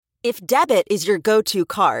If debit is your go-to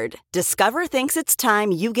card, Discover thinks it's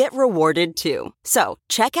time you get rewarded too. So,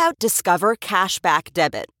 check out Discover Cashback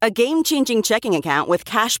Debit, a game-changing checking account with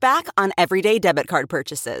cash back on everyday debit card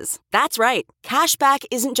purchases. That's right, cashback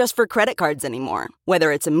isn't just for credit cards anymore.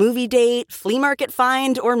 Whether it's a movie date, flea market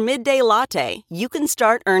find, or midday latte, you can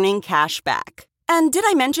start earning cash back. And did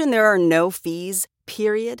I mention there are no fees,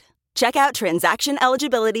 period? Check out transaction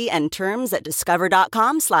eligibility and terms at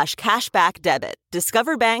discover.com/cashbackdebit.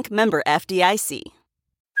 Discover Bank, member FDIC.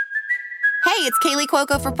 Hey, it's Kaylee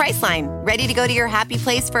Cuoco for Priceline. Ready to go to your happy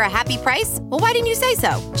place for a happy price? Well, why didn't you say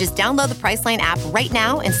so? Just download the Priceline app right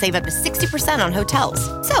now and save up to 60% on hotels.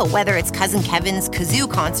 So whether it's Cousin Kevin's Kazoo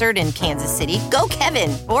Concert in Kansas City, go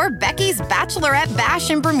Kevin, or Becky's Bachelorette Bash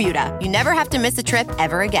in Bermuda, you never have to miss a trip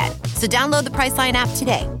ever again. So download the Priceline app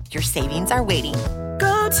today. Your savings are waiting.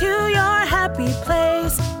 Go to your happy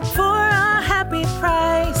place for a happy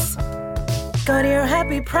price. Go to your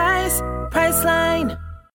happy price, Priceline.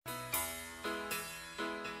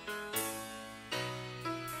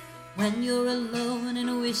 When you're alone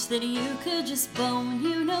and wish that you could just bone,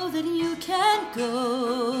 you know that you can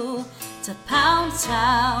go to Pound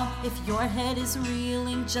Town. If your head is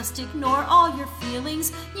reeling, just ignore all your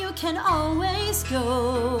feelings. You can always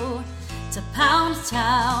go to Pound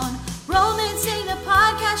Town. Romancing the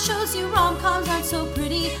podcast shows you rom-coms aren't so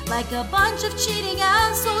pretty, like a bunch of cheating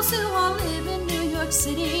assholes who all live in New York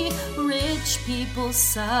City. Rich people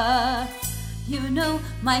suck. You know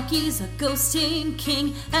Mikey's a ghosting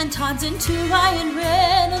king, and Todd's into Ryan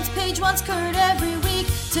Reynolds. Paige wants Kurt every week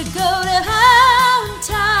to go to Pound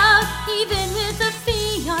Town, even with a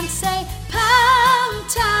fiancé. Pound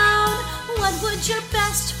Town, what would your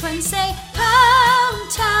best friend say?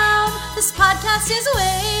 Pound Town, this podcast is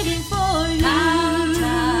waiting for you. Pound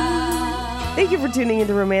Town. Thank you for tuning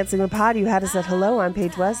into Romancing the Pod. You had us at hello. I'm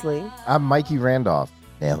Paige Wesley. I'm Mikey Randolph.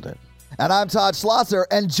 Nailed it. And I'm Todd Schlosser,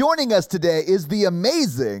 and joining us today is the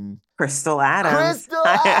amazing Crystal Adams. Crystal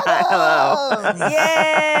Adams!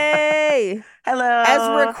 Yay! Hello.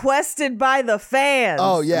 As requested by the fans.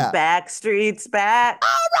 Oh, yeah. Backstreet's back.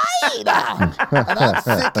 All right. And I'm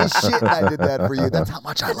sick as shit and I did that for you. That's how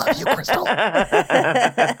much I love you, Crystal.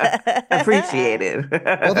 Appreciated.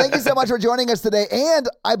 Well, thank you so much for joining us today. And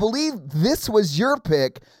I believe this was your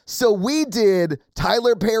pick. So we did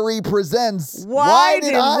Tyler Perry Presents Why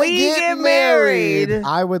Did We Get Married?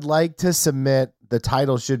 I would like to submit the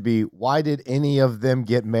title should be Why Did Any of Them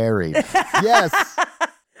Get Married? Yes.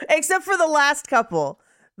 Except for the last couple.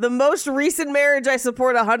 The most recent marriage I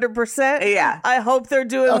support 100%. Yeah. I hope they're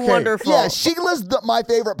doing wonderful. Yeah, Sheila's my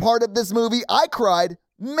favorite part of this movie. I cried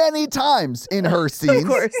many times in her scenes.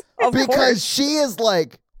 Of because course. she is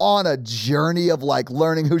like on a journey of like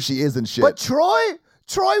learning who she is and shit. But Troy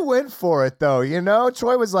went for it, though, you know?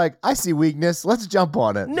 Troy was like, I see weakness. Let's jump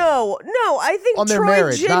on it. No, I think On their Troy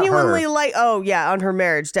marriage, not genuinely her. oh yeah, on her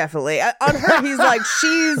marriage, definitely. On her, he's like,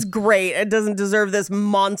 she's great and doesn't deserve this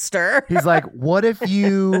monster. He's like, what if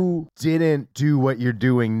you didn't do what you're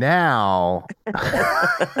doing now?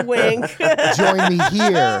 Wink. Join me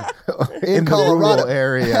here in the Colorado. rural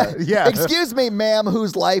area. Yeah. Excuse me, ma'am,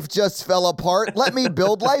 whose life just fell apart. Let me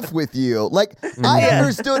build life with you. Like, I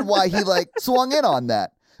understood why he like swung in on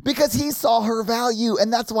that. Because he saw her value,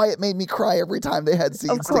 and that's why it made me cry every time they had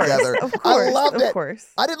scenes together. Of course, I loved it. Of course.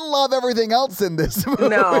 I didn't love everything else in this movie.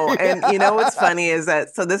 No, and you know what's funny is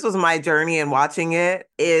that, so this was my journey in watching it,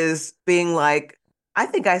 is being like, I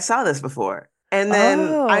think I saw this before. And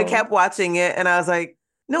then I kept watching it, and I was like,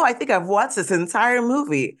 no, I think I've watched this entire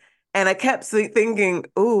movie. And I kept thinking,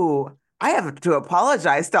 ooh, I have to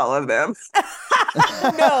apologize to all of them.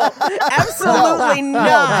 No, absolutely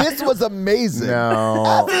not. No, this was amazing.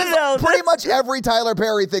 No. Pretty much every Tyler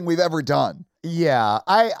Perry thing we've ever done. Yeah,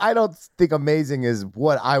 I don't think amazing is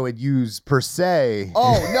what I would use per se.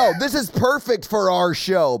 Oh, no, this is perfect for our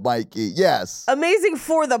show, Mikey. Yes. Amazing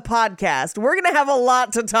for the podcast. We're going to have a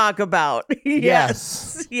lot to talk about.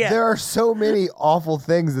 Yes. There are so many awful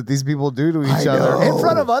things that these people do to each I other know. in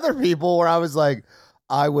front of other people where I was like,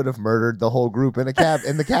 I would have murdered the whole group in the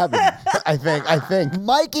cabin. I think.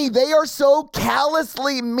 Mikey, they are so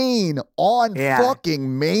callously mean on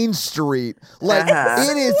fucking Main Street. Like,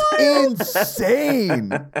 it is insane.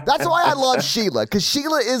 That's why I love Sheila, because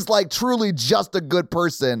Sheila is like truly just a good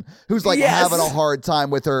person who's like having a hard time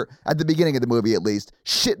with her, at the beginning of the movie at least,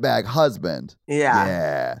 shitbag husband. Yeah.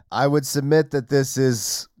 Yeah. I would submit that this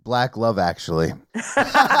is Black Love Actually.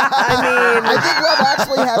 I think Love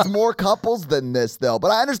Actually has more couples than this, though.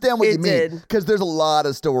 But I understand what you mean because there's a lot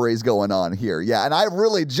of stories going on here. Yeah, and I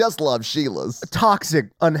really just love Sheila's. Toxic,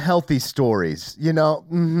 unhealthy stories, you know?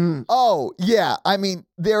 Mm-hmm. Oh, yeah. I mean,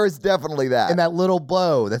 there is definitely that. And that little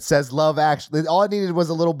bow that says Love Actually. All I needed was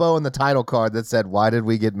a little bow in the title card that said, "Why did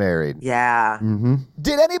we get married?" Yeah. Mm-hmm.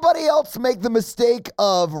 Did anybody else make the mistake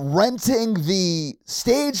of renting the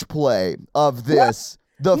stage play of this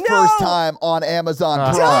the first time on Amazon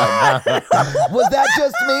Prime? Was that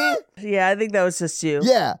just me? Yeah, I think that was just you.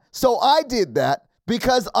 Yeah. So I did that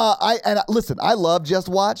because listen, I love Just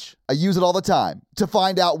Watch. I use it all the time to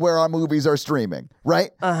find out where our movies are streaming,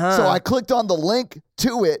 right? So I clicked on the link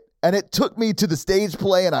to it and it took me to the stage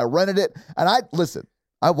play and I rented it. And I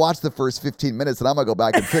watched the first 15 minutes and I'm going to go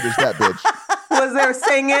back and finish that bitch. Was there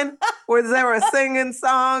singing? Was there a singing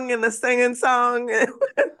song and a singing song?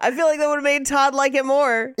 I feel like that would have made Todd like it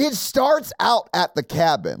more. It starts out at the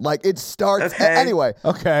cabin. Like it starts anyway.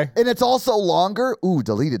 Okay. And it's also longer. Ooh,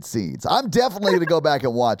 deleted scenes. I'm definitely going to go back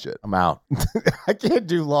and watch it. I'm out. I can't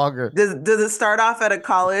do longer. Does it start off at a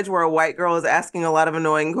college where a white girl is asking a lot of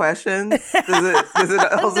annoying questions? Does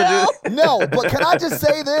it also do? No, but can I just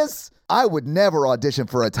say this? I would never audition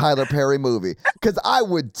for a Tyler Perry movie because I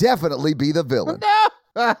would definitely be the villain.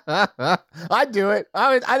 I'd do it.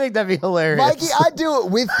 I think that'd be hilarious. Mikey, I'd do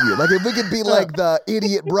it with you. Like if we could be like the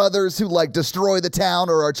idiot brothers who like destroy the town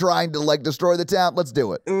or are trying to like destroy the town, let's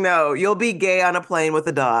do it. No, you'll be gay on a plane with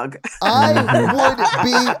a dog. I would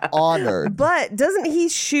be honored. But doesn't he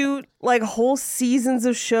shoot like whole seasons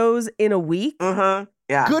of shows in a week? Uh-huh.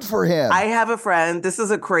 Yeah. Good for him. I have a friend. This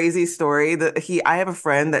is a crazy story. I have a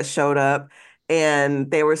friend that showed up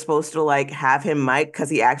and they were supposed to like have him mic because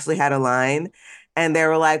he actually had a line. And they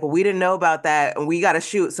were like, well, we didn't know about that. And we got to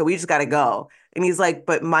shoot. So we just got to go. And he's like,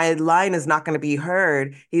 but my line is not going to be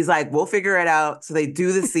heard. He's like, we'll figure it out. So they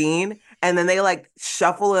do the scene. And then they like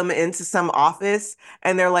shuffle him into some office.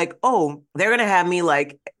 And they're like, oh, they're going to have me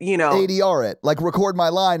like, ADR it. Like record my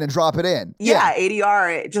line and drop it in. Yeah,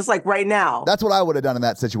 ADR it. Just like right now. That's what I would have done in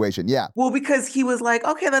that situation. Yeah. Well, because he was like,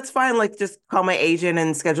 okay, that's fine. Like just call my agent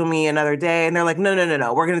and schedule me another day. And they're like, no.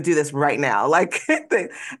 We're going to do this right now. Like,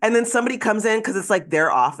 and then somebody comes in because it's like their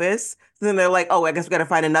office. So then they're like, oh, I guess we got to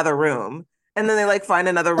find another room. And then they like find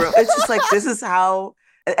another room. It's just like, this is how,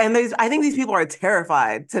 and I think these people are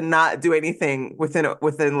terrified to not do anything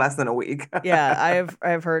within less than a week. Yeah,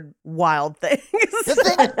 I've heard wild things.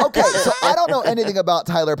 Okay, so I don't know anything about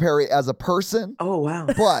Tyler Perry as a person. Oh, wow.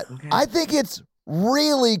 But okay. I think it's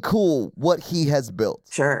really cool what he has built.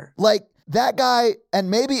 Sure. Like that guy,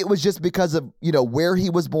 and maybe it was just because of, where he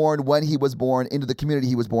was born, when he was born, into the community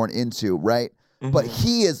he was born into, right? Mm-hmm. But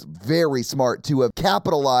he is very smart to have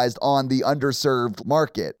capitalized on the underserved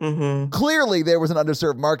market. Mm-hmm. Clearly, there was an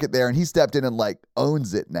underserved market there, and he stepped in and like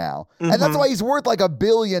owns it now. Mm-hmm. And that's why he's worth like $1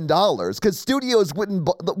 billion because studios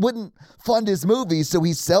wouldn't fund his movies, so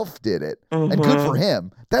he self did it. Mm-hmm. And good for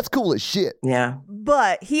him. That's cool as shit. Yeah.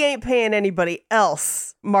 But he ain't paying anybody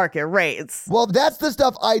else market rates. Well, that's the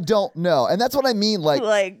stuff I don't know. And that's what I mean.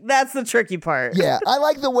 Like that's the tricky part. Yeah. I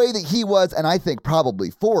like the way that he was, and I think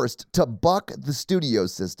probably forced to buck the studio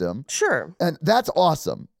system. Sure. And that's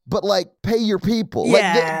awesome. But like, pay your people.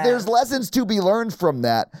 Yeah. Like, there's lessons to be learned from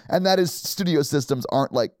that. And that is studio systems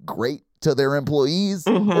aren't like great to their employees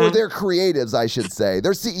or their creatives, I should say.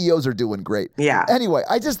 Their CEOs are doing great. Yeah. Anyway,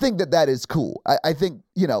 I just think that is cool. I think,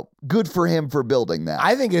 good for him for building that.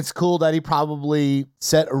 I think it's cool that he probably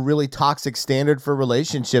set a really toxic standard for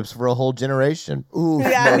relationships for a whole generation. Oof,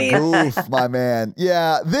 oof, my man.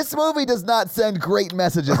 Yeah, this movie does not send great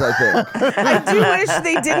messages, I think. I do wish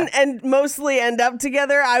they didn't mostly end up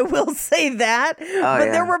together. I will say that.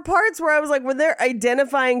 But there were parts where I was like, when they're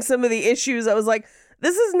identifying some of the issues, I was like,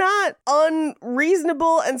 this is not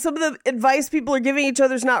unreasonable, and some of the advice people are giving each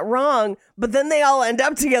other is not wrong, but then they all end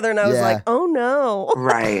up together, and I was like, oh no.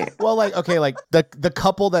 Right. Well, like, okay, like the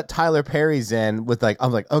couple that Tyler Perry's in with, like,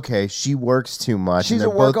 I'm like, okay, she works too much. She's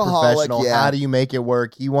and a they're both workaholic, professional. yeah. How do you make it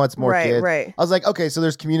work? He wants more kids. Right. I was like, okay, so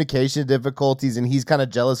there's communication difficulties, and he's kind of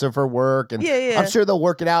jealous of her work, and yeah. I'm sure they'll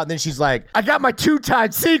work it out. And then she's like, I got my 2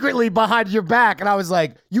 times secretly behind your back. And I was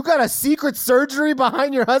like, you got a secret surgery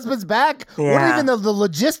behind your husband's back? Yeah. What are even the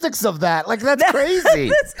logistics of that? Like, that's crazy.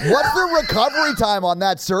 What's the recovery time on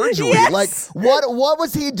that surgery? Yes. Like, what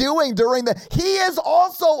was he doing during the... He is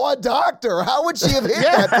also a doctor. How would she have hid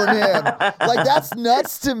that from him? Like, that's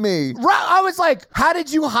nuts to me. Right. I was like, how did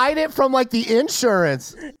you hide it from, like, the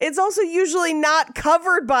insurance? It's also usually not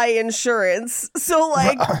covered by insurance. So,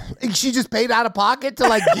 like... She just paid out of pocket to,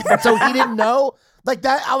 like, so he didn't know? Like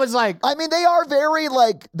that, I was like, I mean, they are very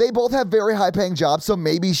like, they both have very high paying jobs, so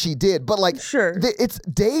maybe she did. But like, sure, it's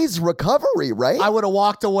days recovery, right? I would have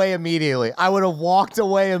walked away immediately.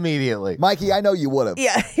 Mikey, I know you would have.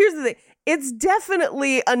 Yeah, here's the thing. It's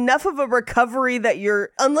definitely enough of a recovery that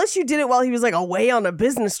unless you did it while he was like away on a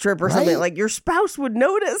business trip or something, like your spouse would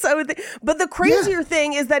notice, I would think. But the crazier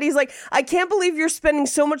thing is that he's like, I can't believe you're spending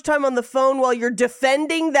so much time on the phone while you're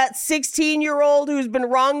defending that 16-year-old who's been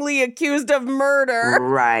wrongly accused of murder.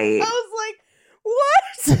 Right. I was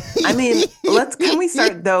like, what? I mean, can we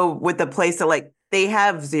start though with the place that like, they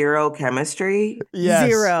have zero chemistry. Yes.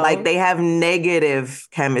 Zero. Like they have negative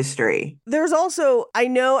chemistry. There's also, I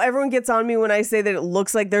know everyone gets on me when I say that it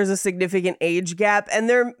looks like there's a significant age gap, and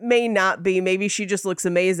there may not be. Maybe she just looks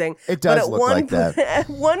amazing. It does look like that. At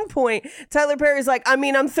one point, Tyler Perry's like, I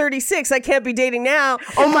mean, I'm 36. I can't be dating now.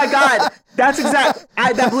 Oh my God. That's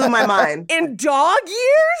that blew my mind. In dog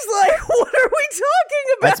years? Like, what are we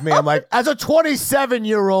talking about? That's me. I'm like, as a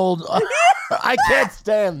 27-year-old, I can't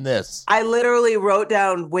stand this. I literally wrote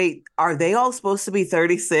down, wait, are they all supposed to be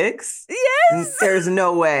 36? Yes. There's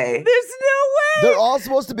no way. There's no way. They're all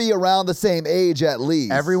supposed to be around the same age at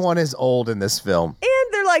least. Everyone is old in this film.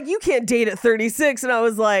 And they're like, you can't date at 36. And I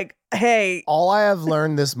was like, hey. All I have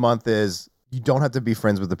learned this month is you don't have to be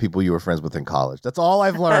friends with the people you were friends with in college. That's all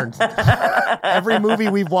I've learned. Every movie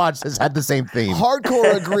we've watched has had the same theme.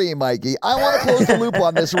 Hardcore agree, Mikey. I want to close the loop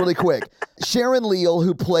on this really quick. Sharon Leal,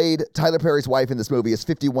 who played Tyler Perry's wife in this movie, is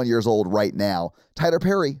 51 years old right now. Tyler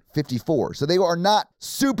Perry, 54. So they are not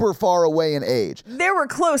super far away in age. They were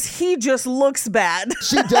close. He just looks bad.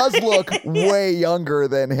 She does look way younger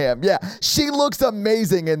than him. Yeah, she looks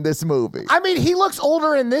amazing in this movie. I mean, he looks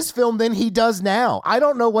older in this film than he does now. I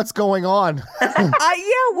don't know what's going on.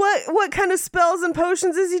 What kind of spells and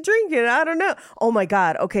potions is he drinking? I don't know. Oh my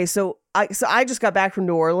God. Okay, so I just got back from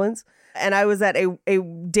New Orleans, and I was at a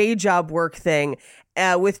day job work thing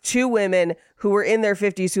with two women who were in their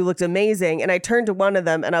 50s who looked amazing. And I turned to one of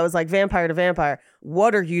them and I was like, vampire to vampire,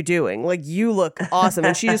 what are you doing? Like, you look awesome.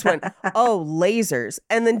 And she just went, oh, lasers.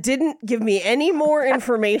 And then didn't give me any more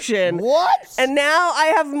information. What? And now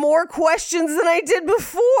I have more questions than I did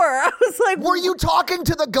before. I was like, were you talking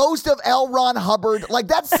to the ghost of L. Ron Hubbard? Like,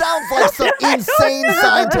 that sounds like some insane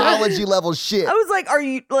Scientology level shit. I was like, are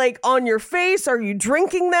you like on your face? Are you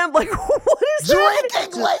drinking them? Like, what is that?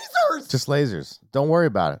 Drinking lasers? Just lasers. Don't worry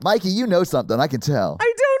about it. Mikey, you know something. I can tell.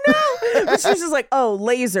 I don't know. But she was just like, oh,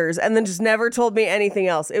 lasers. And then just never told me anything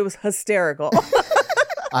else. It was hysterical.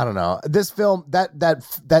 I don't know. This film,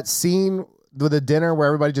 that scene with the dinner where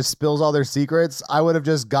everybody just spills all their secrets, I would have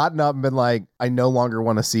just gotten up and been like, I no longer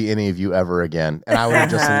want to see any of you ever again. And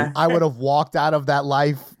I would have walked out of that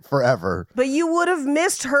life forever. But you would have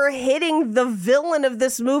missed her hitting the villain of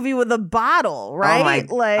this movie with a bottle, right?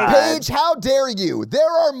 Oh my God. Paige, how dare you? There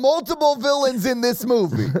are multiple villains in this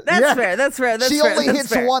movie. That's fair. That's fair. She only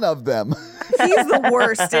hits one of them. He's the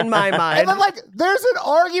worst in my mind. And then, like, there's an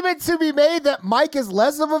argument to be made that Mike is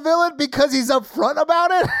less of a villain because he's upfront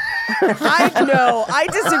about it. I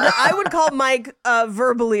disagree. I would call Mike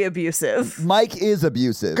verbally abusive. Mike is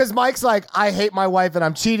abusive. Because Mike's like, I hate my wife and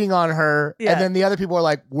I'm cheating on her. Yeah. And then the other people are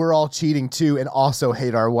like, we're all cheating too and also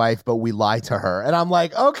hate our wife, but we lie to her. And I'm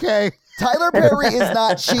like, okay. Tyler Perry is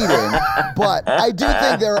not cheating, but I do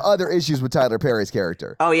think there are other issues with Tyler Perry's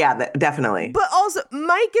character. Oh, yeah, definitely. But also,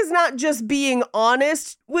 Mike is not just being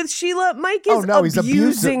honest with Sheila. Mike is he's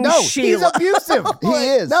abusive. Sheila. He's abusive. He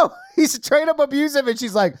is. No, he's straight up abusive. And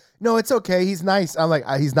she's like, no, it's okay. He's nice. I'm like,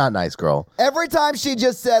 he's not nice, girl. Every time she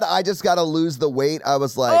just said, I just got to lose the weight, I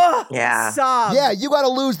was like, yeah. Sob. Yeah, you got to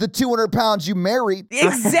lose the 200 pounds you married.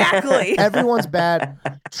 Exactly. Everyone's bad.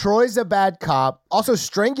 Troy's a bad cop. Also,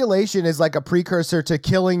 strangulation is like a precursor to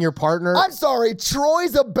killing your partner. I'm sorry,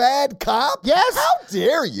 Troy's a bad cop? Yes. How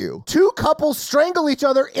dare you? Two couples strangle each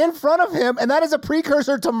other in front of him, and that is a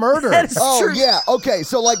precursor to murder. That is true. Yeah. Okay.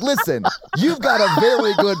 So, like, listen, you've got a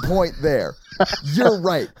very good point there. You're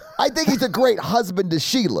right. I think he's a great husband to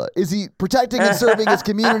Sheila. Is he protecting and serving his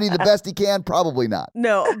community the best he can? Probably not.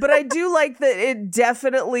 No, but I do like that it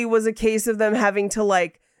definitely was a case of them having to,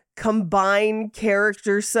 like, combine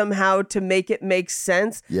characters somehow to make it make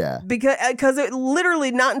sense. Yeah. Because it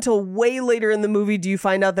literally not until way later in the movie do you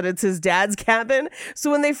find out that it's his dad's cabin.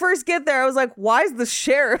 So when they first get there, I was like, why is the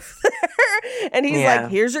sheriff there? And he's like,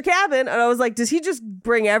 here's your cabin. And I was like, does he just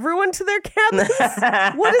bring everyone to their cabins?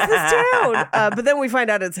 What is this town? But then we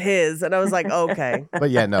find out it's his. And I was like, okay.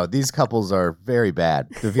 But yeah, no, these couples are very bad.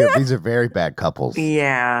 These are very bad couples.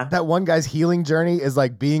 Yeah. That one guy's healing journey is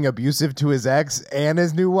like being abusive to his ex and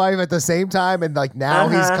his new wife. wife at the same time, and like now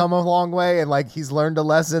he's come a long way, and like he's learned a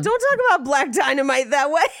lesson. Don't talk about Black Dynamite that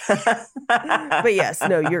way. But yes,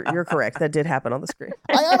 no, you're correct. That did happen on the screen.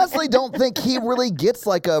 I honestly don't think he really gets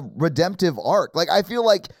like a redemptive arc. Like I feel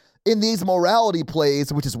like in these morality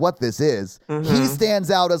plays, which is what this is, he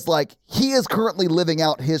stands out as like he is currently living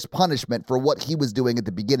out his punishment for what he was doing at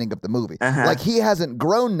the beginning of the movie. Like he hasn't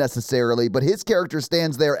grown necessarily, but his character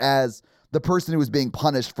stands there as the person who was being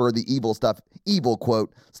punished for the evil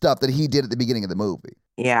quote stuff that he did at the beginning of the movie.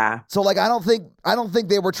 Yeah. So like I don't think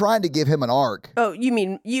they were trying to give him an arc. Oh, you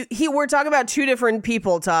mean we're talking about two different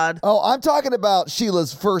people, Todd. Oh, I'm talking about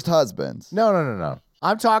Sheila's first husband. No.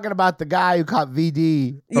 I'm talking about the guy who caught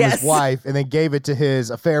VD from his wife and then gave it to his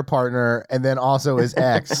affair partner and then also his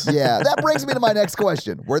ex. Yeah, that brings me to my next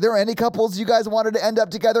question. Were there any couples you guys wanted to end up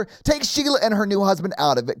together? Take Sheila and her new husband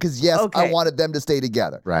out of it, because yes, I wanted them to stay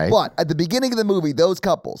together. Right. But at the beginning of the movie, those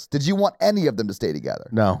couples, did you want any of them to stay together?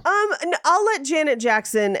 No. I'll let Janet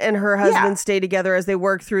Jackson and her husband stay together as they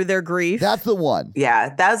work through their grief. That's the one.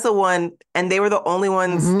 Yeah, that's the one. And they were the only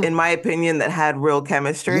ones, in my opinion, that had real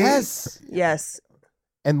chemistry. Yes.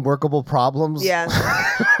 And workable problems. Yeah.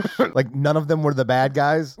 Like none of them were the bad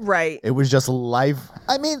guys. Right. It was just life.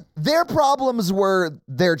 I mean, their problems were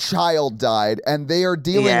their child died and they are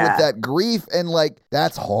dealing with that grief, and like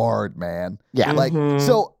that's hard, man. Yeah. Like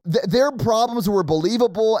so their problems were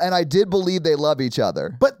believable, and I did believe they love each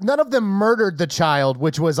other. But none of them murdered the child,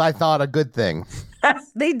 which was, I thought, a good thing.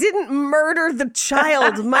 They didn't murder the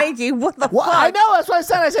child, Mikey. What the fuck? I know. That's what I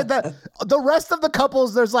said. I said that the rest of the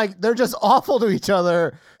couples, they're just awful to each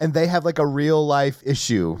other, and they have like a real life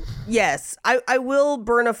issue. Yes. I will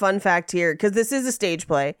burn a fun fact here, because this is a stage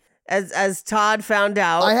play. As Todd found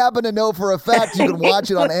out. I happen to know for a fact you can watch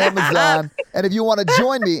it on Amazon. And if you want to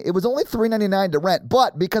join me, it was only $3.99 to rent.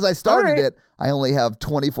 But because I started it, I only have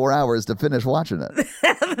 24 hours to finish watching it.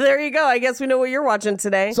 There you go. I guess we know what you're watching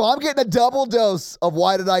today. So I'm getting a double dose of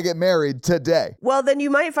Why Did I Get Married today. Well, then you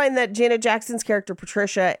might find that Janet Jackson's character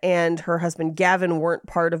Patricia and her husband Gavin weren't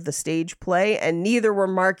part of the stage play, and neither were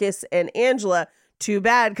Marcus and Angela. Too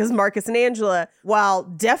bad, because Marcus and Angela, while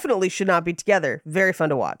definitely should not be together, very fun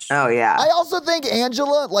to watch. Oh, yeah. I also think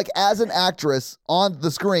Angela, like as an actress on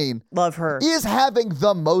the screen, love her, is having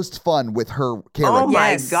the most fun with her character. Oh,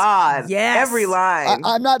 my God. Yes. Every line.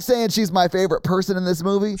 I'm not saying she's my favorite person in this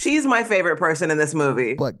movie. She's my favorite person in this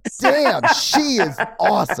movie. But damn, she is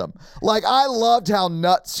awesome. Like, I loved how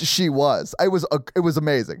nuts she was. It was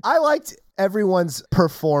amazing. I liked everyone's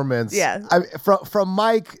performance. Yeah. From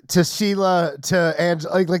Mike to Sheila to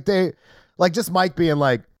Angela, like just Mike being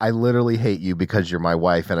like, I literally hate you because you're my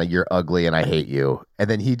wife and you're ugly and I hate you. And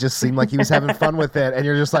then he just seemed like he was having fun with it. And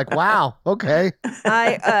you're just like, wow, okay.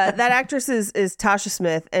 That actress is Tasha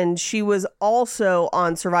Smith, and she was also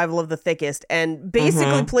on Survival of the Thickest and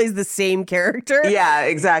basically plays the same character. Yeah,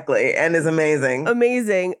 exactly. And is amazing.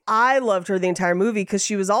 Amazing. I loved her the entire movie because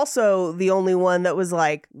she was also the only one that was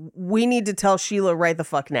like, we need to tell Sheila right the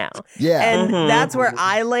fuck now. Yeah. And that's where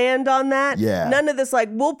I land on that. Yeah. None of this like,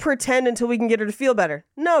 we'll pretend until we can get her to feel better.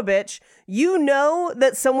 No, bitch. You know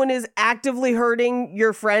that someone is actively hurting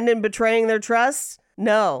your friend and betraying their trust?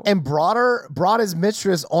 No. And brought his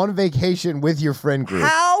mistress on vacation with your friend group.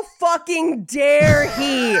 How fucking dare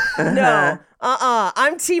he? No.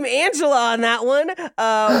 I'm Team Angela on that one.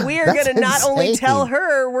 We are going to not only tell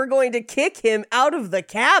her, we're going to kick him out of the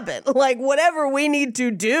cabin. Like, whatever we need to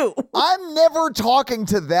do. I'm never talking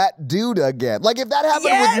to that dude again. Like, if that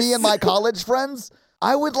happened with me and my college friends,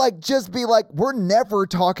 I would just be like, we're never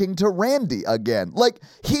talking to Randy again. Like,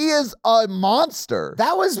 he is a monster.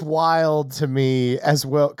 That was wild to me as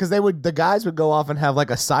well, because the guys would go off and have like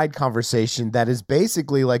a side conversation that is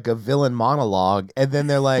basically like a villain monologue, and then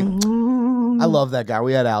they're like, I love that guy.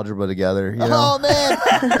 We had algebra together. You know? Oh,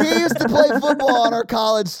 man. He used to play football on our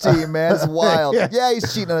college team, man. It's wild. Yeah,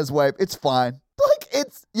 he's cheating on his wife. It's fine. Like,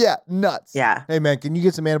 it's, nuts. Yeah. Hey, man, can you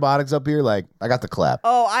get some antibiotics up here? Like, I got the clap.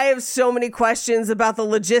 Oh, I have so many questions about the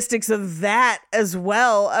logistics of that as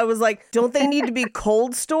well. I was like, don't they need to be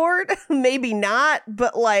cold stored? Maybe not,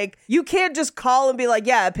 but like, you can't just call and be like,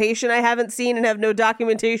 yeah, a patient I haven't seen and have no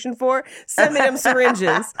documentation for, send me them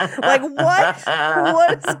syringes. Like, what?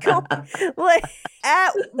 What is going, like,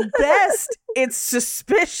 at best, it's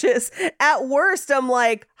suspicious. At worst, I'm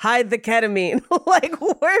like, hide the ketamine. Like,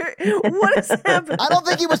 what is happening? I don't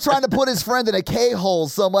think he was trying to put his friend in a K-hole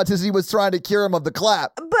so much as he was trying to cure him of the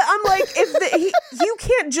clap. But I'm like, you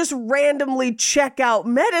can't just randomly check out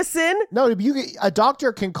medicine. No, a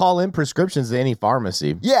doctor can call in prescriptions to any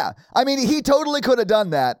pharmacy. Yeah. I mean, he totally could have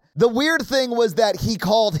done that. The weird thing was that he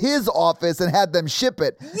called his office and had them ship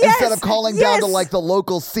it instead of calling down to like the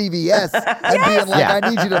local CVS and being like, I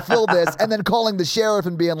need you to fill this. And then calling the sheriff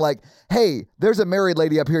and being like, hey, there's a married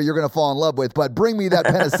lady up here you're going to fall in love with, but bring me that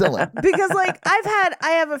penicillin. Because like I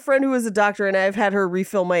have a friend who is a doctor and I've had her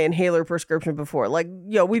refill my inhaler prescription before. Like,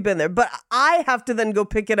 we've been there, but I have to then go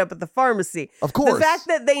pick it up at the pharmacy. Of course. The fact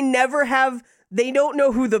that they don't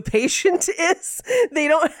know who the patient is. They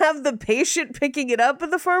don't have the patient picking it up at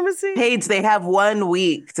the pharmacy. Paige, they have 1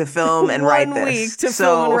 week to film and write this. 1 week to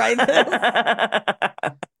film and write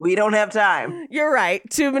this. We don't have time. You're right.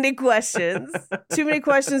 Too many questions. Too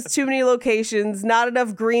many locations, not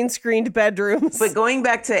enough green screened bedrooms. But going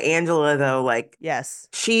back to Angela though, like, yes,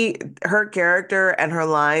 her character and her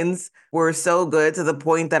lines were so good to the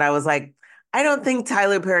point that I was like, I don't think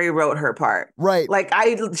Tyler Perry wrote her part. Right. Like,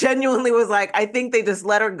 I genuinely was like, I think they just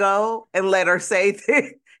let her go and let her say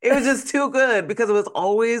things. It was just too good because it was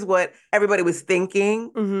always what everybody was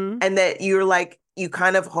thinking. Mm-hmm. And that you're like, you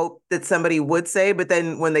kind of hope that somebody would say, but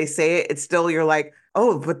then when they say it, it's still, you're like,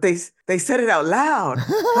 oh, but they said it out loud.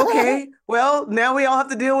 Okay. Well, now we all have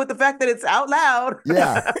to deal with the fact that it's out loud.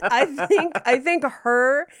 Yeah. I think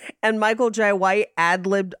her and Michael Jai White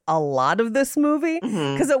ad-libbed a lot of this movie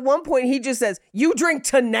because at one point he just says, you drink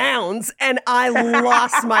to nouns, and I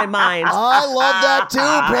lost my mind. I love that too,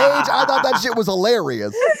 Paige. I thought that shit was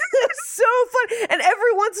hilarious. So fun. And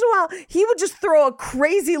every once in a while, he would just throw a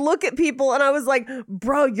crazy look at people, and I was like,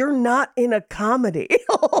 bro, you're not in a comedy.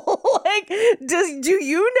 Like, do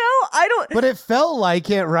you know? I don't. But it felt like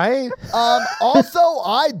it, right? Also,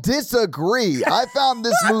 I disagree. I found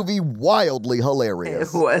this movie wildly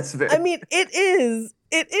hilarious. It was very. I mean, it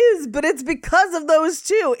is, but it's because of those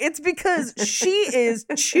two. It's because she is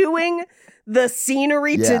chewing the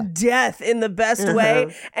scenery to death in the best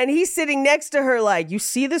way. And he's sitting next to her like, you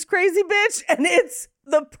see this crazy bitch? And it's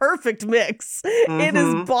the perfect mix. It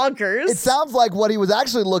is bonkers. It sounds like what he was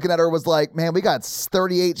actually looking at her was like, man, we got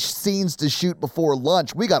 38 scenes to shoot before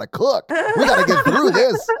lunch. We got to cook. We got to get through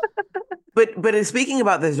this. But speaking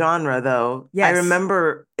about the genre, though, I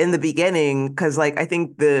remember in the beginning, because like I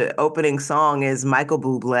think the opening song is Michael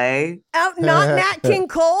Bublé. Not Nat King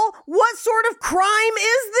Cole? What sort of crime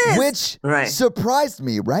is this? Which surprised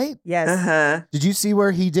me, right? Yes. Did you see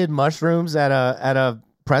where he did mushrooms at a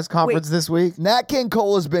press conference this week? Nat King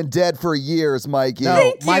Cole has been dead for years, Mikey.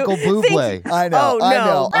 No, Michael Bublé. I know,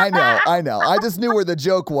 I know. I just knew where the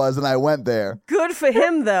joke was and I went there. Good for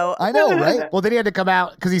him, though. I know, right? Well, then he had to come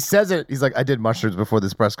out because he says it. He's like, I did mushrooms before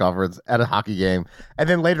this press conference at a hockey game. And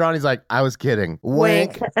then later on, he's like, I was kidding.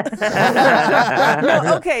 Wink.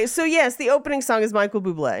 No, okay, so yes, the opening song is Michael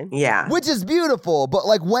Bublé. Yeah. Which is beautiful, but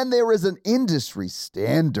like when there is an industry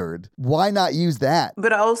standard, why not use that?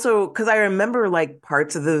 But also, because I remember like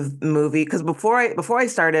parts of the movie, because before I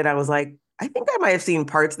started, I was like, I think I might have seen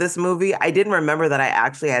parts of this movie. I didn't remember that I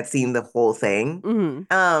actually had seen the whole thing.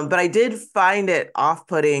 But I did find it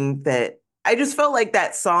off-putting that I just felt like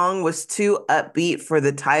that song was too upbeat for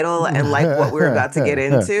the title and like what we were about to get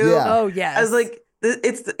into. Yeah. Oh, yes. I was like,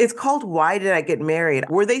 it's called Why Did I Get Married?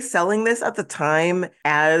 Were they selling this at the time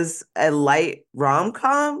as a light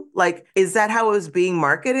rom-com? Like, is that how it was being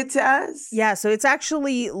marketed to us? Yeah, so it's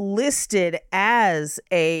actually listed as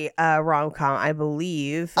a rom-com, I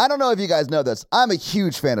believe. I don't know if you guys know this. I'm a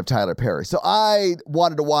huge fan of Tyler Perry, so I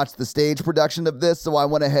wanted to watch the stage production of this, so I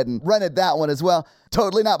went ahead and rented that one as well.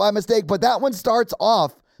 Totally not by mistake, but that one starts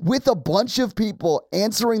off with a bunch of people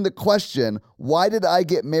answering the question, why did I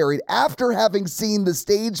get married? After having seen the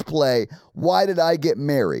stage play, Why Did I Get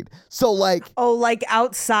Married? So like... Oh, like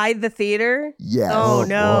outside the theater? Yes. Oh,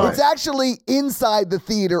 no. It's actually inside the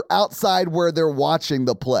theater, outside where they're watching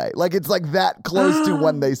the play. Like it's like that close to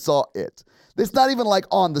when they saw it. It's not even like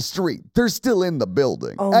on the street. They're still in the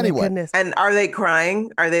building. Oh, anyway. my goodness. And are they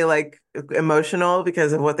crying? Are they like emotional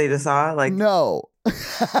because of what they just saw? Like No.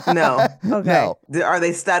 No. Okay. No. Are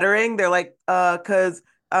they stuttering? They're like, cause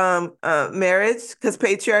marriage, cause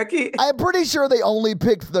patriarchy. I'm pretty sure they only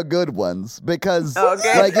picked the good ones because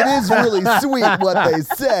Okay. like it is really sweet what they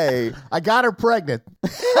say. I got her pregnant.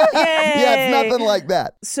 Yeah, it's nothing like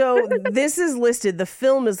that. So this is listed, the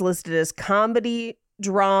film is listed as comedy,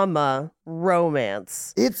 drama,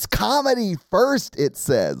 romance. It's comedy first, it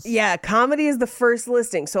says. Yeah, comedy is the first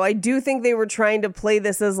listing. So I do think they were trying to play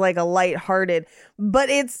this as like a lighthearted, But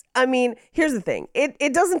here's the thing.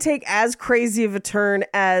 It doesn't take as crazy of a turn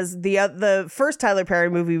as the first Tyler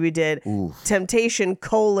Perry movie we did, Temptation: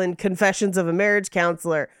 Confessions of a Marriage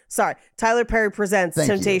Counselor. Sorry, Tyler Perry Presents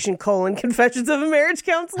Temptation: Confessions of a Marriage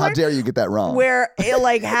Counselor. How dare you get that wrong? Where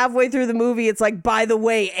halfway through the movie, it's like, by the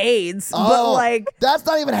way, AIDS. Oh, but that's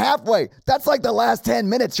not even halfway. That's like the last 10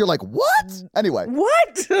 minutes. You're like, what? Anyway.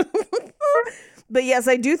 What? But yes,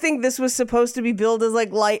 I do think this was supposed to be billed as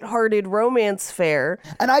like lighthearted romance fare.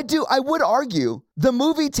 And I would argue the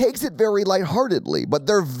movie takes it very lightheartedly, but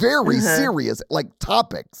they're very serious, like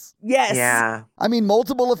topics. Yes. Yeah. I mean,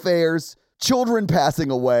 multiple affairs, children passing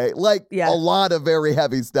away, a lot of very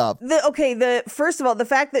heavy stuff. First of all, the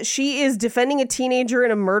fact that she is defending a teenager in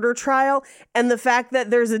a murder trial and the fact that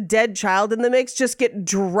there's a dead child in the mix just get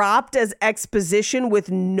dropped as exposition with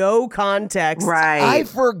no context. Right. I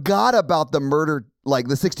forgot about the murder, like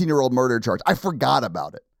the 16-year-old murder charge. I forgot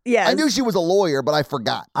about it. Yes. I knew she was a lawyer, but I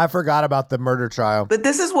forgot. I forgot about the murder trial. But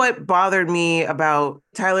this is what bothered me about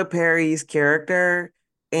Tyler Perry's character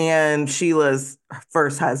and Sheila's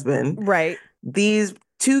first husband. Right. These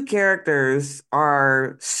two characters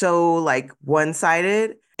are so like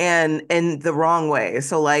one-sided and in the wrong way.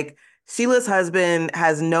 So like Sheila's husband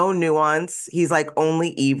has no nuance. He's like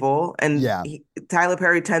only evil. And Tyler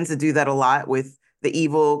Perry tends to do that a lot with the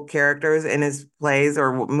evil characters in his plays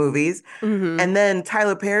or movies. Mm-hmm. And then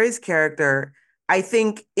Tyler Perry's character, I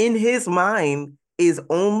think in his mind, is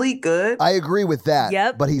only good. I agree with that.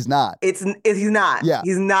 Yep. But he's not. He's not. Yeah.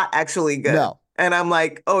 He's not actually good. No. And I'm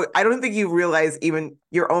like, I don't think you realize even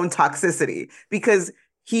your own toxicity, because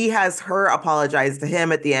he has her apologize to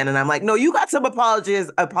him at the end. And I'm like, no, you got some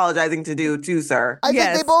apologizing to do too, sir. I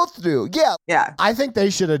think they both do. Yeah. Yeah. I think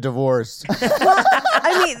they should have divorced. Well,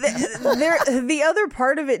 I mean, the other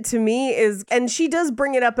part of it to me is, and she does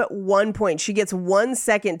bring it up at one point. She gets 1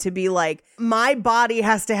 second to be like, my body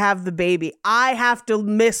has to have the baby. I have to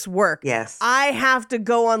miss work. Yes. I have to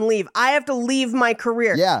go on leave. I have to leave my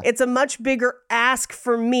career. Yeah. It's a much bigger ask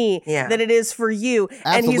for me than it is for you.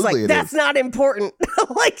 Absolutely, and he's like, that's not important.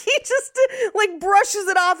 Like he just like brushes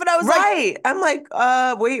it off, and I was like, I'm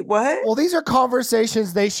like, wait, what? Well, these are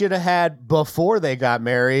conversations they should have had before they got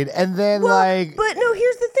married, and then but no,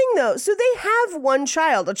 here's the thing though. So they have one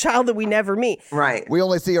child, a child that we never meet. Right. We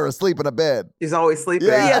only see her asleep in a bed. She's always sleeping.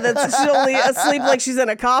 Yeah, she's only asleep like she's in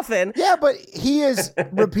a coffin. Yeah, but he is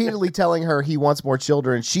repeatedly telling her he wants more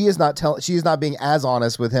children. She is not being as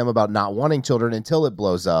honest with him about not wanting children until it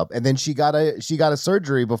blows up, and then she got a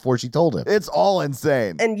surgery before she told him. It's all insane.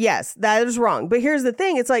 And yes, that is wrong. But here's the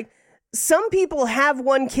thing. It's like some people have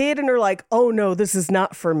one kid and are like, oh no, this is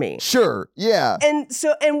not for me. Sure. Yeah. And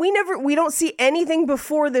we don't see anything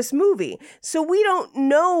before this movie. So we don't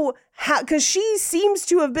know how, because she seems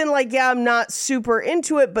to have been like, yeah, I'm not super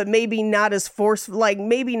into it, but maybe not as forceful, like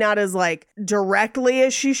maybe not as like directly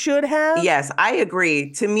as she should have. Yes, I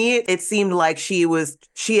agree. To me, it seemed like she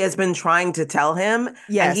has been trying to tell him,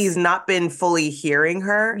 and he's not been fully hearing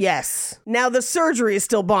her. Yes. Now the surgery is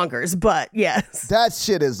still bonkers, but yes. That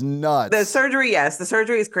shit is nuts. The surgery, yes. The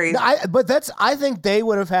surgery is crazy. I think they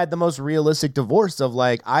would have had the most realistic divorce of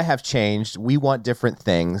like, I have changed. We want different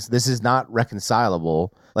things. This is not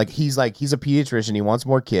reconcilable. Like he's a pediatrician. He wants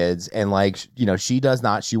more kids. And like, she does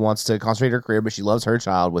not. She wants to concentrate her career, but she loves her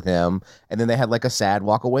child with him. And then they had like a sad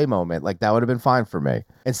walk away moment. Like that would have been fine for me.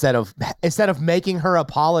 Instead of making her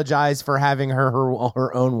apologize for having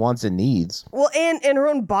her own wants and needs. Well, and her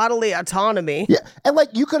own bodily autonomy. Yeah. And like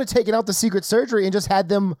you could have taken out the secret surgery and just had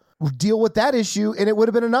them deal with that issue and it would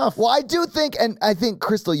have been enough. Well, I do think, and I think,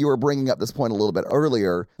 Crystal, you were bringing up this point a little bit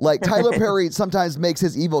earlier, like Tyler Perry sometimes makes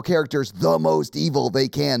his evil characters the most evil they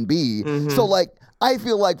can be. Mm-hmm. So like, I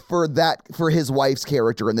feel like for his wife's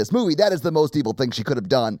character in this movie, that is the most evil thing she could have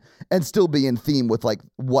done and still be in theme with like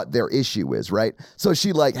what their issue is, right? So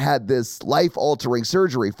she like had this life-altering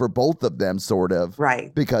surgery for both of them, sort of.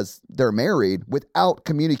 Right. Because they're married without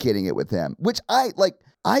communicating it with him, which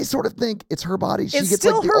I sort of think it's her body. She gets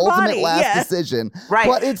like the ultimate last decision. Right.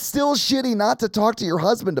 But it's still shitty not to talk to your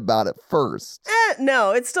husband about it first.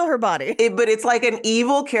 No, it's still her body. But it's like an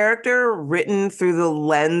evil character written through the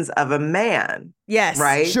lens of a man. Yes.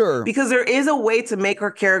 Right? Sure. Because there is a way to make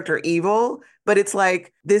her character evil, but it's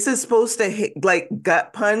like, this is supposed to hit, like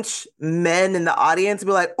gut punch men in the audience and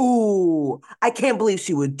be like, ooh, I can't believe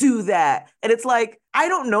she would do that. And it's like, I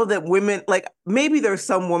don't know that women, like maybe there's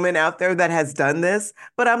some woman out there that has done this,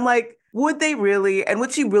 but I'm like, would they really? And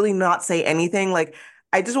would she really not say anything? Like,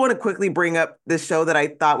 I just want to quickly bring up this show that I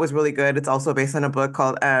thought was really good. It's also based on a book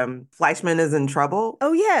called Fleischman is in Trouble.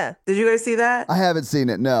 Oh, yeah. Did you guys see that? I haven't seen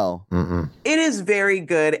it, no. It is very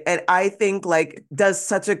good. And I think like does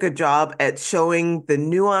such a good job at showing the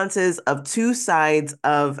nuances of two sides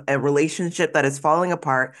of a relationship that is falling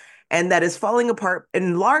apart, and that is falling apart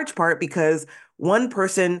in large part because one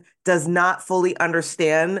person does not fully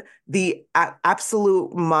understand the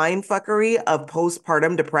absolute mindfuckery of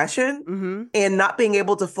postpartum depression and not being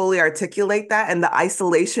able to fully articulate that, and the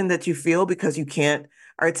isolation that you feel because you can't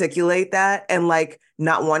articulate that, and like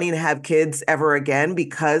not wanting to have kids ever again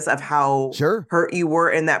because of how hurt you were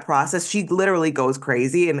in that process. She literally goes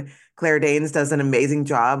crazy, and Claire Danes does an amazing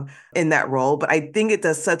job in that role. But I think it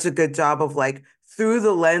does such a good job of like through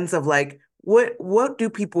the lens of like, what do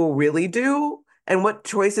people really do? And what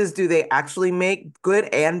choices do they actually make, good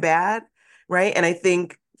and bad, right? And I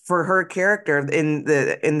think for her character in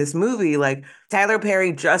this movie, like Tyler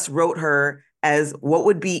Perry just wrote her as what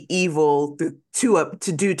would be evil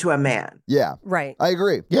to do to a man. Yeah. Right. I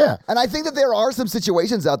agree. Yeah. And I think that there are some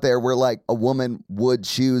situations out there where like a woman would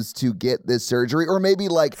choose to get this surgery, or maybe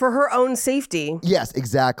like for her own safety. Yes,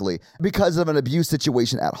 exactly. Because of an abuse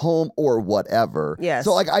situation at home or whatever. Yes.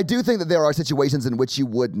 So like I do think that there are situations in which you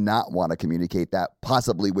would not want to communicate that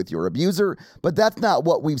possibly with your abuser, but that's not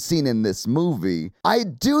what we've seen in this movie. I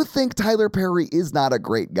do think Tyler Perry is not a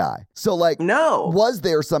great guy. So like, no. Was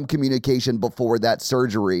there some communication before that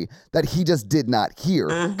surgery that he just did not hear?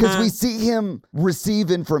 Because we see him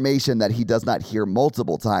receive information that he does not hear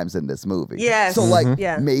multiple times in this movie. Yes. So like,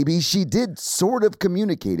 maybe she did sort of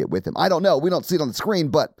communicate it with him. I don't know. We don't see it on the screen,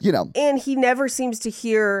 but you know. And he never seems to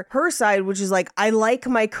hear her side, which is like, I like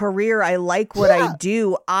my career. I like what I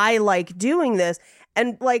do. I like doing this.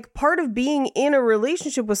 And like part of being in a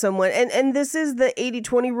relationship with someone, and this is the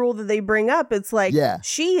 80-20 rule that they bring up. It's like,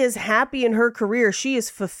 she is happy in her career. She is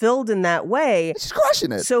fulfilled in that way. She's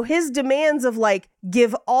crushing it. So his demands of like,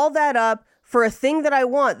 give all that up for a thing that I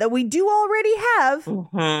want, that we do already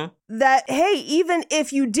have, that, hey, even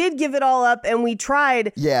if you did give it all up and we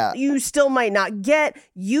tried, you still might not get,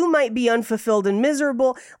 you might be unfulfilled and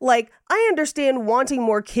miserable. Like, I understand wanting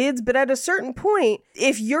more kids, but at a certain point,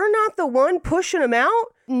 if you're not the one pushing them out,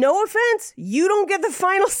 no offense, you don't get the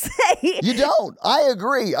final say. You don't. I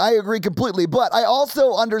agree completely. But I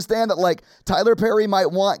also understand that like Tyler Perry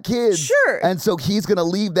might want kids. Sure. And so he's going to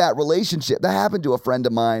leave that relationship. That happened to a friend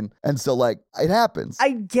of mine. And so like it happens.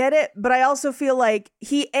 I get it. But I also feel like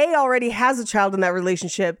he already has a child in that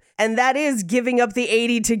relationship. And that is giving up the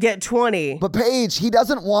 80 to get 20. But Paige, he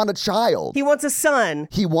doesn't want a child. He wants a son.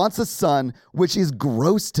 He wants a son, which is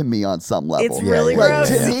gross to me on some level. It's really gross.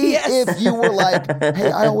 To me, if you were like,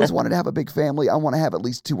 hey, I always wanted to have a big family. I want to have at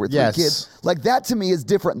least 2 or 3 kids. Like that to me is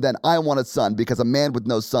different than I want a son, because a man with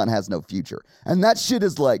no son has no future. And that shit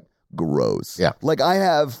is like gross. Yeah. Like I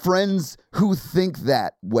have friends who think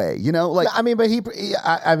that way, you know? Like I mean, but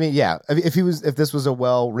if this was a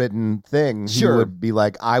well-written thing, he would be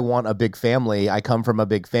like, I want a big family. I come from a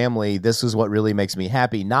big family. This is what really makes me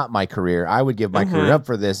happy, not my career. I would give my career up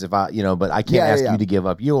for this if but I can't ask you to give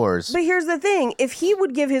up yours. But here's the thing. If he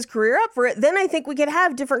would give his career up for it, then I think we could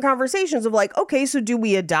have different conversations of like, okay, so do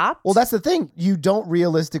we adopt? Well, that's the thing. You don't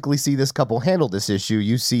realistically see this couple handle this issue.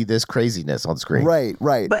 You see this craziness on screen. Right.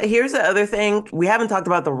 But here's the other thing. We haven't talked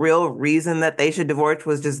about the real reason that they should divorce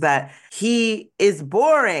was just that he is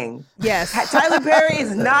boring. Yes. Tyler Perry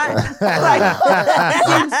is not like, he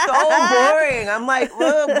seems so boring. I'm like,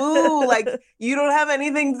 boo, like you don't have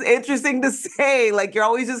anything interesting to say. Like you're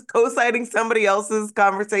always just co-signing somebody else's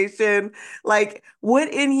conversation. Like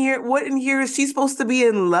what in here is she supposed to be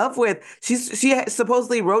in love with? She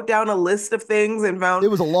supposedly wrote down a list of things and found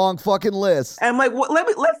it was a long fucking list. And I'm like,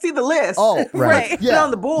 let's see the list. Oh, right. Put it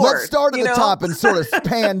on the board. Let's start at the top and sort of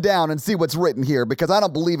pan down and see what's written here, because I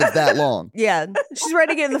don't believe it's that long. Yeah. She's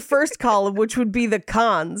writing it in the first column, which would be the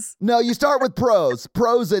cons. No, you start with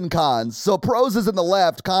pros and cons. So pros is in the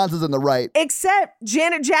left, cons is in the right. Except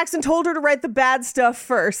Janet Jackson told her to write the bad stuff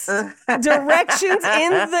first. Directions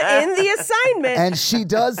in the assignment. And she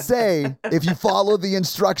does say, if you follow the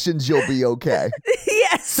instructions, you'll be okay.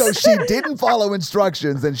 Yes. So she didn't follow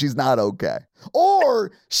instructions and she's not okay.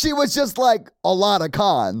 Or she was just like a lot of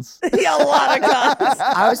cons. Yeah, a lot of cons.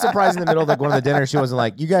 I was surprised in the middle of like one of the dinners, she wasn't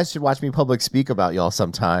like, you guys should watch me public speak about y'all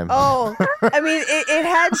sometime. Oh, I mean, it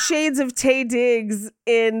had shades of Taye Diggs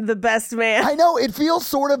in The Best Man. I know, it feels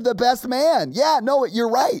sort of The Best Man. Yeah, no,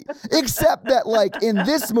 you're right. Except that like in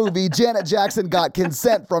this movie, Janet Jackson got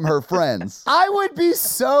consent from her friends. I would be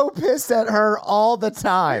so pissed at her all the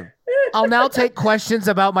time. I'll now take questions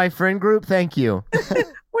about my friend group. Thank you.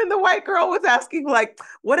 when the white girl was asking, like,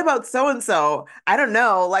 what about so-and-so? I don't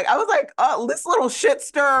know. Like, I was like, oh, this little shit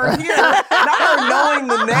stirrer here. Not her knowing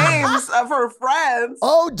the names of her friends.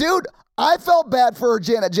 Oh, dude. I felt bad for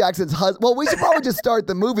Janet Jackson's husband. Well, we should probably just start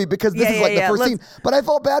the movie because this is like the first scene. But I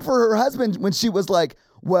felt bad for her husband when she was like,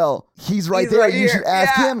 well, he's right there. You should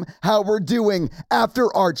ask him how we're doing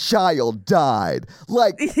after our child died.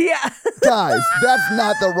 Like, guys, that's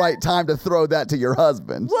not the right time to throw that to your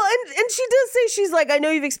husband. Well, and she does say, she's like, I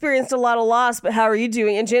know you've experienced a lot of loss, but how are you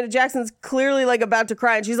doing? And Janet Jackson's clearly like about to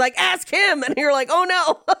cry, and she's like, ask him. And you're like, oh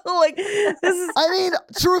no. Like, this is. I mean,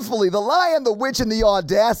 truthfully, The Lion, the Witch, and the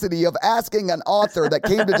audacity of asking an author that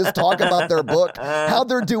came to just talk about their book how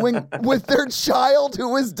they're doing with their child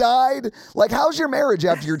who has died. Like, how's your marriage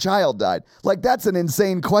after your child died? Like, that's an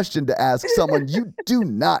insane question to ask someone you do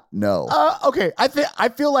not know. Okay, I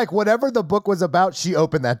feel like whatever the book was about, she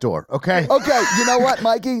opened that door. Okay. Okay, you know what,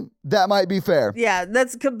 Mikey? That might be fair. Yeah,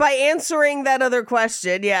 that's by answering that other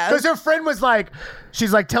question. Yeah, because her friend was like,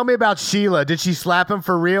 she's like, tell me about Sheila. Did she slap him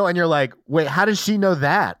for real? And you're like, wait, how does she know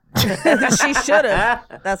that? She should have.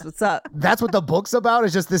 That's what's up. That's what the book's about,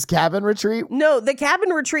 is just this cabin retreat? No, the cabin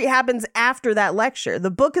retreat happens after that lecture.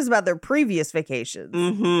 The book is about their previous vacations.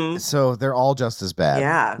 Mm-hmm. So they're all just as bad.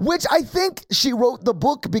 Yeah. Which I think she wrote the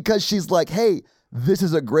book because she's like, hey, this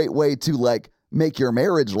is a great way to like make your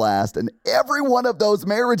marriage last. And every one of those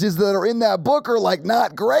marriages that are in that book are like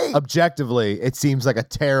not great. Objectively, it seems like a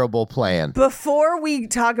terrible plan. Before we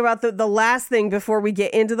talk about the last thing, before we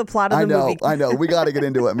get into the plot of the movie. I know. We got to get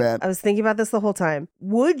into it, man. I was thinking about this the whole time.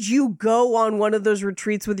 Would you go on one of those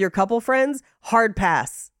retreats with your couple friends? Hard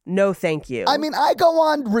pass. No, thank you. I mean, I go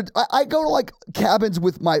to like cabins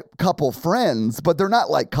with my couple friends, but they're not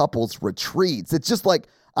like couples retreats. It's just like,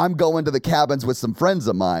 I'm going to the cabins with some friends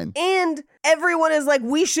of mine. And everyone is like,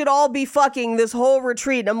 we should all be fucking this whole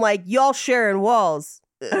retreat. And I'm like, y'all sharing walls.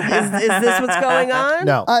 Is this what's going on?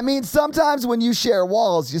 No. I mean, sometimes when you share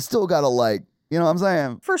walls, you still got to like, you know what I'm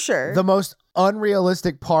saying? For sure. The most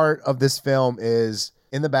unrealistic part of this film is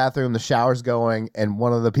in the bathroom, the shower's going, and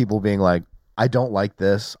one of the people being like, I don't like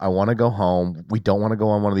this. I want to go home. We don't want to go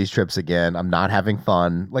on one of these trips again. I'm not having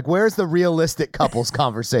fun. Like, where's the realistic couples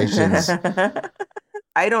conversations?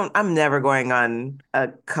 I'm never going on a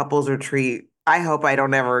couples retreat. I hope I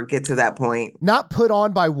don't ever get to that point. Not put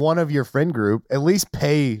on by one of your friend group. At least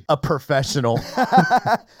pay a professional.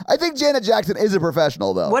 I think Janet Jackson is a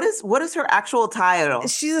professional, though. What is her actual title?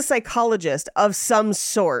 She's a psychologist of some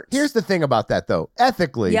sort. Here's the thing about that, though.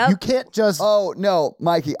 Ethically, you can't just... Oh, no,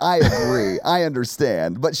 Mikey, I agree. I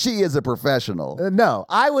understand. But she is a professional. No,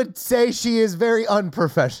 I would say she is very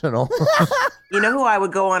unprofessional. You know who I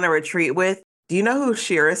would go on a retreat with? Do you know who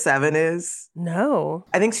Shira 7 is? No.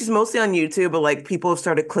 I think she's mostly on YouTube, but like people have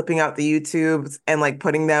started clipping out the YouTubes and like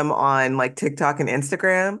putting them on like TikTok and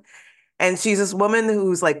Instagram. And she's this woman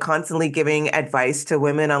who's like constantly giving advice to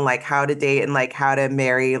women on like how to date and like how to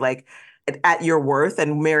marry like at your worth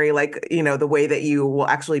and marry like, you know, the way that you will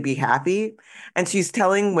actually be happy. And she's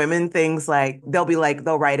telling women things like, they'll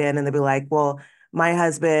write in and they'll be like, well, my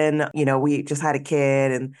husband, you know, we just had a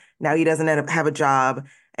kid and now he doesn't have a job.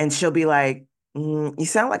 And she'll be like, you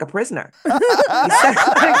sound like a prisoner.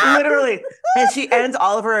 Like, literally. And she ends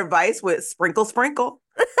all of her advice with sprinkle, sprinkle.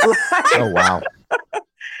 Oh, wow.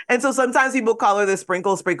 And so sometimes people call her the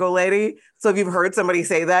sprinkle, sprinkle lady. So if you've heard somebody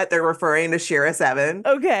say that, they're referring to Shira 7.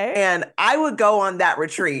 Okay. And I would go on that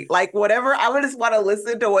retreat. Like whatever, I would just want to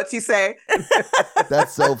listen to what you say.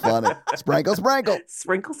 That's so funny. Sprinkle, sprinkle.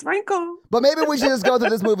 Sprinkle, sprinkle. But maybe we should just go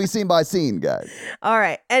through this movie scene by scene, guys. All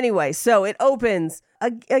right. Anyway, so it opens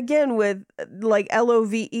again with like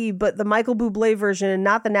LOVE, but the Michael Bublé version and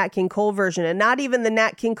not the Nat King Cole version, and not even the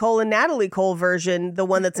Nat King Cole and Natalie Cole version, the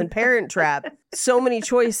one that's in Parent Trap. So many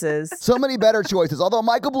choices. So many better choices. Although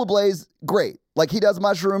Michael Bublé's great. Like he does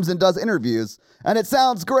mushrooms and does interviews and it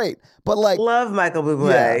sounds great. But like love Michael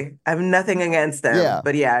Bublé. I have nothing against him. Yeah.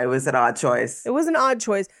 But yeah, it was an odd choice. It was an odd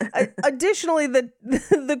choice. Additionally,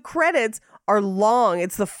 the credits are long.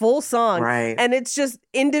 It's the full song. Right. And it's just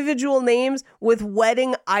individual names with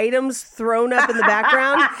wedding items thrown up in the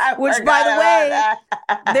background. Which, by the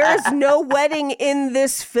way, there is no wedding in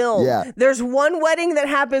this film. Yeah. There's one wedding that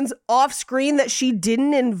happens off screen that she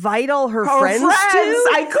didn't invite all her friends to.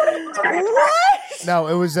 I couldn't. What? No,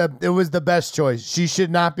 it was the best choice. She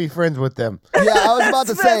should not be friends with them. Yeah, I was about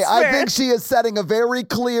to say, I think she is setting a very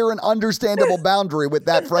clear and understandable boundary with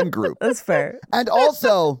that friend group. That's fair. And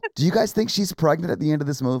also, do you guys think she's pregnant at the end of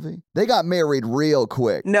this movie? They got married real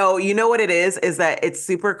quick. No, you know what it is that it's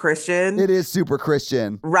super Christian. It is super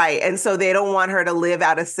Christian. Right. And so they don't want her to live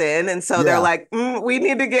out of sin. And so they're like, we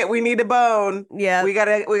need to bone. Yeah. We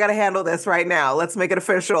gotta handle this right now. Let's make it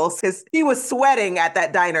official. He was sweating at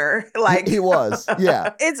that diner. Like he was.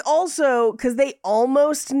 Yeah. It's also because they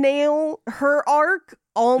almost nail her arc.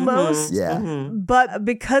 Almost. Yeah. But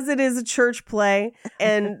because it is a church play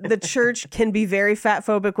and the church can be very fat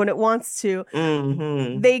phobic when it wants to,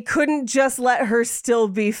 they couldn't just let her still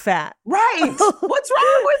be fat. Right. What's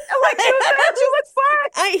wrong with she looks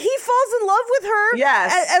fine. He falls in love with her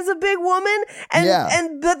as a big woman.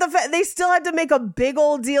 And the fact they still had to make a big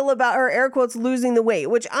old deal about her, air quotes, losing the weight,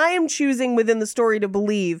 which I am choosing within the story to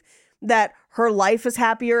believe that her life is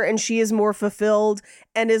happier and she is more fulfilled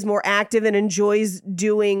and is more active and enjoys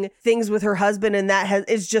doing things with her husband, and that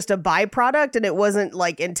is just a byproduct and it wasn't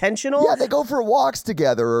like intentional. Yeah, they go for walks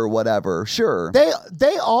together or whatever. Sure.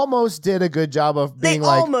 They almost did a good job of being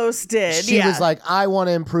like, almost did. She was like, I want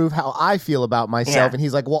to improve how I feel about myself. And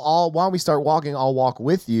he's like, well, why don't we start walking? I'll walk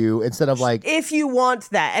with you, instead of like, if you want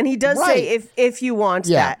that. And he does say if you want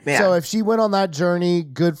that. Yeah. So if she went on that journey,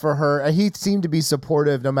 good for her. And he seemed to be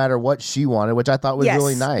supportive no matter what she wanted, which I thought was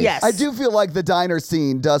really nice. Yes. I do feel like the diner scene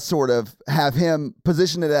does sort of have him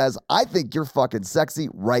position it as, I think you're fucking sexy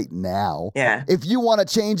right now. Yeah. If you want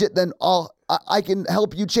to change it, then I can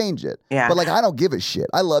help you change it. Yeah. But like, I don't give a shit.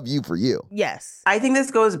 I love you for you. Yes. I think this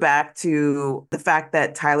goes back to the fact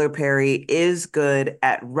that Tyler Perry is good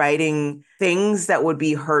at writing things that would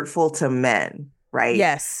be hurtful to men. Right.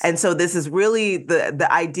 Yes. And so this is really the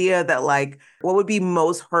idea that like what would be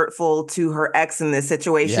most hurtful to her ex in this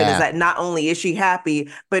situation is that not only is she happy,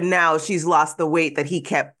 but now she's lost the weight that he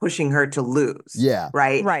kept pushing her to lose. Yeah.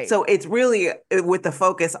 Right. Right. So it's really with the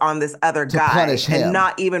focus on this other guy punish him. and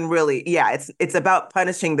not even really. Yeah. It's about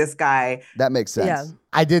punishing this guy. That makes sense. Yeah.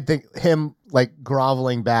 I did think him like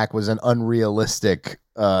groveling back was an unrealistic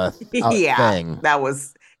thing. That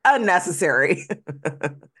was unnecessary.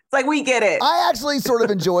 Like, we get it. I actually sort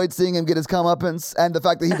of enjoyed seeing him get his comeuppance, and the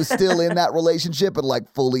fact that he was still in that relationship and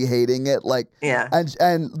like fully hating it. Like,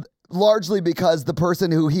 and largely because the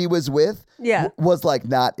person who he was with was like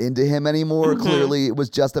not into him anymore. Clearly it was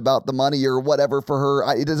just about the money or whatever for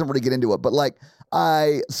her. It doesn't really get into it, but like,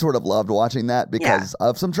 I sort of loved watching that because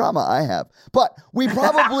of some trauma I have. But we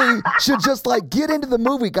probably should just like get into the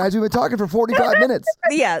movie, guys. We've been talking for 45 minutes.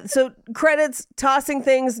 Yeah. So credits, tossing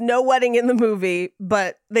things, no wedding in the movie,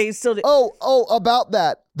 but they still do. Oh, about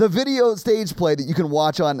that. The video stage play that you can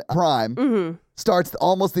watch on Prime starts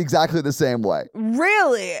almost exactly the same way.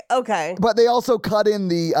 Really? Okay. But they also cut in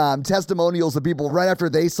the testimonials of people right after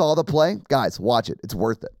they saw the play. Guys, watch it. It's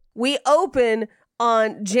worth it. We open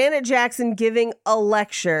on Janet Jackson giving a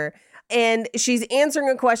lecture, and she's answering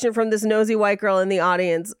a question from this nosy white girl in the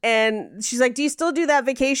audience. And she's like, do you still do that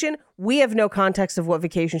vacation? We have no context of what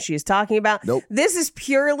vacation she is talking about. Nope. This is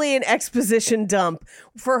purely an exposition dump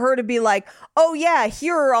for her to be like, oh yeah,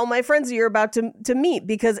 here are all my friends that you're about to meet,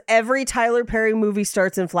 because every Tyler Perry movie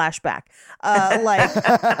starts in flashback. Like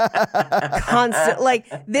constant, like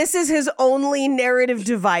this is his only narrative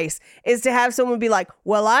device, is to have someone be like,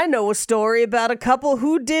 well, I know a story about a couple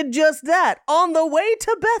who did just that on the way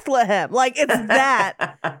to Bethlehem. Like it's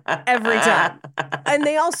that every time. And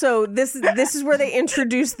they also, this is where they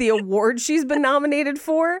introduce the award she's been nominated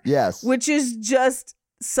for. Yes. Which is just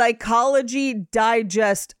Psychology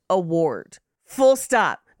Digest Award. Full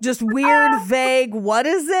stop. Just weird, vague. What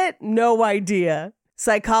is it? No idea.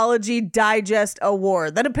 Psychology Digest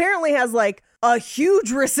Award. That apparently has like a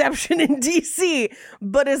huge reception in DC,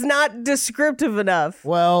 but is not descriptive enough.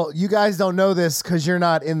 Well, you guys don't know this because you're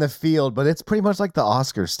not in the field, but it's pretty much like the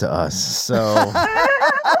Oscars to us. So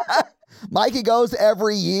Mikey goes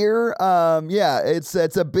every year. It's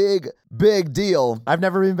a big deal. I've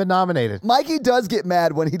never even been nominated. Mikey does get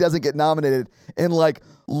mad when he doesn't get nominated in like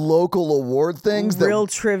local award things. Real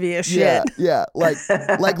trivia shit. Yeah. Like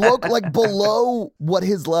below what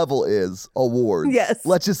his level is awards. Yes.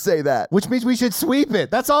 Let's just say that. Which means we should sweep it.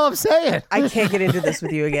 That's all I'm saying. I can't get into this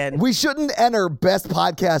with you again. We shouldn't enter best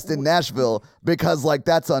podcast in Nashville because like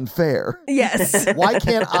that's unfair. Yes. Why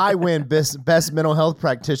can't I win best mental health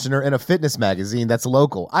practitioner in a fitness magazine that's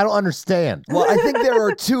local? I don't understand. Well, I think there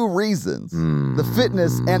are two reasons. The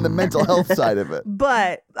fitness and the mental health side of it.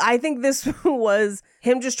 But I think this was him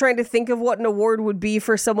him just trying to think of what an award would be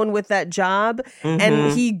for someone with that job. Mm-hmm.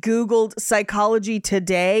 And he Googled Psychology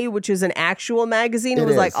Today, which is an actual magazine. It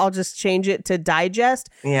was like, I'll just change it to Digest.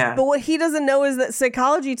 Yeah. But what he doesn't know is that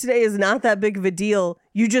Psychology Today is not that big of a deal.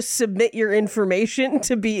 You just submit your information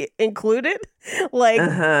to be included. Like,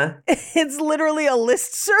 it's literally a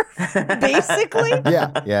listserv, basically.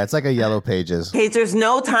 Yeah, it's like a Yellow Pages. Hey, there's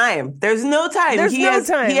no time. There's no time. He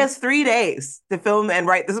has 3 days to film and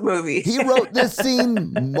write this movie. He wrote this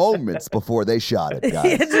scene moments before they shot it,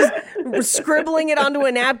 guys. Just scribbling it onto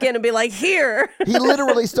a napkin and be like, here. He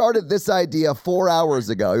literally started this idea 4 hours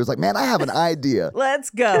ago. He was like, man, I have an idea. Let's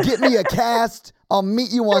go. Get me a cast. I'll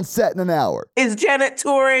meet you on set in an hour. Is Janet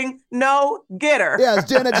touring? No, get her. Yeah, is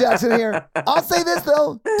Janet Jackson here? I'll say this,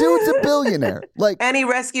 though. Dude's a billionaire. And he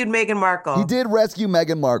rescued Meghan Markle. He did rescue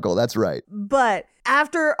Meghan Markle. That's right. But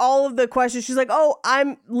after all of the questions, she's like, oh,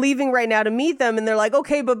 I'm leaving right now to meet them. And they're like,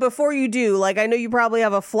 okay, but before you do, like, I know you probably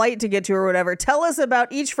have a flight to get to or whatever. Tell us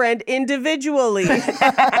about each friend individually.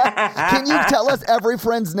 Can you tell us every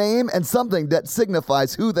friend's name and something that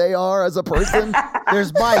signifies who they are as a person?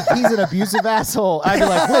 There's Mike. He's an abusive asshole. I'd be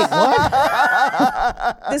like, wait,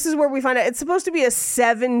 what? This is where we find out it's supposed to be a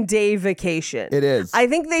 7-day vacation. It is. I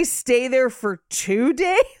think they stay there for 2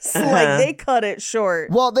 days. Like, they cut it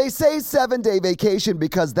short. Well, they say 7-day vacation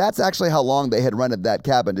because that's actually how long they had rented that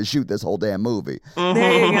cabin to shoot this whole damn movie.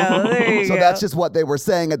 There you go. There you So go. that's just what they were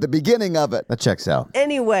saying at the beginning of it. That checks out.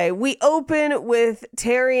 Anyway, we open with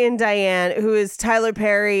Terry and Diane, who is Tyler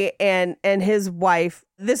Perry and his wife.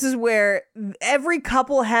 This is where every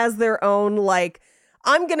couple has their own, like,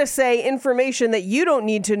 I'm going to say information that you don't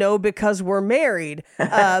need to know because we're married,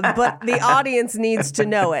 but the audience needs to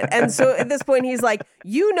know it. And so at this point, he's like,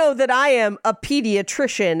 you know that I am a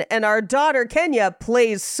pediatrician and our daughter, Kenya,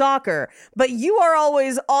 plays soccer, but you are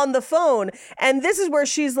always on the phone. And this is where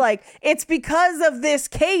she's like, it's because of this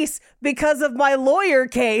case, because of my lawyer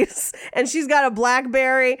case. And she's got a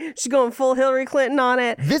BlackBerry. She's going full Hillary Clinton on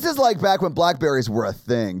it. This is like back when BlackBerries were a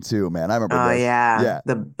thing, too, man. I remember this. Yeah.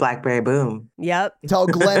 The BlackBerry boom. Yep. How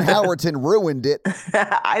Glenn Howerton ruined it.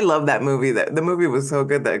 I love that movie. The movie was so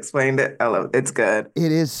good that explained it. I love it. It's good.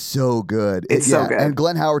 It is so good. It's so good. And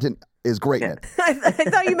Glenn Howerton is great in it. I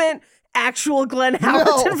thought you meant actual Glenn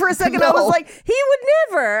Howerton for a second. I was like, he would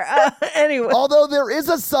never. Anyway. Although there is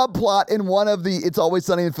a subplot in one of the It's Always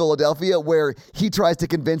Sunny in Philadelphia where he tries to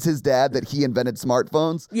convince his dad that he invented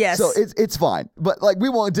smartphones. Yes. So it's fine. But like, we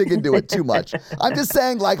won't dig into it too much. I'm just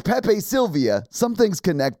saying, like Pepe Sylvia, some things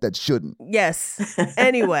connect that shouldn't. Yes.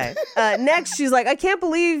 Anyway, next she's like, I can't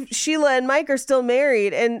believe Sheila and Mike are still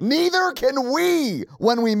married. And neither can we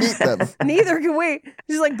when we meet them. Neither can we.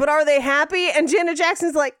 She's like, but are they happy? And Janet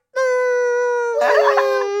Jackson's like,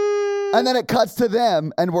 and then it cuts to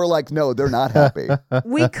them, and we're like, no, they're not happy.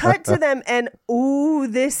 We cut to them, and ooh,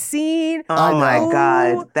 this scene. Oh my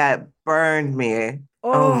God, that burned me.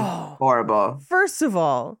 Oh, horrible. First of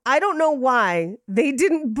all, I don't know why they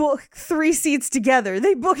didn't book 3 seats together.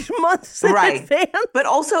 They booked months in advance. But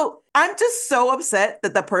also, I'm just so upset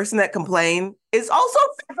that the person that complained is also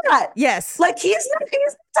fat. Yes. Like, he's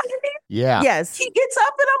tiny. Yeah. Yes. He gets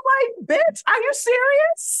up and I'm like, bitch, are you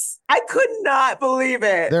serious? I could not believe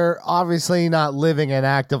it. They're obviously not living an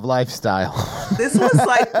active lifestyle. This was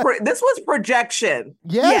like, this was projection.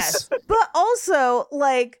 Yes. But also,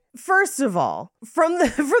 like, first of all, from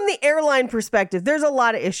the airline perspective, there's a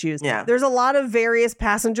lot of issues. Yeah. There's a lot of various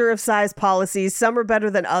passenger of size policies. Some are better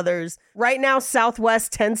than others. Right now,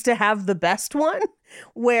 Southwest tends to have the best one,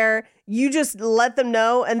 where you just let them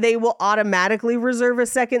know and they will automatically reserve a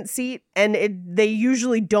second seat, and they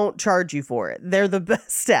usually don't charge you for it. They're the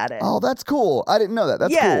best at it. Oh, that's cool. I didn't know that.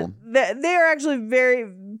 That's cool. They're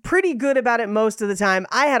actually pretty good about it most of the time.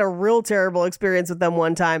 I had a real terrible experience with them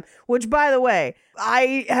one time, which, by the way,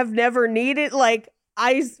 I have never needed. Like,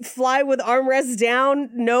 I fly with armrests down,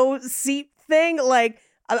 no seat thing. Like,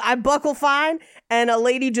 I buckle fine, and a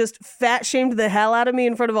lady just fat shamed the hell out of me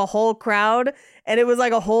in front of a whole crowd. And it was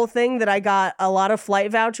like a whole thing that I got a lot of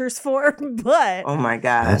flight vouchers for. But oh my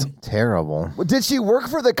God, that's terrible. Well, did she work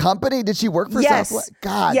for the company? Did she work for Southwest?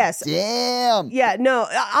 God, yes. Damn. Yeah, no,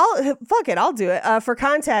 I'll do it. For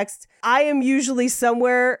context, I am usually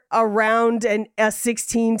somewhere around a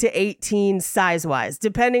 16 to 18 size-wise,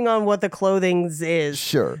 depending on what the clothing is.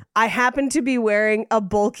 Sure. I happen to be wearing a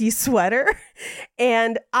bulky sweater,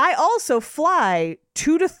 and I also fly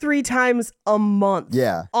 2 to 3 times a month.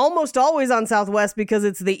 Yeah. Almost always on Southwest because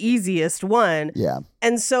it's the easiest one. Yeah.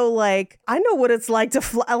 And so, like, I know what it's like to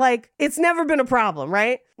fly. Like, it's never been a problem,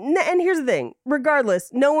 right? And here's the thing. Regardless,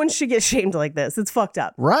 no one should get shamed like this. It's fucked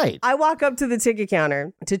up. Right. I walk up to the ticket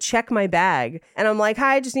counter to check my bag, and I'm like,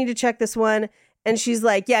 hi, I just need to check this one. And she's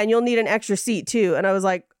like, yeah, and you'll need an extra seat too. And I was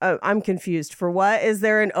like, I'm confused. For what? Is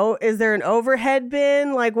there an overhead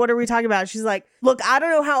bin? Like, what are we talking about? She's like, look, I don't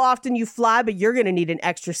know how often you fly, but you're going to need an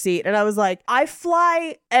extra seat. And I was like, I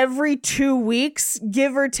fly every 2 weeks,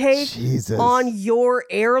 give or take, on your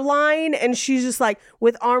airline. And she's just like,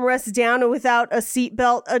 with armrests down and without a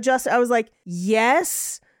seatbelt adjusted. I was like,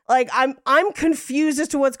 yes. Like, I'm confused as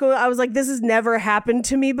to what's going on. I was like, this has never happened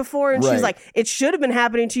to me before. And she's like, it should have been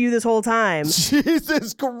happening to you this whole time.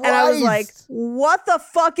 Jesus Christ. And I was like, what the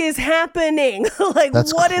fuck is happening? Like,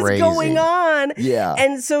 That's what crazy. is going on? Yeah.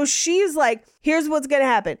 And so she's like, here's what's going to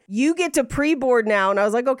happen. You get to pre-board now. And I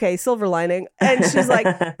was like, okay, silver lining. And she's like,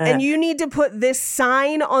 and you need to put this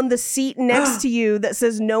sign on the seat next to you that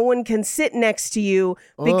says no one can sit next to you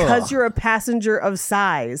because you're a passenger of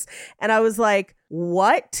size. And I was like,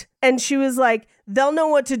 what? And she was like, they'll know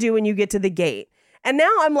what to do when you get to the gate. And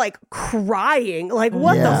now I'm like crying, like,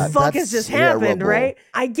 what the fuck has just happened, right?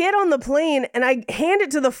 I get on the plane and I hand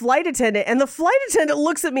it to the flight attendant, and the flight attendant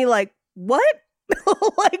looks at me like, what?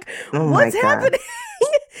 Like, what's happening?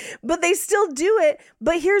 But they still do it.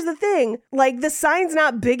 But here's the thing, like, the sign's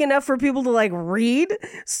not big enough for people to like read.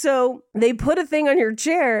 So they put a thing on your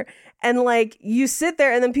chair and like you sit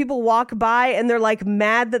there, and then people walk by and they're like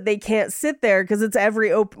mad that they can't sit there because it's every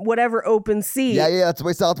whatever open seat. Yeah, that's the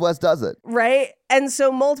way Southwest does it. Right. And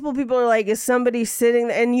so multiple people are like, is somebody sitting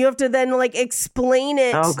there? And you have to then like explain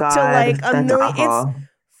it to like a million. It's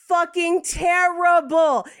fucking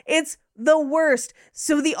terrible. It's the worst.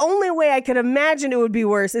 So the only way I could imagine it would be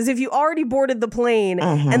worse is if you already boarded the plane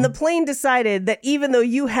and the plane decided that even though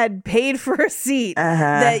you had paid for a seat,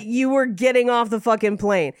 that you were getting off the fucking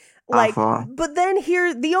plane. Like, but then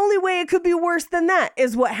here, the only way it could be worse than that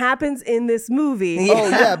is what happens in this movie. Oh,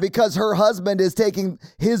 yeah, because her husband is taking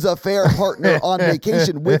his affair partner on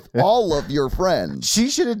vacation with all of your friends. She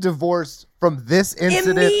should have divorced from this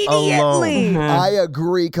incident alone. I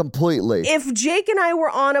agree completely. If Jake and I were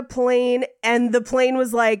on a plane and the plane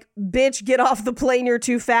was like, bitch, get off the plane, you're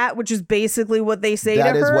too fat, which is basically what they say to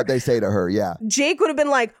her. That is what they say to her, yeah. Jake would have been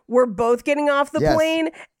like, we're both getting off the plane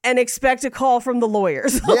and expect a call from the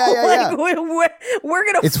lawyers. Yeah. We're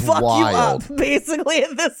going to fuck you up, basically,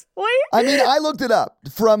 at this point. I mean, I looked it up.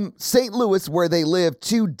 From St. Louis, where they live,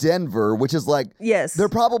 to Denver, which is like, they're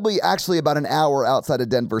probably actually about an hour outside of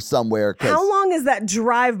Denver somewhere. How long is that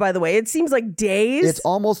drive, by the way? It seems like days. It's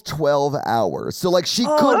almost 12 hours. So, like, she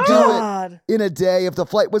could do it in a day if the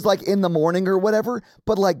flight was, like, in the morning or whatever.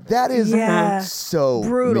 But, like, that is so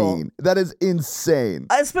brutal. mean. That is insane.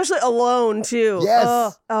 Especially alone, too.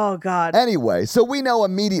 Yes. Oh, God. Anyway, so we know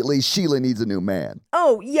immediately Sheila needs a new man.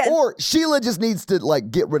 Oh, yeah. Or Sheila just needs to, like,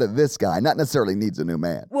 get rid of this guy, not necessarily needs a new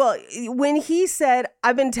man. Well, when he said,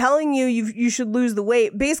 I've been telling you should lose the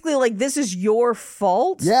weight, basically, like, this is your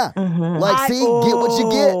fault. Yeah. Like, see, get what you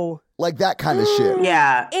get. Like that kind of shit.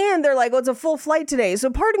 Yeah. And they're like, oh, it's a full flight today. So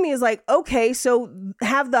part of me is like, okay, so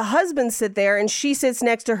have the husband sit there and she sits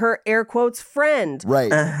next to her, air quotes, friend.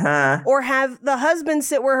 Right. Or have the husband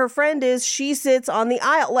sit where her friend is. She sits on the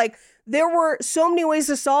aisle. Like, there were so many ways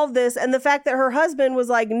to solve this. And the fact that her husband was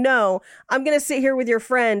like, no, I'm going to sit here with your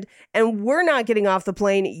friend and we're not getting off the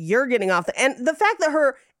plane. You're getting off and the fact that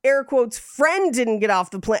her air quotes friend didn't get off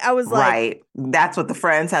the plane. I was like, right. That's what the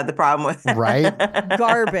friends had the problem with. Right.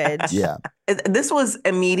 Garbage. Yeah. This was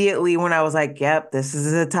immediately when I was like, yep, this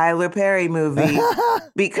is a Tyler Perry movie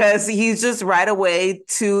because he's just right away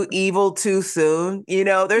too evil too soon. You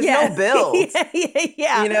know, there's no build.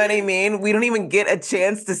 Yeah. You know what I mean? We don't even get a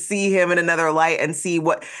chance to see him in another light and see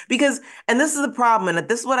and this is the problem. And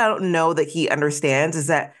this is what I don't know that he understands is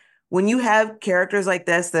that when you have characters like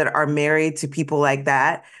this that are married to people like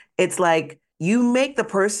that, it's like you make the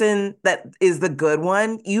person that is the good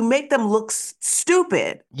one, you make them look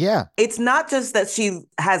stupid. Yeah. It's not just that she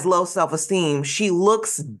has low self-esteem. She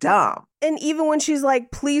looks dumb. And even when she's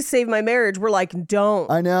like, please save my marriage, we're like, don't.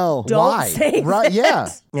 I know. Don't save it. Yeah.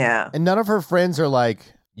 Yeah. And none of her friends are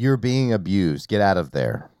like, you're being abused. Get out of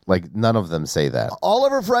there. Like, none of them say that. All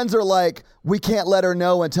of her friends are like, we can't let her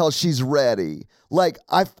know until she's ready. Like,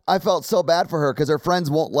 I felt so bad for her because her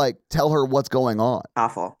friends won't, like, tell her what's going on.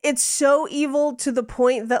 Awful. It's so evil to the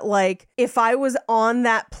point that, like, if I was on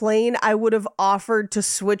that plane, I would have offered to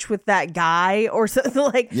switch with that guy or something.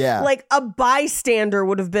 Like, like a bystander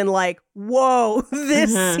would have been like, whoa,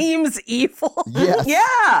 this seems evil. Yes.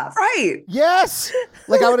 Yeah, right. Yes.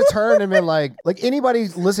 Like, I would have turned and been like anybody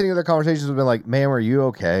listening to their conversations would have been like, ma'am, are you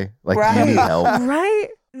okay? Like, do you need help? Right?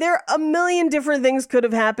 there a million different things could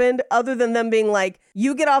have happened other than them being like,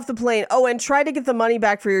 you get off the plane. Oh, and try to get the money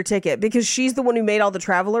back for your ticket because she's the one who made all the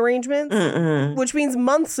travel arrangements, which means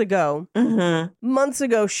months ago,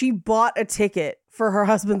 she bought a ticket for her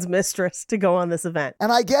husband's mistress to go on this event.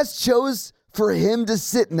 And I guess chose for him to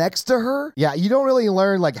sit next to her? Yeah, you don't really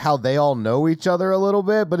learn like how they all know each other a little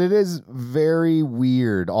bit, but it is very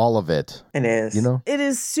weird, all of it. It is. You know? It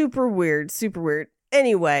is super weird, super weird.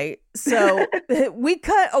 Anyway, so we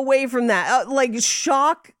cut away from that, like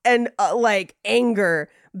shock and like anger,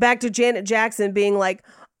 back to Janet Jackson being like,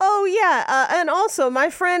 oh yeah, and also my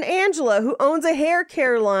friend Angela, who owns a hair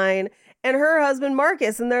care line, and her husband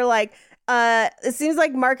Marcus, and they're like, it seems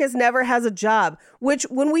like Marcus never has a job, which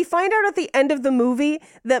when we find out at the end of the movie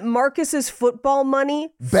that Marcus's football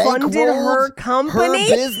money funded her company.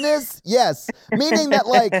 Her business? Yes. Meaning that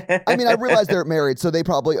like, I mean, I realize they're married, so they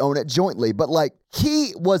probably own it jointly, but like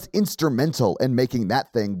he was instrumental in making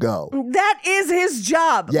that thing go. That is his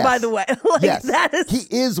job, by the way. Like, yes. That is...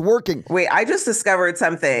 He is working. Wait, I just discovered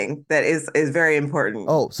something that is very important.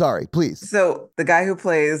 Oh, sorry, please. So the guy who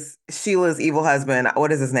plays Sheila's evil husband,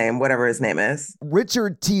 what is his name? Whatever his name is.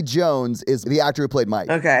 Richard T. Jones is the actor who played Mike.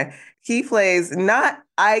 Okay. He plays not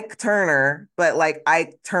Ike Turner, but like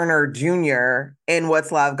Ike Turner Jr. in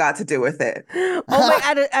What's Love Got to Do with It. Oh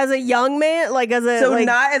my! As a young man, like as a so like,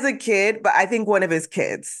 not as a kid, but I think one of his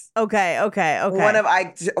kids. Okay. One of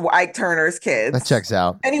Ike Turner's kids. That checks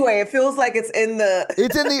out. Anyway, it feels like it's in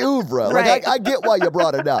the oeuvre. Right. Like I get why you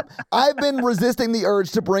brought it up. I've been resisting the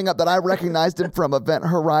urge to bring up that I recognized him from Event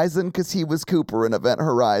Horizon because he was Cooper in Event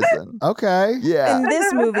Horizon. Okay. Yeah. In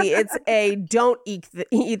this movie, it's a don't eat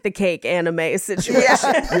the cake anime situation.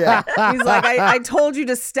 Yeah. He's like, I told you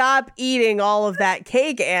to stop eating all of that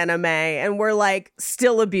cake anime, and we're like,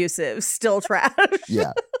 still abusive, still trash.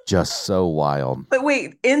 Yeah. Just so wild. But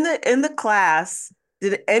wait, in the class,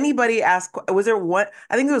 did anybody ask? Was there one?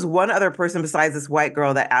 I think there was one other person besides this white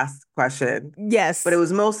girl that asked the question. Yes, but it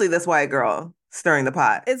was mostly this white girl stirring the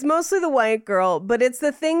pot. It's mostly the white girl, but it's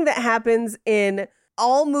the thing that happens in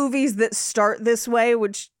all movies that start this way,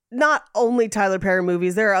 which. Not only Tyler Perry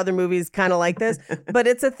movies, there are other movies kind of like this, but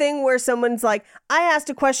it's a thing where someone's like, I asked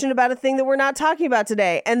a question about a thing that we're not talking about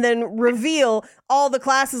today, and then reveal all the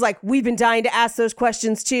class is like, we've been dying to ask those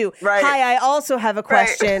questions too. Right. Hi, I also have a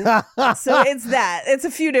question. Right. So it's that. It's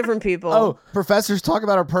a few different people. Oh, professors talk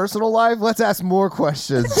about our personal life? Let's ask more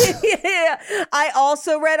questions. Yeah. I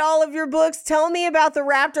also read all of your books. Tell me about the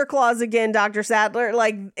raptor clause again, Dr. Sadler.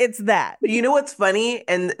 Like, it's that. But you know what's funny?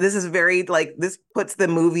 And this is very, like, this puts the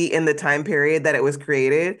movie in the time period that it was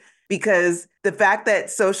created, because the fact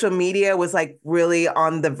that social media was like really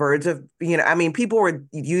on the verge of, I mean, people were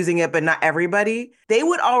using it, but not everybody. They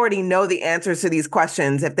would already know the answers to these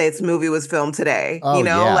questions if this movie was filmed today. Oh,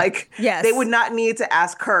 yeah. Like yes. They would not need to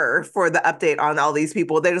ask her for the update on all these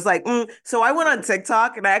people. They're just like, so I went on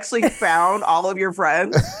TikTok and I actually found all of your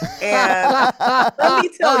friends. And let me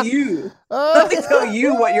tell you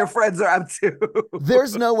what your friends are up to.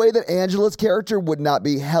 There's no way that Angela's character would not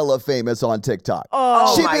be hella famous on TikTok.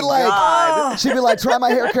 Oh, she'd my be like, God. She'd be like, try my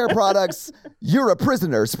hair care products. You're a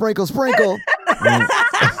prisoner. Sprinkle, sprinkle. And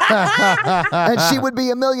she would be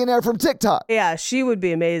a millionaire from TikTok. Yeah, she would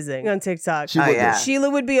be amazing on TikTok. She would yeah. Sheila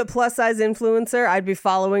would be a plus size influencer. I'd be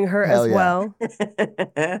following her Hell as yeah.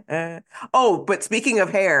 well. Oh, but speaking of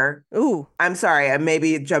hair, Ooh, I'm sorry, I may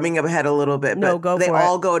be jumping ahead a little bit, No, but go they for it.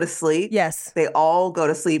 all go to sleep. yes. They all go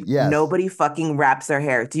to sleep. Yes. Nobody fucking wraps their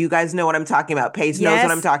hair. Do you guys know what I'm talking about? Paige knows Yes,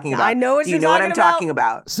 what I'm talking about. I know what Do you you're know what talking I'm about. talking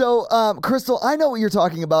about? So, Crystal, I know what you're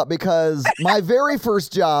talking about because my very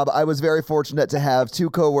first job, I was very fortunate to have two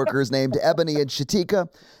coworkers named Ebony and Shatika,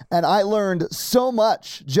 and I learned so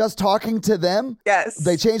much just talking to them. Yes.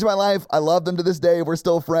 They changed my life. I love them to this day. We're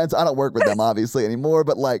still friends. I don't work with them, obviously, anymore,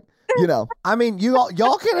 but like, I mean,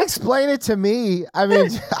 y'all can explain it to me. I mean,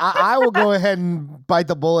 I will go ahead and bite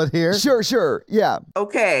the bullet here. Sure. Yeah.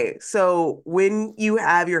 Okay, so when you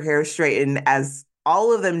have your hair straightened, as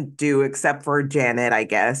all of them do, except for Janet, I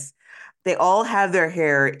guess, they all have their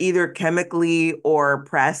hair either chemically or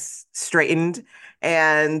press straightened.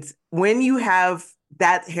 And when you have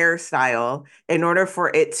that hairstyle, in order for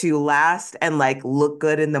it to last and like look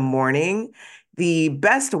good in the morning, the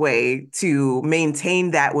best way to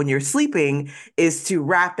maintain that when you're sleeping is to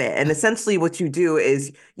wrap it. And essentially what you do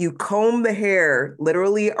is you comb the hair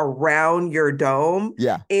literally around your dome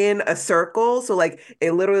in a circle. So like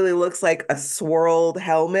it literally looks like a swirled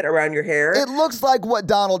helmet around your hair. It looks like what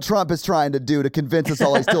Donald Trump is trying to do to convince us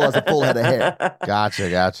all he still has a full head of hair.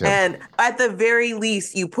 Gotcha. And at the very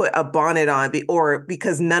least, you put a bonnet on, or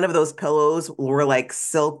because none of those pillows were like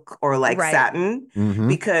silk or like Right. satin, Mhm.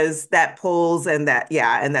 because that pulls and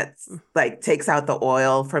that's like takes out the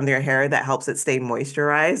oil from their hair that helps it stay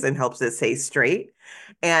moisturized and helps it stay straight.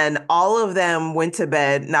 And all of them went to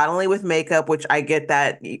bed, not only with makeup, which I get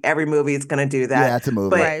that every movie is going to do that. Yeah, it's a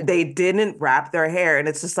movie. But they didn't wrap their hair. And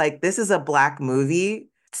it's just like, this is a Black movie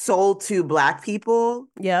sold to Black people.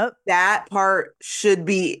 Yep. That part should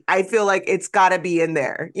be, I feel like it's got to be in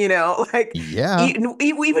there, like, even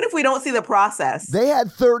if we don't see the process. They had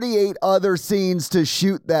 38 other scenes to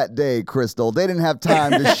shoot that day, Crystal. They didn't have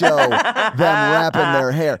time to show them wrapping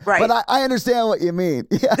their hair. Right. But I understand what you mean.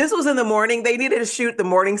 Yeah. This was in the morning. They needed to shoot the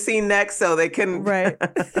morning scene next so they can. Right.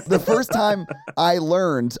 The first time I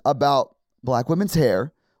learned about Black women's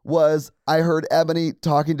hair was I heard Ebony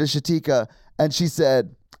talking to Shatika, and she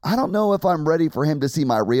said, I don't know if I'm ready for him to see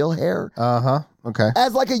my real hair. Okay.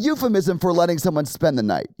 As like a euphemism for letting someone spend the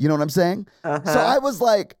night. You know what I'm saying? So I was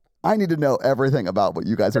like, I need to know everything about what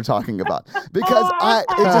you guys are talking about because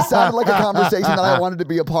it just sounded like a conversation that I wanted to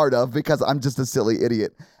be a part of because I'm just a silly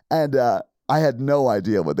idiot. And I had no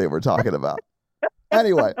idea what they were talking about.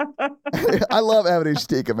 Anyway, I love Ebony and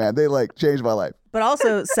Shatika, man. They like changed my life. But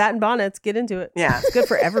also satin bonnets, get into it. Yeah. It's good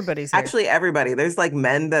for everybody's hair. Actually, everybody. There's like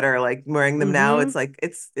men that are like wearing them now. It's like,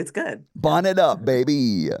 it's good. Bonnet up,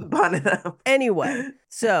 baby. Bonnet up. Anyway,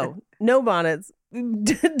 so no bonnets.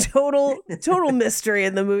 Total mystery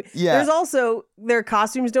in the movie. Yeah. There's also their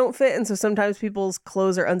costumes don't fit, and so sometimes people's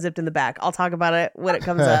clothes are unzipped in the back. I'll talk about it when it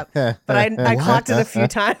comes up. But I clocked it a few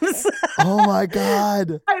times. Oh my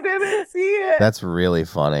God. I didn't see it. That's really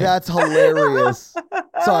funny. That's hilarious.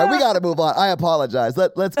 Sorry, we got to move on. I apologize.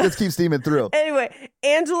 Let's keep steaming through. Anyway,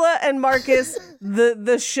 Angela and Marcus, the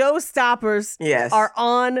showstoppers, are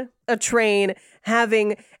on a train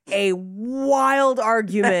having a wild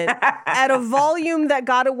argument at a volume that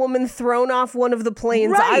got a woman thrown off one of the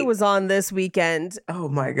planes I was on this weekend. Oh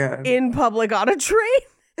my God. In public on a train.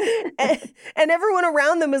 And everyone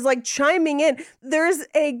around them is like chiming in. There's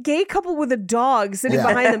a gay couple with a dog sitting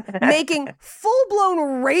behind them making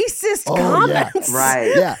full-blown racist comments. Yeah.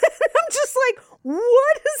 Right. Yeah. I'm just like,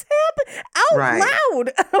 what has happened? Out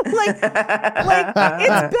loud. like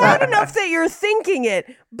it's bad enough that you're thinking it,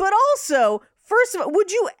 but also, first of all,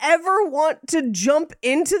 would you ever want to jump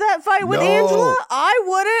into that fight with Angela? I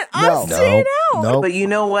wouldn't. I'm staying out. Nope. But you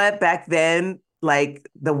know what? Back then, like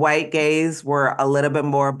the white gays were a little bit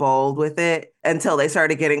more bold with it until they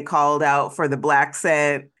started getting called out for the black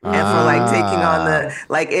scent and for like taking on the,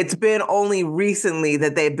 like, it's been only recently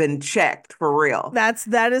that they've been checked for real.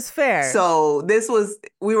 That is fair. So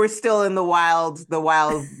we were still in the wild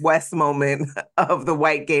west moment of the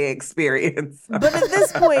white gay experience. But at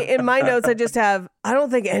this point in my notes, I just have, I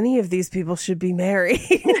don't think any of these people should be married.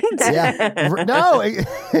 No,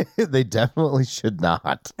 they definitely should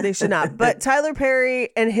not. They should not. But Tyler Perry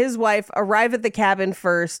and his wife arrive at the cabin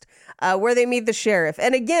first, where they meet the sheriff.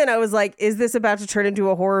 And again, I was like, is this about to turn into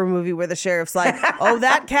a horror movie where the sheriff's like, oh,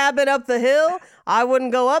 that cabin up the hill? I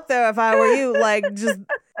wouldn't go up there if I were you.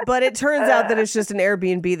 But it turns out that it's just an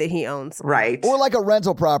Airbnb that he owns. Right. Or like a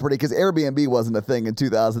rental property, because Airbnb wasn't a thing in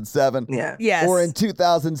 2007. Yeah. Yes. Or in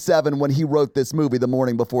 2007 when he wrote this movie the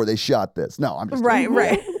morning before they shot this. No, I'm just Right.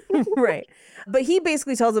 Right. But he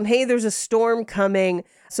basically tells them, hey, there's a storm coming.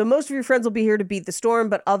 So most of your friends will be here to beat the storm,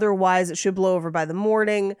 but otherwise it should blow over by the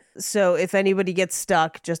morning. So if anybody gets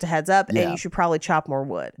stuck, just a heads up, and you should probably chop more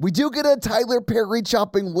wood. We do get a Tyler Perry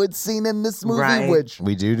chopping wood scene in this movie, which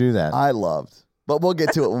we do that. I loved. But we'll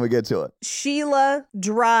get to it when we get to it. Sheila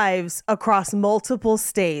drives across multiple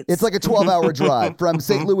states. It's like a 12-hour drive from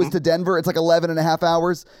St. Louis to Denver. It's like 11 and a half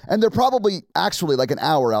hours. And they're probably actually like an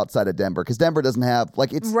hour outside of Denver because Denver doesn't have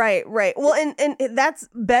it's Right. Well, and that's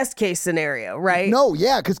best case scenario, right? No,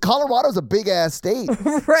 yeah, because Colorado's a big ass state.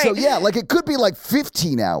 Right. So yeah, like it could be like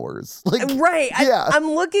 15 hours. Right. Yeah.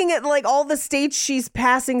 I'm looking at like all the states she's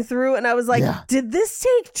passing through, and I was like, did this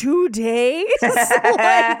take 2 days?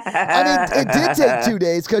 I mean, it did take 2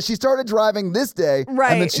 days because she started driving this day,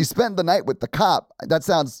 right? And then she spent the night with the cop. That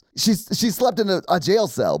sounds she slept in a jail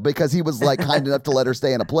cell because he was like kind enough to let her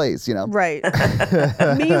stay in a place, you know? Right.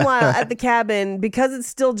 Meanwhile, at the cabin, because it's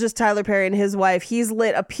still just Tyler Perry and his wife, he's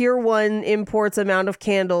lit a Pier 1 Imports amount of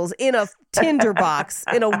candles in a tinder box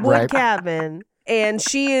in a wood cabin. And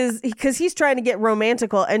she is, because he's trying to get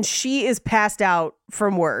romantical, and she is passed out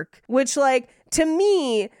from work, which, like, to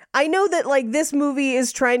me, I know that like this movie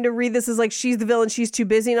is trying to read this as like she's the villain, she's too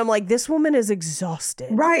busy. And I'm like, this woman is exhausted.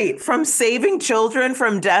 Right. From saving children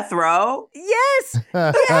from death row. Yes.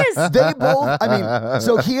 Yes. They both, I mean,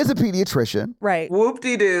 so he is a pediatrician. Right.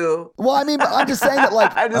 Whoop-de-doo. Well, I mean, I'm just saying that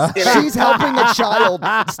like I'm just kidding. she's helping a child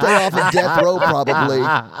stay off of death row probably.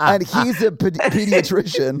 And he's a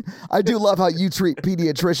pediatrician. I do love how you treat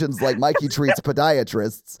pediatricians like Mikey treats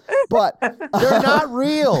podiatrists. But They're not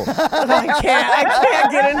real. I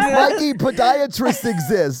can't get into this. Mikey, podiatrists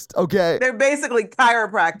exist, okay? They're basically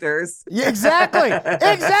chiropractors. Yeah, exactly.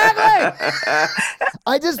 Exactly.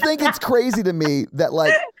 I just think it's crazy to me that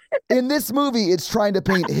like in this movie it's trying to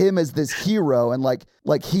paint him as this hero and like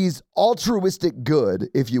he's altruistic good,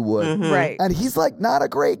 if you would. Mm-hmm. Right. And he's like not a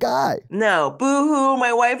great guy. No, boo-hoo,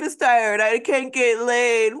 my wife is tired. I can't get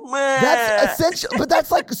laid. That's essential, but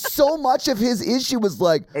that's like so much of his issue was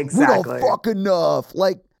like, Exactly. we don't fuck enough.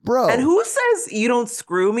 Like, bro. And who says you don't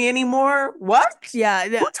screw me anymore? What? Yeah.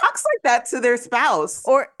 Who talks like that to their spouse?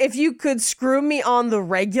 Or if you could screw me on the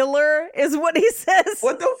regular is what he says.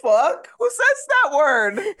 What the fuck? Who says that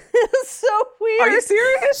word? It's so weird. Are you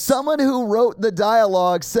serious? Someone who wrote the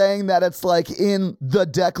dialogue saying that it's like in the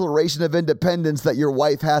Declaration of Independence that your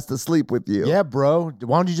wife has to sleep with you. Yeah, bro.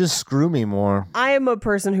 Why don't you just screw me more? I am a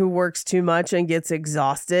person who works too much and gets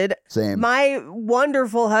exhausted. Same. My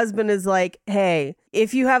wonderful husband is like, hey,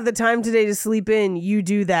 if you have the time today to sleep in, you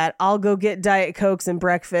do that. I'll go get Diet Cokes and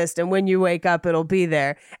breakfast, and when you wake up, it'll be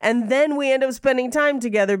there. And then we end up spending time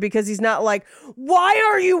together because he's not like, why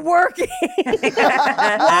are you working?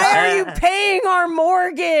 Why are you paying our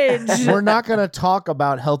mortgage? We're not going to talk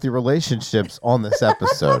about healthy relationships on this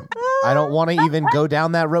episode. I don't want to even go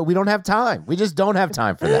down that road. We don't have time. We just don't have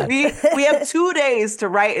time for that. We have 2 days to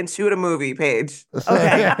write and shoot a movie, Paige.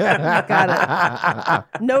 Okay. Got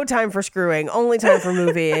it. No time for screwing, only time for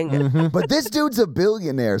movieing. But this dude's a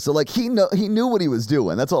billionaire, so like he knew what he was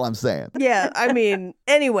doing. That's all I'm saying. Yeah, I mean,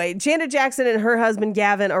 anyway, Janet Jackson and her husband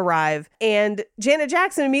Gavin arrive, and Janet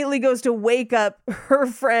Jackson immediately goes to wake up her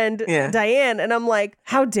friend Diane, and I'm like,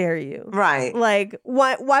 how dare you? Right. Like,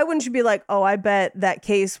 why wouldn't you be like, oh, I bet that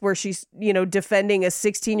case where she's, defending a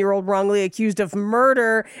 16-year-old wrongly accused of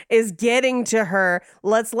murder is getting to her.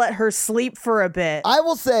 Let's let her sleep for a bit. I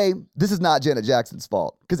will say this is not Janet Jackson's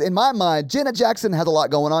fault. Because in my mind, Janet Jackson has a lot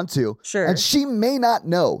going on too. Sure. And she may not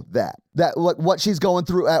know that what she's going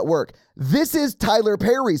through at work. This is Tyler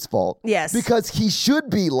Perry's fault. Yes. Because he should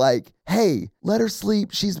be like, hey, let her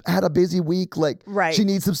sleep. She's had a busy week. Like, right. She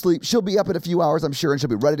needs some sleep. She'll be up in a few hours, I'm sure, and she'll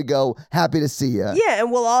be ready to go. Happy to see you. Yeah,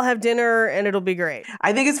 and we'll all have dinner, and it'll be great.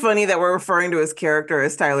 I think it's funny that we're referring to his character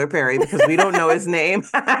as Tyler Perry because we don't know his name.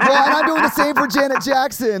 Well, and I'm doing the same for Janet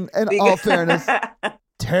Jackson, in all fairness.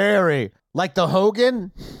 Terry. Like the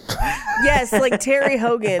Hogan? Yes, like Terry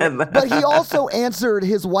Hogan. But he also answered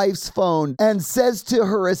his wife's phone and says to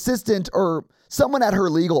her assistant or someone at her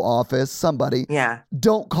legal office, somebody,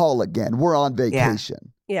 don't call again. We're on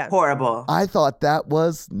vacation. Yeah. Horrible. I thought that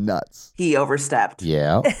was nuts. He overstepped.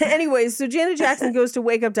 Yeah. Anyways, so Janet Jackson goes to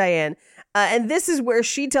wake up Diane. And this is where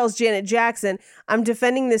she tells Janet Jackson, I'm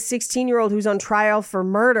defending this 16-year-old who's on trial for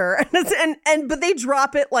murder. But they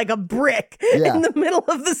drop it like a brick in the middle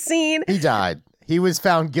of the scene. He died. He was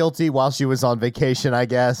found guilty while she was on vacation, I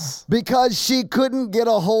guess. Because she couldn't get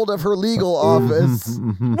a hold of her legal office.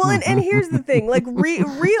 Well, and here's the thing. Like,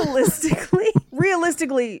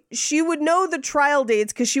 realistically, she would know the trial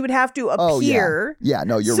dates because she would have to appear. Oh, yeah,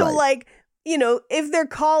 no, you're right. So, like, if they're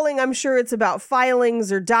calling, I'm sure it's about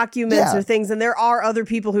filings or documents or things, and there are other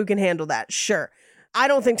people who can handle that. Sure. I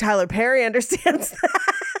don't think Tyler Perry understands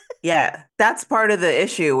that. Yeah, that's part of the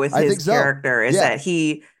issue with his character is that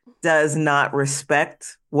he does not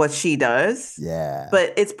respect what she does. Yeah.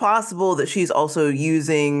 But it's possible that she's also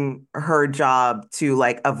using her job to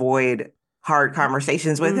like avoid hard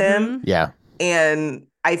conversations with him. Yeah. And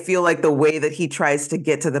I feel like the way that he tries to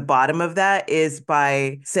get to the bottom of that is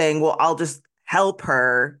by saying, well, I'll just help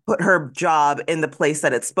her put her job in the place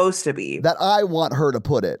that it's supposed to be. That I want her to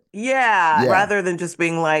put it. Yeah. Rather than just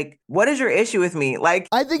being like, what is your issue with me? Like,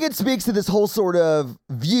 I think it speaks to this whole sort of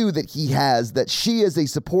view that he has that she is a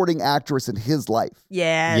supporting actress in his life.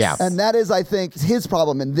 Yes. Yeah. And that is, I think, his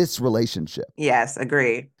problem in this relationship. Yes,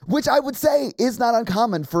 agree. Which I would say is not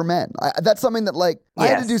uncommon for men. That's something that, like, I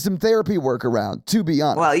had to do some therapy work around, to be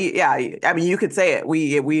honest. Well, yeah. I mean, you could say it.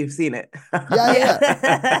 We've seen it.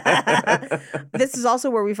 Yeah. This is also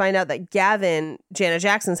where we find out that Gavin, Janet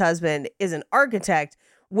Jackson's husband, is an architect,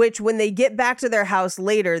 which when they get back to their house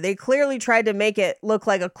later, they clearly tried to make it look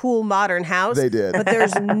like a cool modern house. They did. But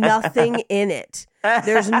there's nothing in it.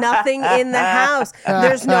 There's nothing in the house.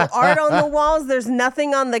 There's no art on the walls. There's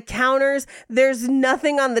nothing on the counters. There's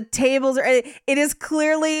nothing on the tables. It is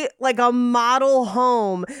clearly like a model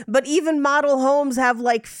home, but even model homes have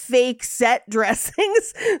like fake set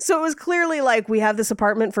dressings. So it was clearly like, we have this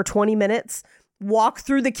apartment for 20 minutes. Walk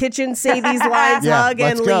through the kitchen, say these lines, hug,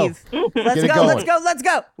 and leave. Let's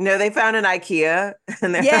go. No, they found an IKEA.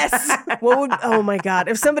 And yes. Oh my God.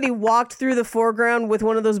 If somebody walked through the foreground with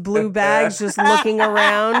one of those blue bags just looking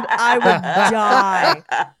around, I would die.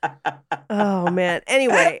 Oh man.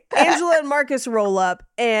 Anyway, Angela and Marcus roll up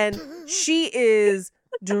and she is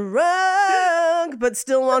drunk, but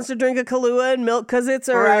still wants to drink a Kahlua and milk because it's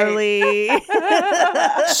early.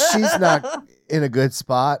 She's not in a good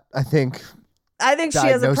spot, I think she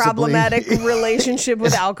has a problematic relationship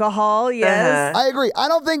with alcohol. Yes. I agree. I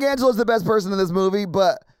don't think Angela's the best person in this movie,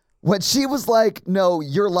 but when she was like, no,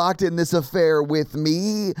 you're locked in this affair with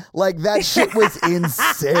me, like that shit was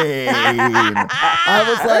insane. I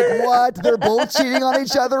was like, what? They're both cheating on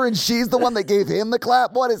each other and she's the one that gave him the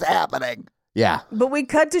clap? What is happening? Yeah. But we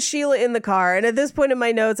cut to Sheila in the car. And at this point in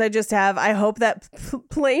my notes, I just have, I hope that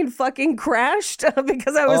plane fucking crashed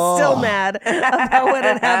because I was still mad about what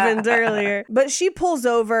had happened earlier. But she pulls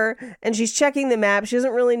over and she's checking the map. She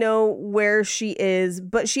doesn't really know where she is,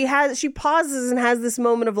 but she pauses and has this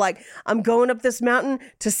moment of like, I'm going up this mountain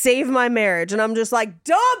to save my marriage. And I'm just like,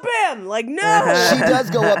 dump him! Like, no! She does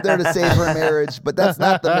go up there to save her marriage, but that's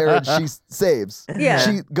not the marriage she saves. Yeah.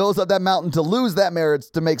 She goes up that mountain to lose that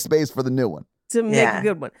marriage to make space for the new one. To make a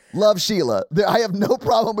good one. Love Sheila. I have no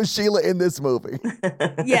problem with Sheila in this movie.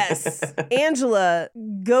 Yes. Angela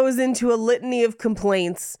goes into a litany of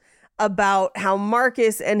complaints about how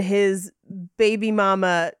Marcus and his baby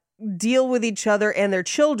mama deal with each other and their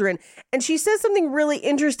children. And she says something really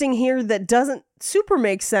interesting here that doesn't super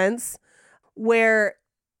make sense, where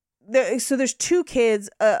there's two kids,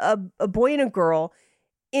 a boy and a girl.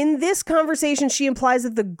 In this conversation, she implies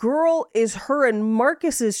that the girl is her and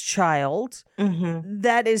Marcus's child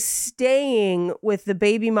that is staying with the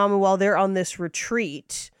baby mama while they're on this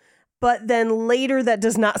retreat. But then later, that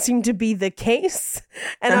does not seem to be the case.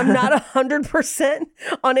 And I'm not 100%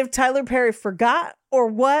 on if Tyler Perry forgot or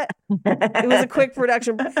what. It was a quick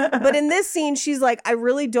production. But in this scene, she's like, I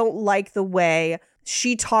really don't like the way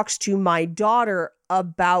she talks to my daughter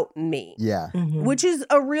about me. Yeah. Which is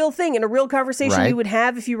a real thing and a real conversation you would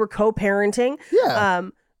have if you were co-parenting. Yeah.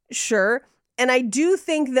 Sure. And I do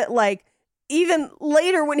think that like, even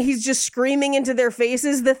later when he's just screaming into their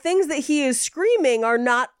faces, the things that he is screaming are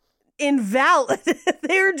not invalid.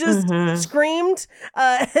 They're just screamed.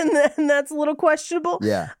 And that's a little questionable.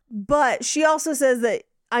 Yeah. But she also says that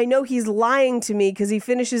I know he's lying to me because he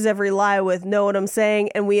finishes every lie with, know what I'm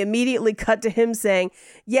saying? And we immediately cut to him saying,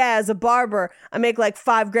 yeah, as a barber, I make like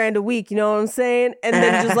 $5,000 a week. You know what I'm saying? And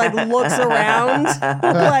then just like looks around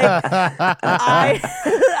like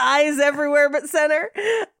eyes everywhere but center.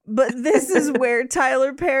 But this is where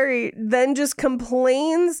Tyler Perry then just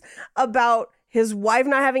complains about his wife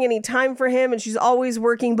not having any time for him and she's always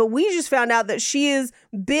working. But we just found out that she is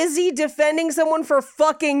busy defending someone for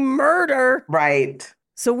fucking murder. Right.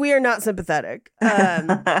 So we are not sympathetic.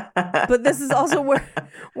 But this is also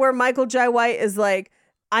where Michael Jai White is like,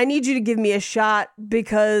 I need you to give me a shot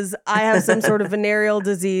because I have some sort of venereal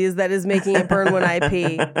disease that is making it burn when I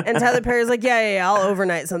pee. And Tyler Perry's like, yeah, I'll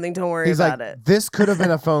overnight something. Don't worry about it. This could have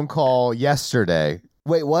been a phone call yesterday.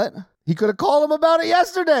 Wait, what? He could have called him about it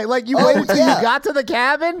yesterday. Like, you waited till you got to the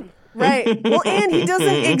cabin? Right. Well, and he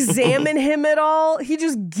doesn't examine him at all. He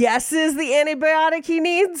just guesses the antibiotic he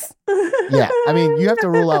needs. Yeah. I mean, you have to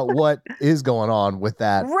rule out what is going on with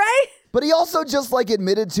that. Right? But he also just like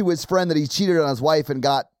admitted to his friend that he cheated on his wife and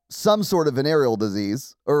got some sort of venereal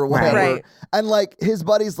disease or whatever. Right. And like his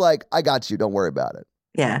buddy's like, I got you. Don't worry about it.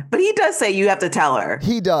 Yeah. But he does say you have to tell her.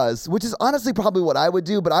 He does, which is honestly probably what I would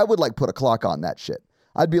do. But I would like put a clock on that shit.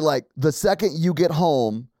 I'd be like, the second you get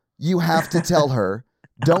home, you have to tell her.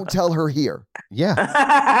 Don't tell her here.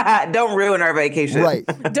 Yeah. Don't ruin our vacation. Right.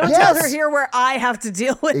 Don't tell her here where I have to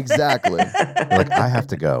deal with exactly. Like, I have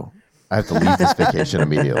to go. I have to leave this vacation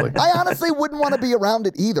immediately. I honestly wouldn't want to be around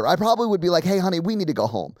it either. I probably would be like, hey, honey, we need to go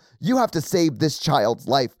home. You have to save this child's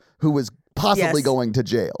life who is possibly going to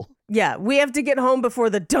jail. Yeah, we have to get home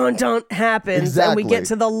before the dun-dun happens Exactly. and we get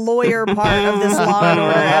to the lawyer part of this Law and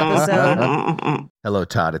Order episode. Hello,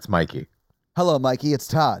 Todd. It's Mikey. Hello, Mikey. It's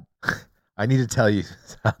Todd. I need to tell you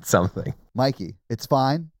something. Mikey, it's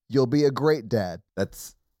fine. You'll be a great dad.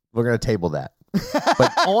 We're going to table that.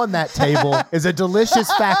 But on that table is a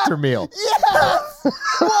delicious Factor meal. Yes!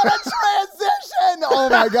 What a transition! Oh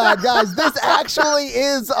my God, guys, this actually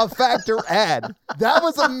is a Factor ad. That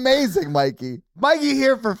was amazing, Mikey. Mikey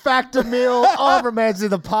here for Factor Meal on Romancing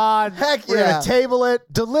the Pod. Heck We're yeah. gonna table it.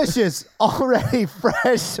 Delicious, already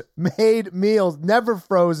fresh made meals, never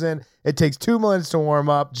frozen. It takes 2 minutes to warm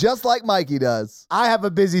up. Just like Mikey does. I have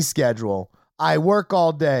a busy schedule. I work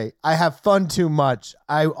all day. I have fun too much.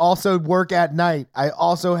 I also work at night. I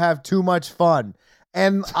also have too much fun.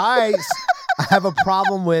 And I have a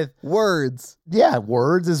problem with words. Yeah,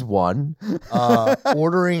 words is one.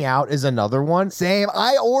 Ordering out is another one. Same.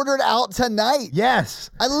 I ordered out tonight.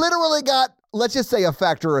 Yes. I literally got, let's just say, a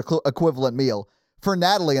Factor equivalent meal for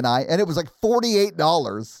Natalie and I, and it was like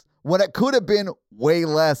 $48 when it could have been way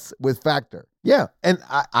less with Factor. Yeah, and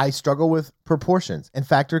I struggle with proportions. And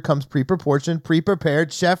Factor comes pre-proportioned,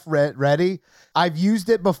 pre-prepared, chef ready. I've used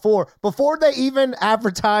it before. Before they even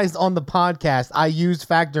advertised on the podcast, I used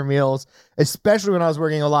Factor meals, especially when I was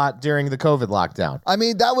working a lot during the COVID lockdown. I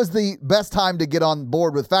mean, that was the best time to get on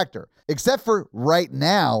board with Factor, except for right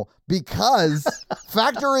now, because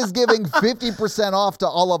Factor is giving 50% off to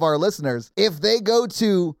all of our listeners if they go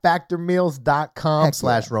to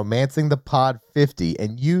factormeals.com/romancingthepod50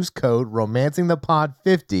 and use code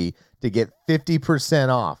romancingthepod50 to get 50%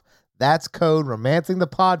 off. That's code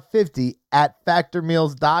romancingthepod50 at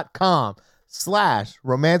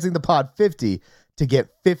factormeals.com/romancingthepod50 to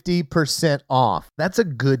get 50% off. That's a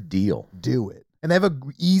good deal. Do it. And they have a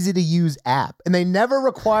easy to use app. And they never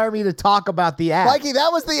require me to talk about the app. Mikey,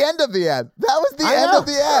 that was the end of the ad. That was the end of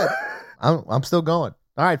the ad. I'm still going.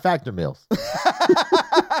 All right, Factor Meals.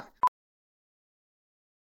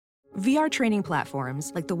 VR training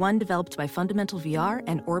platforms, like the one developed by Fundamental VR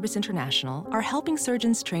and Orbis International, are helping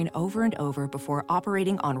surgeons train over and over before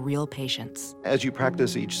operating on real patients. As you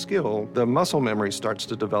practice each skill, the muscle memory starts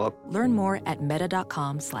to develop. Learn more at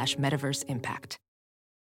meta.com/metaverseimpact.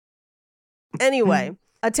 Anyway,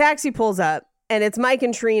 a taxi pulls up and it's Mike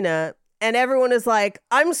and Trina, and everyone is like,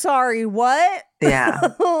 I'm sorry, what? Yeah.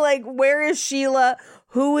 Like, where is Sheila?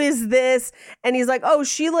 Who is this? And he's like, oh,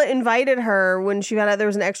 Sheila invited her when she found out there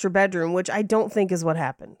was an extra bedroom, which I don't think is what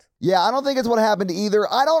happened. Yeah, I don't think it's what happened either.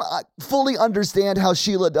 I don't fully understand how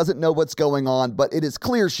Sheila doesn't know what's going on, but it is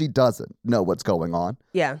clear she doesn't know what's going on.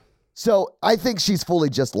 Yeah. So I think she's fully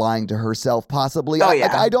just lying to herself, possibly. Oh,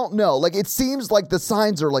 I don't know. Like, it seems like the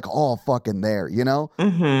signs are like all fucking there, you know?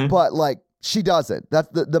 Mm-hmm. But like, she doesn't. That's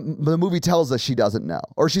the movie tells us she doesn't know,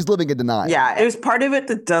 or she's living in denial. Yeah, there's part of it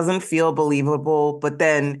that doesn't feel believable, but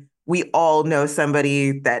then we all know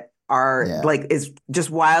somebody that is just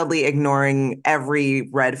wildly ignoring every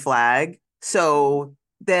red flag. So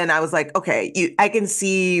then I was like, okay, I can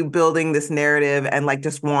see you building this narrative and like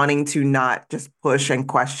just wanting to not just push and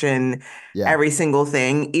question every single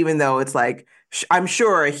thing, even though it's like, I'm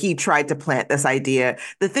sure he tried to plant this idea.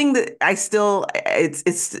 The thing that I still,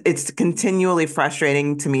 it's continually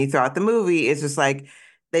frustrating to me throughout the movie is just like,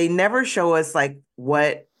 they never show us like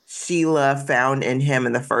what Sheila found in him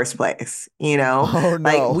in the first place, you know? Oh, no.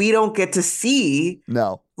 Like, we don't get to see.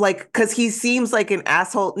 No. Like, because he seems like an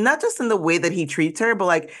asshole, not just in the way that he treats her, but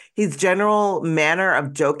like his general manner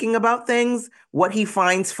of joking about things, what he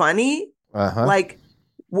finds funny. Uh-huh. Like,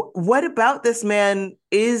 what about this man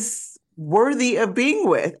is worthy of being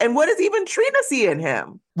with? And what does even Trina see in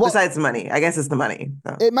him? Besides money? I guess it's the money.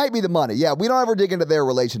 So. It might be the money. Yeah, we don't ever dig into their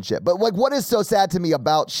relationship. But like, what is so sad to me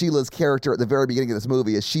about Sheila's character at the very beginning of this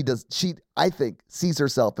movie is she, I think, sees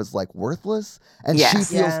herself as like worthless, and she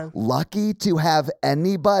feels lucky to have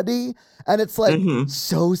anybody. And it's like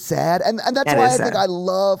so sad. And that's why I think I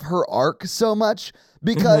love her arc so much,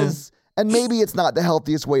 because and maybe it's not the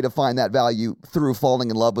healthiest way to find that value through falling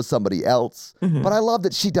in love with somebody else. But I love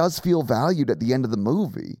that she does feel valued at the end of the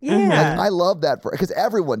movie. Yeah. Like, I love that because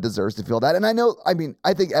everyone deserves to feel that. And I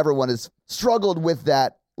think everyone has struggled with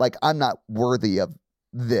that. Like, I'm not worthy of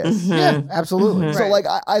this. Yeah, absolutely. So like,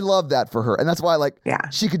 I love that for her. And that's why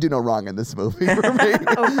she could do no wrong in this movie for me. Of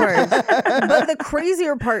course. But the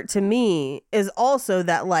crazier part to me is also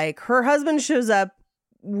that like her husband shows up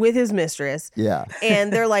with his mistress. Yeah.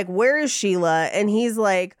 And they're like, where is Sheila? And he's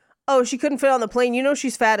like, oh, she couldn't fit on the plane. You know,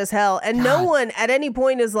 she's fat as hell. And no one at any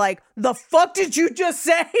point is like, the fuck did you just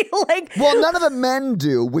say? Like, well, none of the men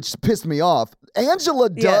do, which pissed me off. Angela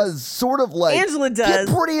does sort of like Angela does.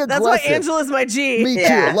 Get pretty aggressive. That's why Angela's my G. Me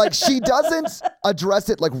too. Like, she doesn't address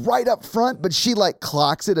it like right up front, but she like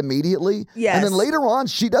clocks it immediately. Yes. And then later on,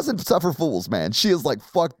 she doesn't suffer fools, man. She is like,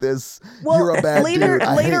 fuck this. Well, you're a bad later dude.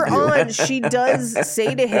 I hate you. on, she does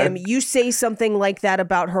say to him, you say something like that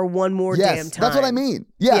about her one more damn time. That's what I mean.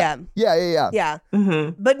 Yeah. Yeah. Yeah.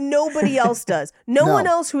 Mm-hmm. But nobody else does. No one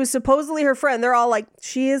else who is supposedly her friend. They're all like,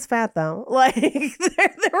 she is fat though. Like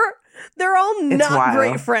they're all not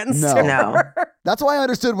great friends to her. That's why I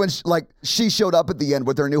understood when she showed up at the end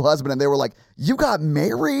with her new husband and they were like, you got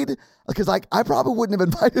married? Because I probably wouldn't have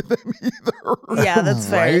invited them either. Yeah, that's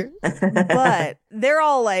fair. But they're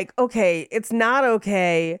all like, okay, it's not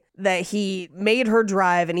okay that he made her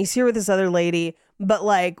drive and he's here with this other lady. But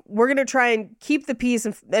like, we're going to try and keep the peace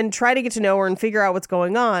and try to get to know her and figure out what's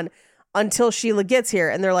going on until Sheila gets here.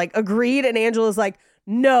 And they're like, agreed. And Angela's like,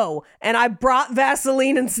 no. And I brought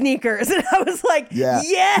Vaseline and sneakers. And I was like,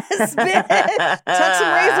 yes, bitch. Touch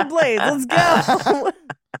some razor blades. Let's go.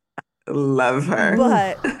 Love her.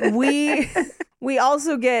 But we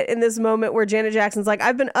also get in this moment where Janet Jackson's like,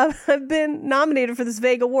 I've been nominated for this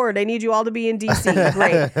vague award. I need you all to be in DC.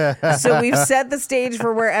 Great. So we've set the stage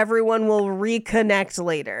for where everyone will reconnect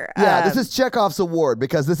later. Yeah, this is Chekhov's award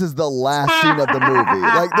because this is the last scene of the movie.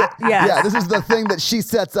 Yeah, this is the thing that she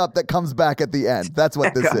sets up that comes back at the end. That's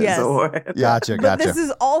what this is. Yes. Gotcha. But this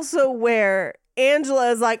is also where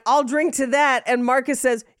Angela is like, I'll drink to that. And Marcus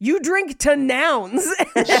says, you drink to nouns.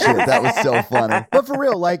 Shit, that was so funny. But for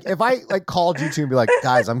real, like if I called you two and be like,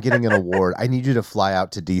 guys, I'm getting an award. I need you to fly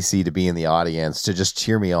out to DC to be in the audience to just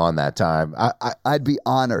cheer me on that time. I'd be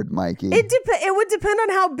honored, Mikey. It would depend on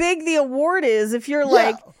how big the award is. If you're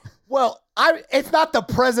like, well, it's not the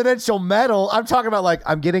presidential medal. I'm talking about like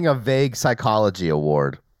I'm getting a vague psychology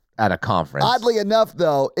award at a conference. Oddly enough,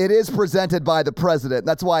 though, it is presented by the president.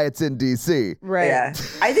 That's why it's in DC. Right. Yeah.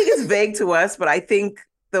 I think it's vague to us, but I think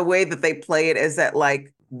the way that they play it is that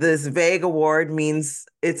like this vague award means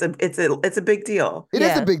it's a big deal. It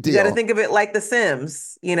is a big deal. You got to think of it like The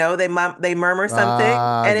Sims. You know, they murmur something,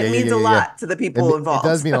 and it means a lot to the people involved. It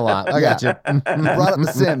does mean a lot. I got you. You brought up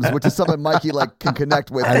The Sims, which is something Mikey can connect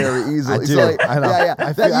with very easily. I do. So, like, I know. Yeah.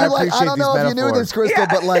 I don't know if you knew metaphors. this, Crystal,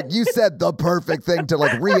 but like you said the perfect thing to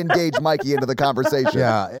like re-engage Mikey into the conversation.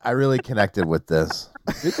 Yeah, I really connected with this.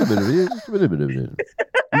 You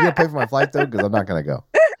gonna pay for my flight though? Because I'm not gonna go.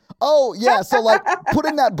 Oh, yeah. So, like,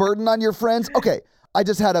 putting that burden on your friends. Okay, I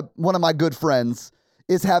just had one of my good friends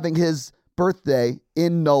is having his birthday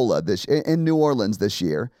in NOLA, in New Orleans this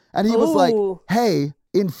year. And he was like, hey,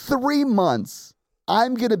 in 3 months,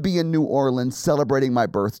 I'm going to be in New Orleans celebrating my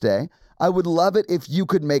birthday. I would love it if you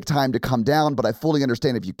could make time to come down, but I fully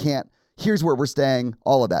understand if you can't. Here's where we're staying,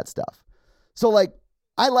 all of that stuff. So, like,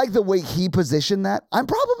 I like the way he positioned that. I'm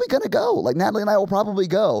probably going to go. Like, Natalie and I will probably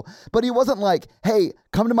go. But he wasn't like, hey,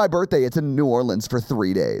 come to my birthday. It's in New Orleans for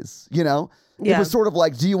 3 days. You know? Yeah. It was sort of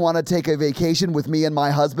like, do you want to take a vacation with me and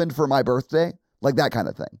my husband for my birthday? Like that kind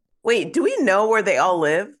of thing. Wait, do we know where they all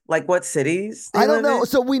live? Like what cities? I don't know.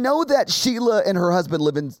 So we know that Sheila and her husband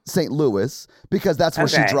live in St. Louis because that's where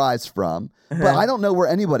she drives from. But I don't know where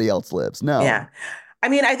anybody else lives. No. Yeah. I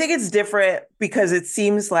mean, I think it's different because it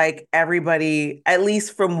seems like everybody, at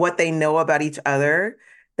least from what they know about each other,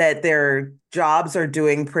 that their jobs are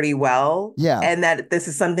doing pretty well. Yeah. And that this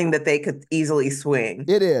is something that they could easily swing.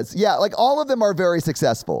 It is. Yeah. Like all of them are very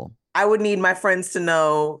successful. I would need my friends to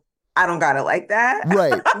know I don't got it like that.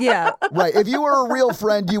 Right. Yeah. Right. If you were a real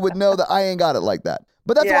friend, you would know that I ain't got it like that.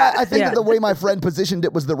 But that's why I think that the way my friend positioned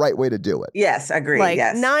it was the right way to do it. Yes, agree. Like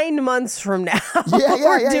 9 months from now,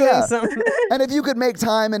 we're doing something. And if you could make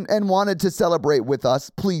time and wanted to celebrate with us,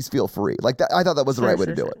 please feel free. Like that, I thought that was the right way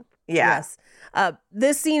to do it. Yeah. Yes.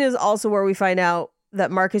 This scene is also where we find out that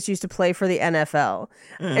Marcus used to play for the NFL.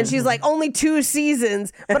 And she's like, only 2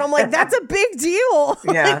 seasons. But I'm like, that's a big deal.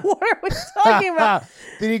 Yeah. Like, what are we talking about?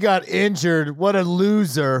 Then he got injured. What a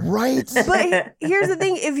loser. Right. But here's the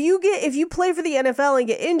thing. If you play for the NFL and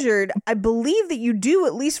get injured, I believe that you do,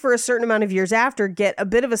 at least for a certain amount of years after, get a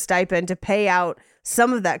bit of a stipend to pay out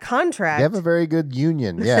some of that contract. They have a very good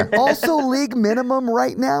union. Yeah. Also, league minimum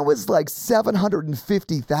right now is like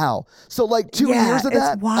 $750,000. So like 2 years of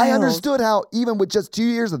that, I understood how even with just 2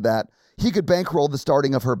 years of that, he could bankroll the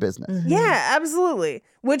starting of her business. Yeah, absolutely.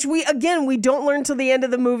 Which we don't learn till the end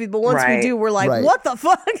of the movie, but once we do, we're like, what the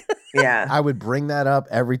fuck? Yeah. I would bring that up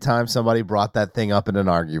every time somebody brought that thing up in an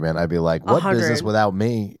argument. I'd be like, what 100. Business without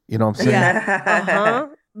me? You know what I'm saying? Yeah.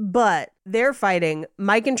 But they're fighting.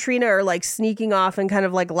 Mike and Trina are like sneaking off and kind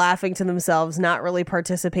of like laughing to themselves, not really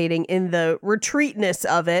participating in the retreatness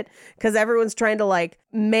of it because everyone's trying to like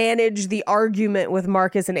manage the argument with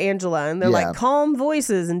Marcus and Angela. And they're like calm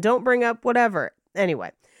voices and don't bring up whatever.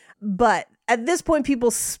 Anyway, but at this point, people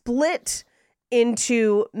split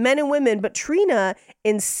into men and women, but Trina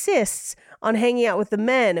insists on hanging out with the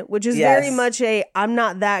men, which is very much a I'm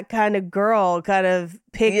not that kind of girl, kind of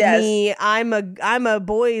pick me, I'm a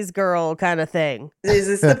boy's girl kind of thing. Is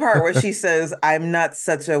this the part where she says, I'm not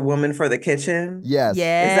such a woman for the kitchen? Yes. Is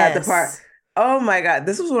that the part? Oh my God.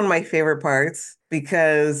 This was one of my favorite parts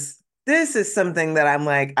because this is something that I'm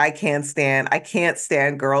like, I can't stand. I can't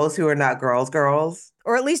stand girls who are not girls.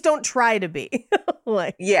 Or at least don't try to be.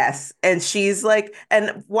 Like, yes. And she's like,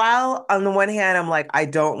 and while on the one hand, I'm like, I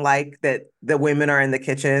don't like that the women are in the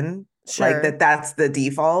kitchen. Sure. Like that's the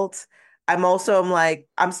default. I'm like,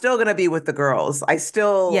 I'm still going to be with the girls. I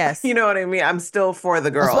still, you know what I mean? I'm still for the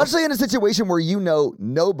girls. Especially in a situation where you know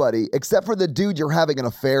nobody except for the dude you're having an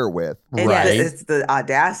affair with. And it's the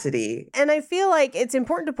audacity. And I feel like it's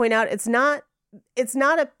important to point out it's not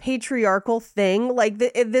a patriarchal thing. Like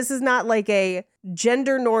this is not like a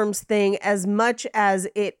gender norms thing as much as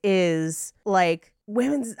it is like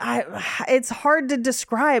women's. It's hard to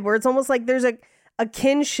describe, where it's almost like there's a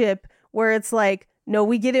kinship where it's like, no,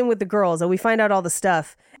 we get in with the girls and we find out all the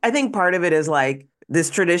stuff. I think part of it is like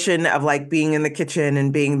this tradition of like being in the kitchen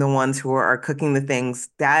and being the ones who are cooking the things.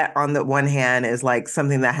 That on the one hand is like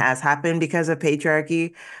something that has happened because of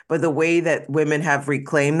patriarchy, but the way that women have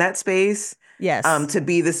reclaimed that space, to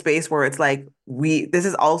be the space where it's like this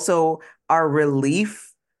is also our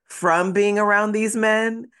relief from being around these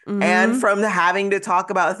men and from having to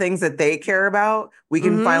talk about things that they care about. We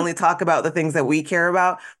can finally talk about the things that we care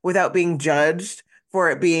about without being judged for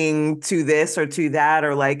it being to this or to that,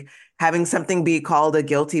 or like having something be called a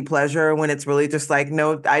guilty pleasure when it's really just like,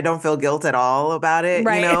 no, I don't feel guilt at all about it,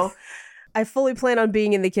 you know? I fully plan on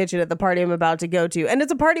being in the kitchen at the party I'm about to go to. And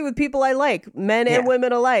it's a party with people I like, men and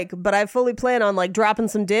women alike. But I fully plan on like dropping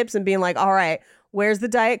some dips and being like, all right, where's the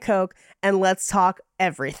Diet Coke? And let's talk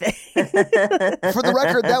everything. For the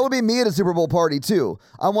record, that would be me at a Super Bowl party too.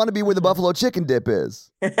 I want to be where the buffalo chicken dip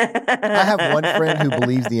is. I have one friend who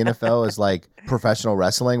believes the NFL is like professional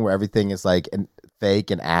wrestling, where everything is like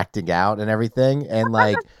fake and acting out and everything. And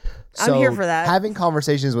like, so I'm here for that. Having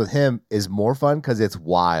conversations with him is more fun because it's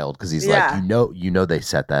wild. Because he's like, you know, they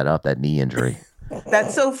set that up, that knee injury.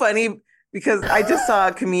 That's so funny because I just saw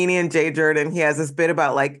a comedian, Jay Jordan. He has this bit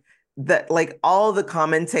about like all the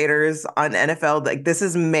commentators on NFL, like this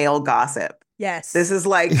is male gossip. Yes. This is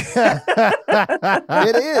like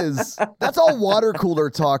it is. That's all water cooler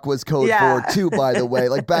talk was code for too, by the way.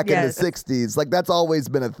 Like back in the 60s. Like that's always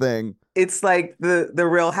been a thing. It's like the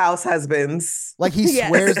Real House husbands. Like he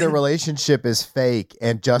swears their relationship is fake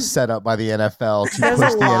and just set up by the NFL to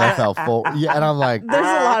push the NFL forward. Yeah, and I'm like, there's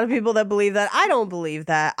a lot of people that believe that. I don't believe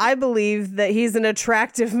that. I believe that he's an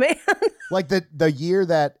attractive man. Like the year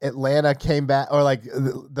that Atlanta came back, or like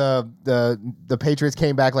the Patriots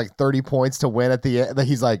came back like 30 points to win at the end.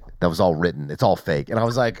 He's like, that was all written. It's all fake. And I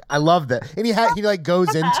was like, I love that. And he like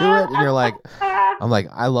goes into it, and you're like, I'm like,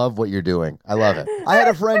 I love what you're doing. I love it. I had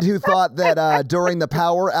a friend who thought that during the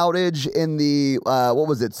power outage in the,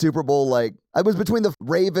 Super Bowl, like, it was between the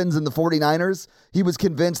Ravens and the 49ers. He was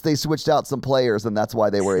convinced they switched out some players, and that's why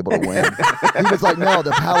they were able to win. He was like, no,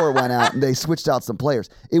 the power went out, and they switched out some players.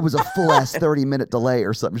 It was a full-ass 30-minute delay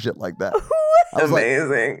or some shit like that. I was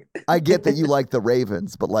amazing. Like, I get that you like the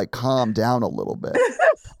Ravens, but, like, calm down a little bit.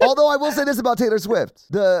 Although I will say this about Taylor Swift.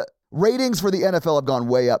 The ratings for the NFL have gone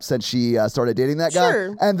way up since she started dating that guy.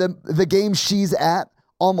 Sure. And the game she's at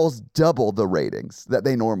almost double the ratings that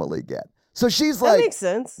they normally get. So she's that like makes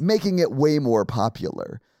sense. Making it way more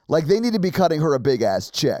popular. Like they need to be cutting her a big ass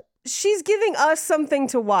check. She's giving us something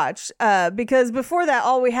to watch because before that,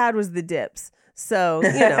 all we had was the dips. So,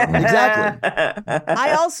 you know. Exactly.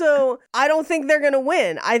 I don't think they're going to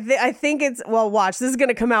win. I think it's, well, watch, this is going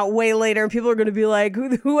to come out way later and people are going to be like,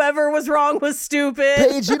 whoever was wrong was stupid.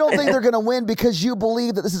 Paige, you don't think they're going to win because you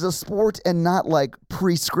believe that this is a sport and not like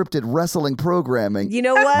pre-scripted wrestling programming. You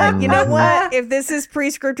know what? If this is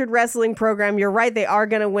pre-scripted wrestling program, you're right. They are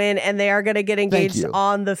going to win and they are going to get engaged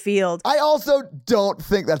on the field. I also don't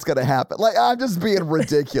think that's going to happen. Like, I'm just being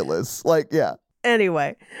ridiculous. Like, yeah.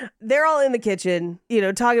 Anyway, they're all in the kitchen,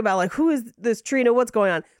 talking about like, who is this Trina? What's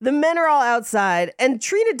going on? The men are all outside and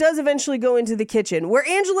Trina does eventually go into the kitchen where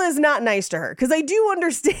Angela is not nice to her. Cause I do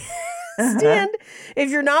understand if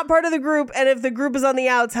you're not part of the group and if the group is on the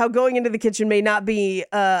outs, how going into the kitchen may not be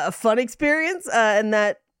a fun experience. And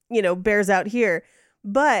that, bears out here.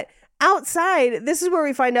 But outside, this is where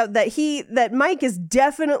we find out that Mike is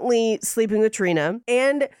definitely sleeping with Trina,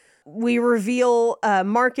 and we reveal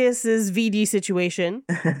Marcus's VD situation,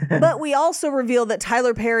 but we also reveal that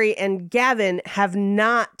Tyler Perry and Gavin have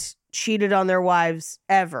not cheated on their wives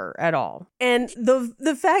ever at all. And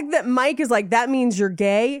the fact that Mike is like, that means you're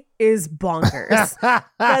gay is bonkers.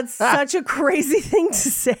 That's such a crazy thing to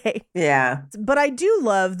say. Yeah. But I do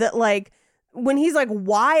love that, like, when he's like,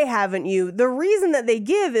 why haven't you? The reason that they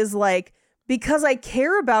give is like, because I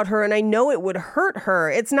care about her and I know it would hurt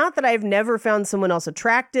her. It's not that I've never found someone else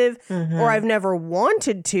attractive or I've never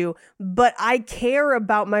wanted to, but I care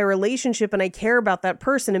about my relationship and I care about that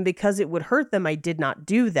person. And because it would hurt them, I did not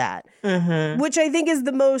do that, which I think is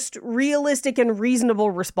the most realistic and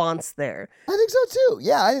reasonable response there. I think so too.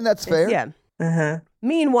 Yeah, I think that's fair. Yeah.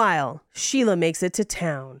 Meanwhile, Sheila makes it to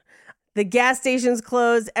town. The gas station's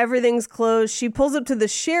closed. Everything's closed. She pulls up to the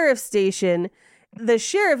sheriff's station. The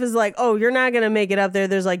sheriff is like, oh, you're not going to make it up there.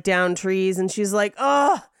 There's like down trees. And she's like,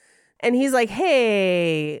 oh. And he's like,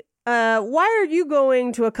 hey, why are you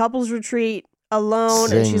going to a couples retreat alone?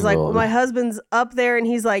 Single. And she's like, well, my husband's up there. And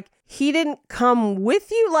he's like, he didn't come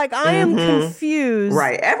with you? Like, I am confused.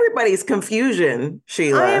 Right. Everybody's confusion,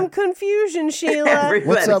 Sheila. I am confusion, Sheila.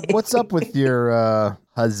 What's up with your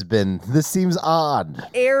husband? This seems odd.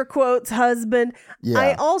 Air quotes husband. Yeah.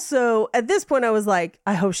 I also, at this point, I was like,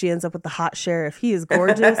 I hope she ends up with the hot sheriff. He is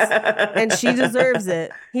gorgeous and she deserves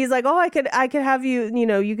it. He's like, oh, I could have you,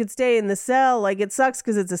 you could stay in the cell. Like, it sucks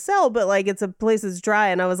because it's a cell, but like it's a place that's dry.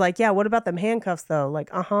 And I was like, yeah, what about them handcuffs though?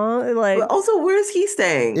 Like, Like, but also, where's he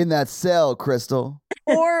staying? In that cell, Crystal.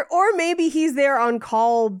 Or maybe he's there on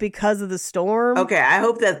call because of the storm. Okay, I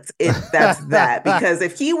hope that's it. That's that. Because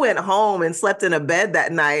if he went home and slept in a bed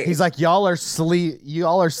that night, he's like, y'all are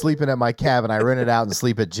sleeping at my cabin. I rented out and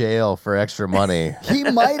sleep at jail for extra money. He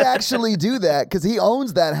might actually do that because he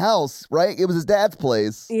owns that house, right? It was his dad's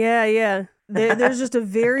place. Yeah. There's just a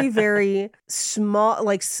very, very small,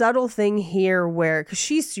 like subtle thing here where, because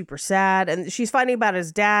she's super sad and she's finding about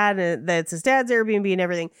his dad and that it's his dad's Airbnb and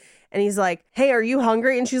everything. And he's like, hey, are you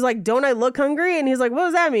hungry? And she's like, don't I look hungry? And he's like, what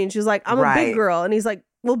does that mean? She's like, I'm a big girl. And he's like,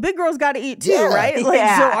 well, big girls got to eat too, right?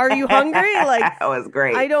 Like, so are you hungry? Like, that was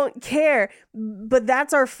great. I don't care. But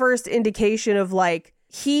that's our first indication of like,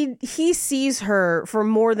 he sees her for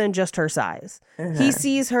more than just her size. He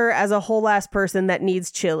sees her as a whole ass person that needs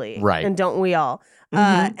chili. Right. And don't we all?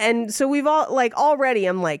 And so we've all like already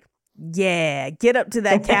I'm like, yeah, get up to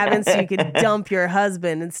that cabin so you can dump your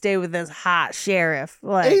husband and stay with this hot sheriff.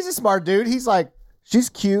 Like, he's a smart dude. He's like, she's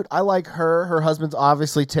cute. I like her. Her husband's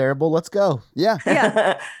obviously terrible. Let's go.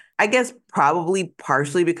 Yeah. I guess probably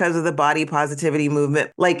partially because of the body positivity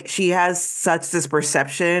movement. Like, she has such this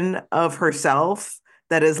perception of herself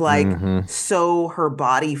that is like so her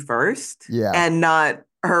body first and not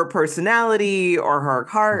her personality or her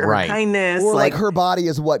heart or her kindness. Or like her body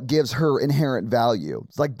is what gives her inherent value.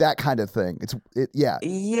 It's like that kind of thing.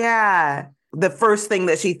 Yeah. The first thing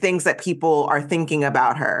that she thinks that people are thinking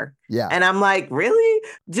about her. Yeah. And I'm like, really?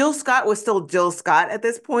 Jill Scott was still Jill Scott at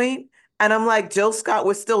this point. And I'm like, Jill Scott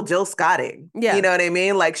was still Jill Scotting. Yeah. You know what I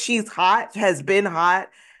mean? Like, she's hot, has been hot.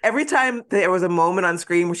 Every time there was a moment on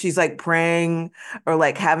screen where she's like praying or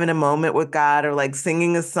like having a moment with God or like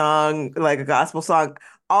singing a song, like a gospel song,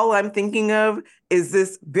 all I'm thinking of is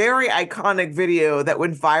this very iconic video that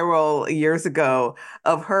went viral years ago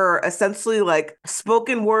of her essentially like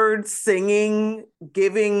spoken word singing,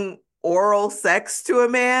 giving oral sex to a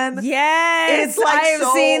man. Yes, it's like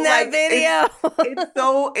I've seen that video. It's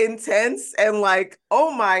so intense and like, oh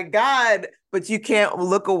my God, but you can't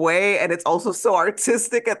look away. And it's also so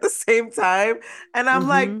artistic at the same time. And I'm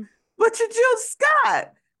like, but you're Jill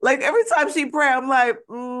Scott. Like, every time she pray, I'm like,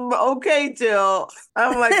 okay, Jill.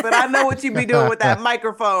 I'm like, but I know what you be doing with that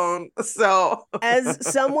microphone. So as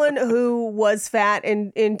someone who was fat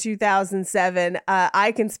in 2007,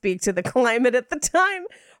 I can speak to the climate at the time.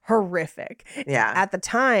 Horrific. Yeah. At the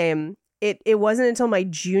time, it wasn't until my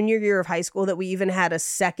junior year of high school that we even had a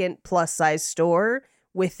second plus size store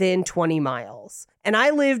within 20 miles. And I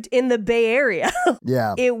lived in the Bay Area.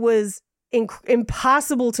 Yeah. It was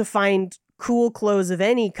impossible to find cool clothes of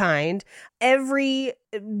any kind. Every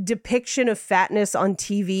depiction of fatness on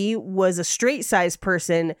TV was a straight size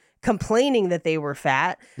person complaining that they were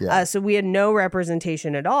fat. Yeah. So we had no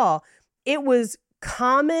representation at all. It was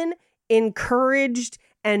common, encouraged,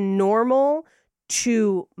 and normal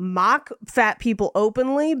to mock fat people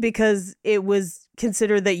openly because it was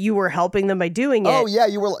considered that you were helping them by doing it. Oh yeah,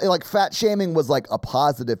 you were like, fat shaming was like a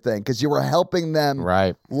positive thing because you were helping them,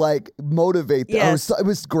 right? Like motivate them. Yes. It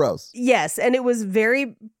was gross. Yes, and it was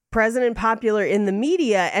very present and popular in the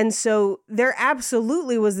media, and so there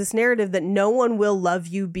absolutely was this narrative that no one will love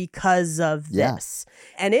you because of this.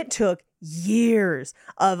 And it took years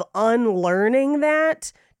of unlearning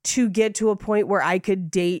that to get to a point where I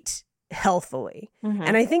could date healthily.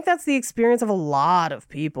 And I think that's the experience of a lot of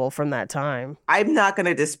people from that time. I'm not going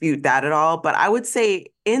to dispute that at all, but I would say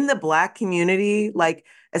in the Black community, like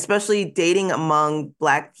especially dating among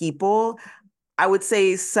Black people, I would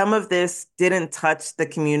say some of this didn't touch the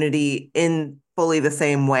community in fully the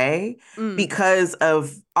same way because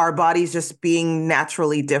of our bodies just being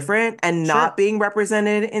naturally different and not being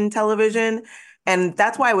represented in television. And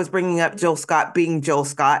that's why I was bringing up Jill Scott being Jill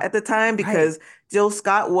Scott at the time, because Jill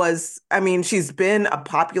Scott was, I mean, she's been a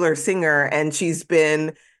popular singer and she's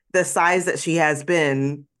been the size that she has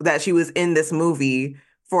been, that she was in this movie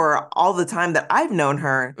for all the time that I've known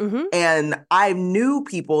her. And I knew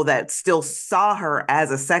people that still saw her as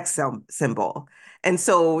a sex symbol. And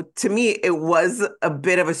so to me, it was a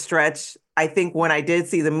bit of a stretch, I think, when I did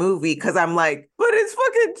see the movie, because I'm like, but it's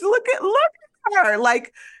fucking, look at her.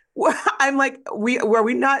 Like, I'm like, were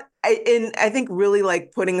we not I think really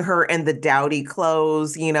like putting her in the dowdy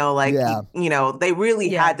clothes, you know, like, you know, they really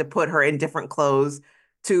had to put her in different clothes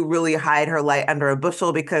to really hide her light under a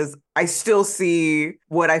bushel, because I still see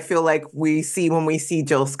what I feel like we see when we see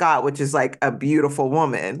Jill Scott, which is like a beautiful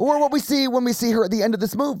woman. Or what we see when we see her at the end of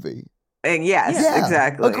this movie. And yes,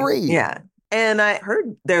 exactly. Agreed. Yeah. And I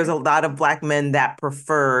heard there's a lot of Black men that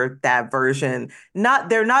prefer that version.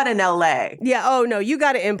 They're not in LA. Yeah. Oh no, you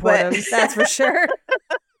got to import them. That's for sure.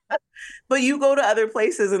 But you go to other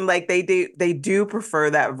places and like they do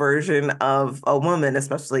prefer that version of a woman,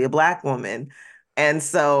 especially a Black woman. And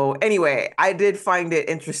so anyway, I did find it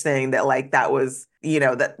interesting that like that was, you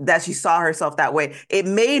know, that she saw herself that way. It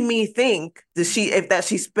made me think that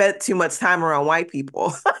she spent too much time around white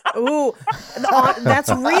people. Ooh, that's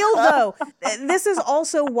real though. This is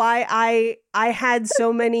also why I had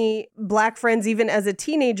so many Black friends even as a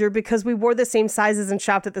teenager, because we wore the same sizes and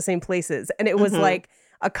shopped at the same places, and it was like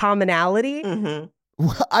a commonality.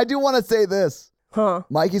 I do want to say this.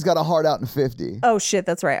 Mikey's got a heart out in 50. Oh shit,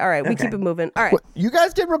 that's right. All right, we keep it moving. All right. You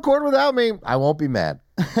guys can record without me. I won't be mad.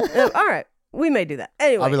 All right. We may do that.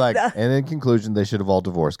 Anyway. I'll be like, and in conclusion, they should have all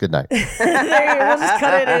divorced. Good night. We'll just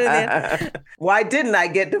cut it in the end. Why didn't I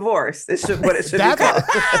get divorced? It should be called.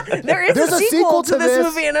 There's a sequel to this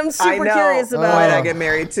movie, and I'm super curious about Why it. Did I Get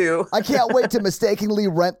Married Too? I can't wait to mistakenly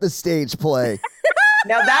rent the stage play.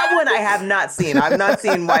 Now that one I have not seen. I've not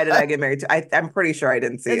seen Why Did I Get Married To? I'm pretty sure I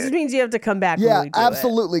didn't see it. It just means you have to come back. Yeah, when we do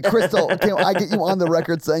absolutely. It. Crystal, can I get you on the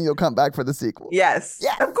record saying you'll come back for the sequel? Yes,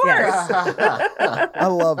 of course. I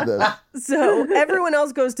love this. So everyone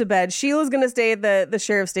else goes to bed. Sheila's going to stay at the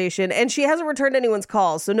sheriff's station, and she hasn't returned anyone's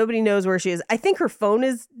calls, so nobody knows where she is. I think her phone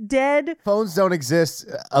is dead. Phones don't exist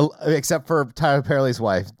except for Tyler Perry's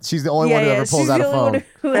wife. She's the only one who ever pulls out a phone. She's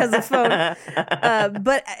the only one who has a phone.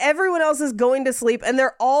 But everyone else is going to sleep, and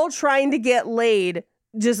they're all trying to get laid,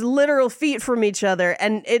 just literal feet from each other,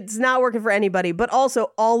 and it's not working for anybody. But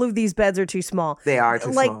also, all of these beds are too small. They are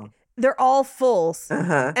too small. They're all fulls.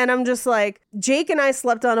 And I'm just like, Jake and I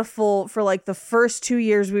slept on a full for like the first 2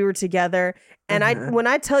 years we were together. And when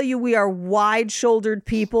I tell you we are wide-shouldered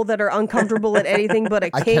people that are uncomfortable at anything but a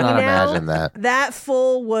king now, I cannot imagine that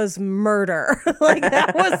full was murder. Like,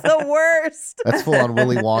 that was the worst. That's full on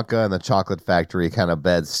Willy Wonka and the Chocolate Factory kind of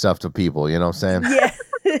bed stuff to people. You know what I'm saying? Yeah.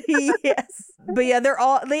 Yes. But yeah,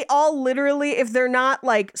 they all literally, if they're not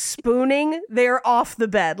like spooning, they're off the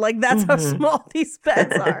bed. Like, that's how small these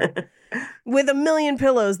beds are. With a million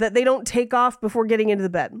pillows that they don't take off before getting into the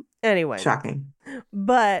bed. Anyway. Shocking.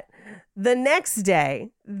 But the next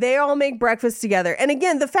day, they all make breakfast together. And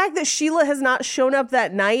again, the fact that Sheila has not shown up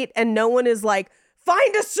that night and no one is like,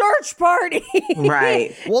 find a search party.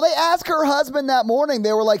 Right. Well, they asked her husband that morning.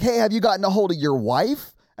 They were like, hey, have you gotten a hold of your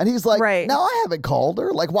wife? And he's like, no, I haven't called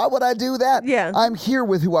her. Like, why would I do that? Yeah. I'm here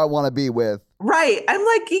with who I want to be with. Right. I'm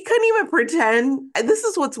like, he couldn't even pretend. And this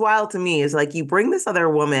is what's wild to me is like, you bring this other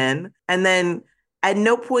woman and then at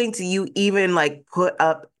no point do you even like put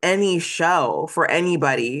up any show for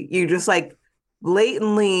anybody. You're just like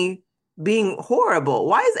blatantly being horrible.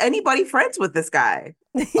 Why is anybody friends with this guy?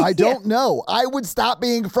 I don't know. I would stop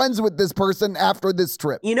being friends with this person after this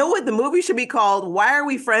trip. You know what? The movie should be called Why Are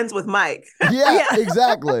We Friends with Mike? Yeah,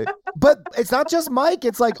 exactly. But it's not just Mike.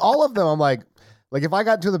 It's like all of them. I'm like if I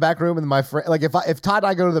got to the back room and my friend, like if Todd and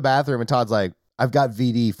I go to the bathroom and Todd's like, I've got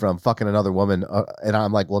VD from fucking another woman. And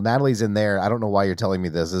I'm like, well, Natalie's in there. I don't know why you're telling me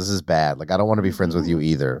this. This is bad. Like, I don't want to be friends with you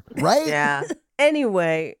either. Right? Yeah.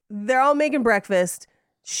 Anyway, they're all making breakfast.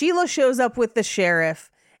 Sheila shows up with the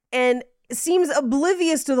sheriff and seems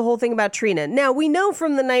oblivious to the whole thing about Trina. Now, we know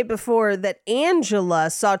from the night before that Angela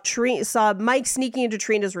saw Mike sneaking into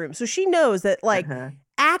Trina's room. So she knows that, like,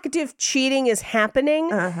 active cheating is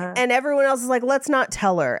happening. And everyone else is like, let's not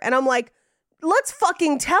tell her. And I'm like, let's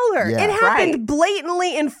fucking tell her. Yeah. It happened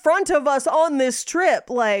blatantly in front of us on this trip.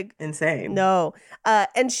 Like, insane. No.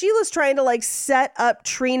 And Sheila's trying to like set up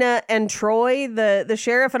Trina and Troy, the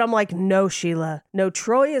sheriff. And I'm like, no, Sheila. No,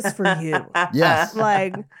 Troy is for you. Yes.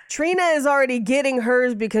 Like, Trina is already getting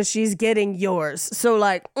hers because she's getting yours. So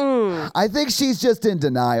like, I think she's just in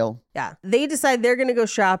denial. Yeah. They decide they're going to go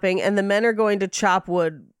shopping and the men are going to chop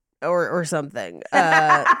wood or something.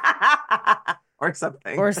 Or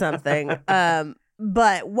something. Or something.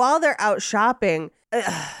 But while they're out shopping,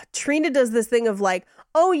 Trina does this thing of like,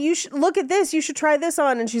 oh, you should look at this. You should try this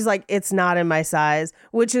on. And she's like, it's not in my size,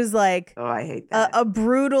 which is like, oh, I hate that. A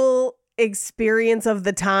brutal experience of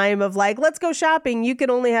the time of like, let's go shopping. You can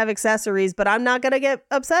only have accessories, but I'm not going to get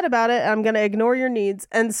upset about it. I'm going to ignore your needs.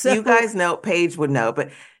 And so you guys know, Paige would know, but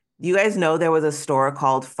you guys know there was a store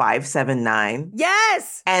called 579.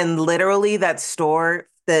 Yes. And literally that store,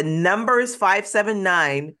 the numbers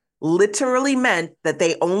 579 literally meant that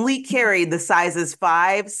they only carried the sizes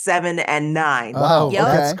 5, 7, and 9. Oh, Yep.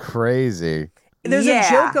 that's crazy. There's a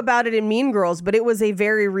joke about it in Mean Girls, but it was a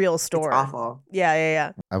very real store. It's awful.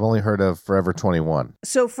 Yeah. I've only heard of Forever 21.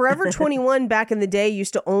 So Forever 21 back in the day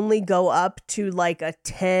used to only go up to like a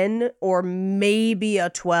 10 or maybe a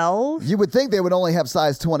 12. You would think they would only have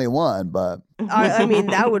size 21, but I mean,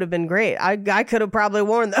 that would have been great. I could have probably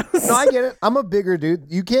worn those. No, I get it. I'm a bigger dude.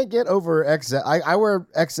 You can't get over XL. I wear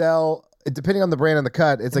XL. Depending on the brand and the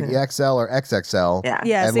cut, it's like XL or XXL.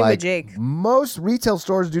 Yeah, and same like, with Jake. Most retail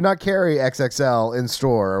stores do not carry XXL in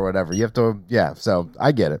store or whatever. You have to, so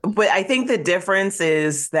I get it. But I think the difference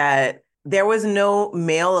is that there was no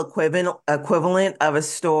male equivalent of a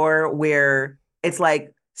store where it's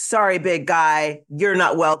like, sorry, big guy, you're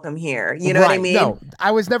not welcome here. You know what I mean? No,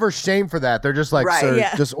 I was never shamed for that. They're just like, sir,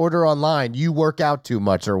 just order online. You work out too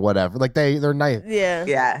much or whatever. Like they're nice.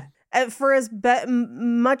 Yeah. For as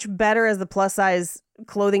much better as the plus size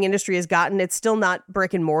clothing industry has gotten, it's still not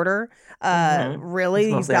brick and mortar. Really,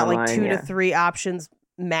 you've got like 2 to 3 options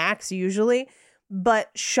max usually. But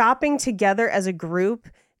shopping together as a group,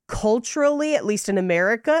 culturally, at least in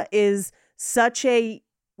America, is such a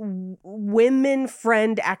women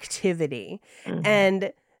friend activity.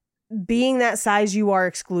 And being that size, you are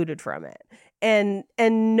excluded from it. And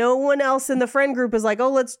no one else in the friend group is like, oh,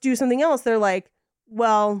 let's do something else. They're like,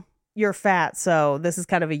 well, you're fat, so this is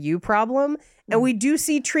kind of a you problem. And we do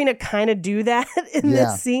see Trina kind of do that in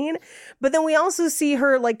this scene. But then we also see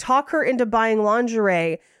her like talk her into buying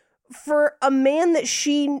lingerie for a man that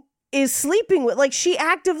she is sleeping with. Like, she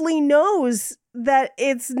actively knows that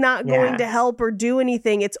it's not going to help or do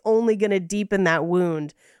anything. It's only going to deepen that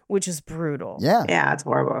wound, which is brutal. Yeah, it's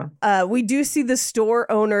horrible. We do see the store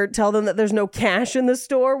owner tell them that there's no cash in the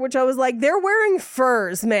store, which I was like, they're wearing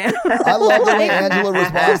furs, man. I love the way Angela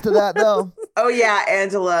responds to that, though. Oh, yeah,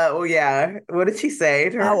 Angela. Oh, yeah. What did she say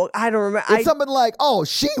to her? Oh, I don't remember. It's something like, oh,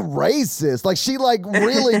 she racist. Like, she like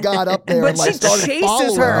really got up there and like she started chases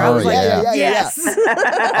following her. I was like, yes.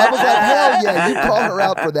 I was like, hell yeah, you called her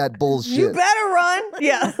out for that bullshit. You better run.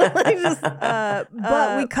 Yeah.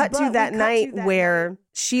 But we cut to that night where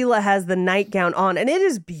Sheila has the nightgown on, and it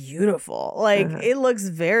is beautiful. Like, it looks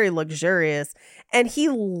very luxurious. And he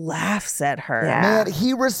laughs at her. Man,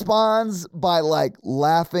 he responds by like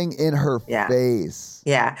laughing in her face.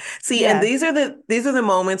 Yeah. See, and these are the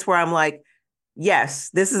moments where I'm like, yes,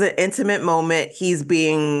 this is an intimate moment. He's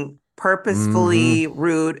being purposefully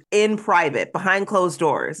rude in private, behind closed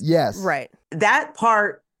doors. Yes. Right. That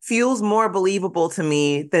part feels more believable to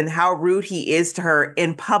me than how rude he is to her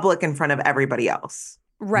in public in front of everybody else.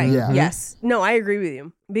 Right. Yeah. Yes. No, I agree with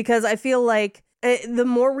you, because I feel like the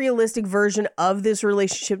more realistic version of this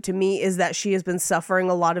relationship to me is that she has been suffering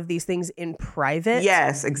a lot of these things in private.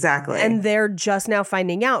 Yes, exactly. And they're just now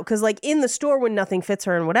finding out, because like in the store when nothing fits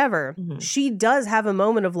her and whatever, she does have a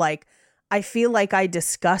moment of like, I feel like I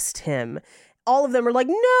disgust him. All of them are like,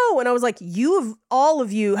 no. And I was like, all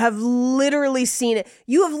of you have literally seen it.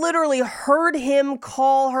 You have literally heard him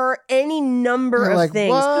call her any number of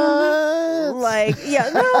things. What? Like,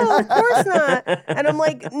 no, of course not. And I'm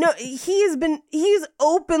like, no, he's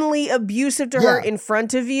openly abusive to her in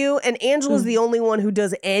front of you. And Angela's the only one who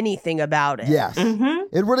does anything about it. Yes.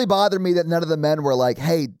 It really bothered me that none of the men were like,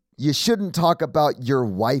 hey, you shouldn't talk about your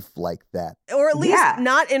wife like that. Or at least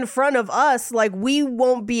not in front of us. Like, we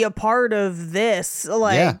won't be a part of this.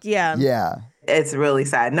 Like, Yeah. It's really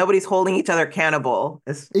sad. Nobody's holding each other accountable.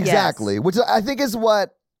 Exactly. Which I think is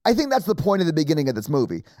I think that's the point of the beginning of this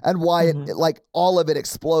movie, and why it like all of it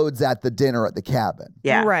explodes at the dinner at the cabin.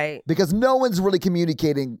 Yeah. Right. Because no one's really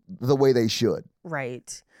communicating the way they should.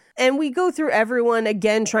 Right. And we go through everyone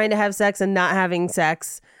again trying to have sex and not having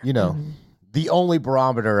sex. You know, the only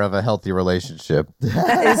barometer of a healthy relationship.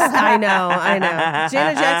 I know.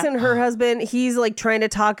 Janet Jackson, her husband, he's like trying to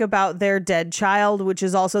talk about their dead child, which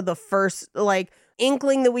is also the first like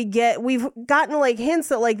inkling that we get. We've gotten like hints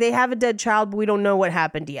that like they have a dead child, but we don't know what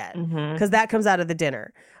happened yet because that comes out of the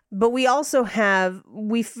dinner. But we also have,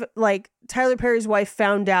 Tyler Perry's wife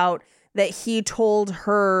found out that he told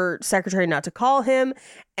her secretary not to call him.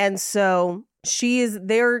 And so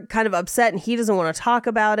they're kind of upset and he doesn't want to talk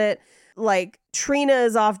about it. Like Trina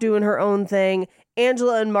is off doing her own thing.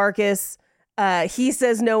 Angela and Marcus, he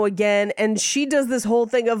says no again. And she does this whole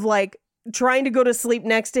thing of like trying to go to sleep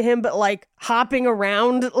next to him, but like hopping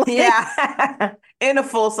around. Yeah. In a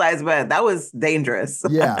full-size bed. That was dangerous.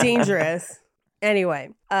 Yeah. Dangerous. Anyway,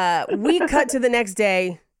 we cut to the next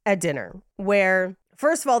day at dinner where,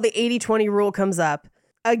 first of all, the 80-20 rule comes up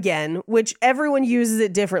again, which everyone uses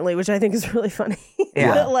it differently, which I think is really funny.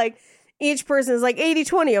 Yeah. Like each person is like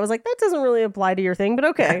 80-20. I was like, that doesn't really apply to your thing, but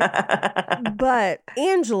okay. But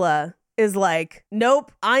Angela is like,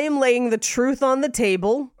 nope, I am laying the truth on the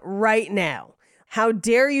table right now. How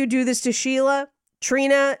dare you do this to Sheila?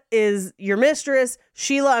 Trina is your mistress.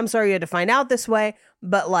 Sheila, I'm sorry you had to find out this way,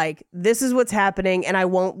 but like, this is what's happening and I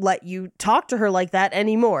won't let you talk to her like that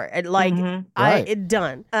anymore. And like, it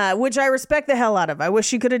done, which I respect the hell out of. I wish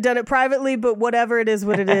she could have done it privately, but whatever, it is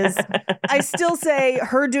what it is. I still say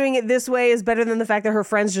her doing it this way is better than the fact that her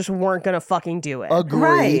friends just weren't going to fucking do it. Agreed.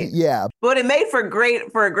 Right. Yeah. But it made for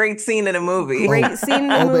a great scene in a movie. Great scene in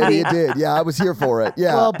the movie. Baby, it did. Yeah, I was here for it.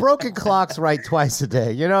 Yeah. Well, broken clocks right twice a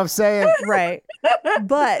day. You know what I'm saying? Right.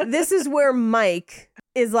 But this is where Mike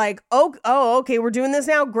is like, oh, okay, we're doing this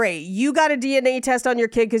now. Great. You got a DNA test on your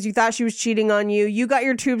kid because you thought she was cheating on you. You got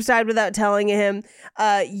your tubes tied without telling him.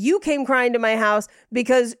 You came crying to my house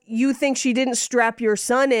because you think she didn't strap your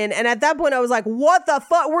son in. And at that point, I was like, what the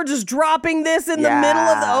fuck? We're just dropping this in the middle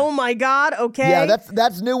of oh my God. Okay. Yeah,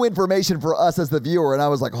 that's new information for us as the viewer. And I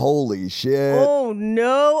was like, holy shit. Oh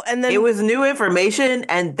no. And then it was new information.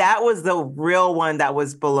 And that was the real one that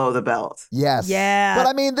was below the belt. Yes. Yeah. But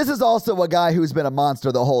I mean, this is also a guy who's been a monster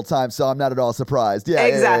the whole time, so I'm not at all surprised. Yeah,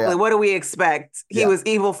 exactly. Yeah. What do we expect? He was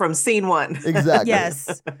evil from scene one. Exactly.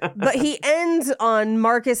 Yes. But he ends on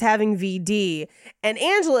Marcus having VD, and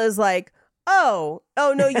Angela is like, oh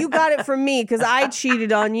no, you got it from me because I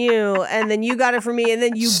cheated on you, and then you got it from me, and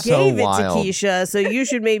then you gave it to Keisha, so you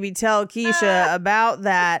should maybe tell Keisha about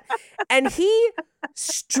that. And he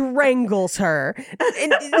strangles her.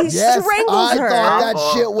 And he strangles her. I thought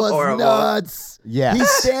that shit was nuts. Yeah. He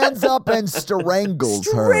stands up and strangles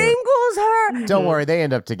her. Strangles her. Don't worry, they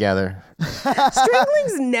end up together.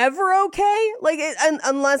 Strangling's never okay, like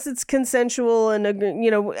unless it's consensual and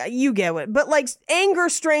you get it. But like anger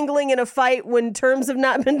strangling in a fight when terms have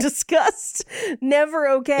not been discussed, never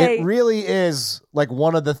okay. It really is like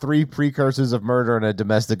one of the 3 precursors of murder in a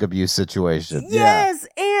domestic abuse situation. Yes,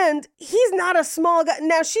 and he's not a small guy.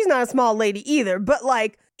 Now she's not a small lady either, but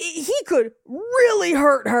like he could really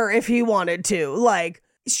hurt her if he wanted to. Like,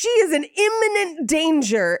 she is in imminent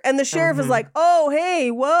danger. And the sheriff is like, oh, hey,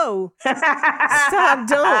 whoa. Stop,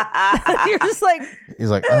 don't. You're just like. He's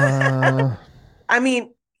like, I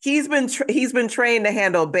mean, he's been trained to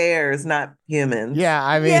handle bears, not humans. Yeah,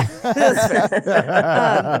 I mean. Yeah,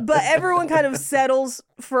 but everyone kind of settles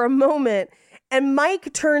for a moment. And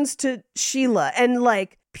Mike turns to Sheila and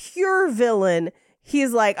like pure villain.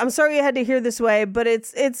 He's like, I'm sorry you had to hear this way, but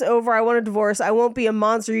it's over. I want a divorce. I won't be a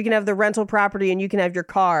monster. You can have the rental property and you can have your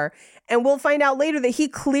car. And we'll find out later that he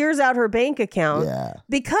clears out her bank account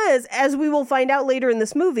because, as we will find out later in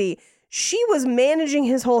this movie, she was managing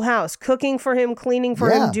his whole house, cooking for him, cleaning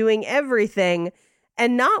for him, doing everything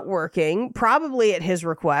and not working, probably at his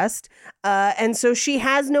request. And so she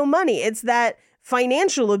has no money. It's that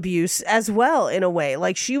financial abuse as well, in a way.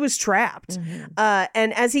 Like, she was trapped.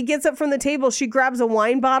 And as he gets up from the table, she grabs a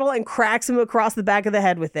wine bottle and cracks him across the back of the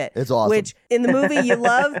head with it. It's awesome. Which in the movie you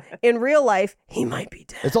love, in real life, he might be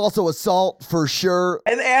dead. It's also assault for sure.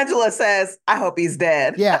 And Angela says, I hope he's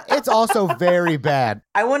dead. Yeah, it's also very bad.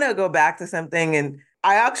 I want to go back to something, and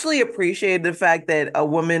I actually appreciate the fact that a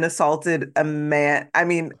woman assaulted a man. I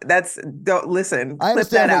mean, don't listen. I Clip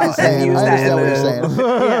that understand what out you're and saying. use I that understand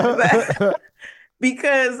what you're saying.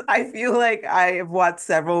 Because I feel like I have watched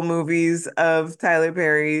several movies of Tyler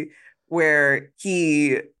Perry where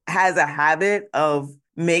he has a habit of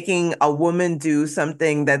making a woman do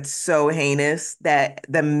something that's so heinous that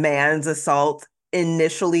the man's assault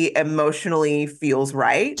initially emotionally feels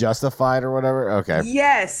right. Justified or whatever? Okay.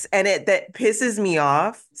 Yes. And that pisses me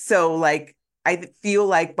off. So like, I feel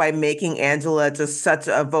like by making Angela just such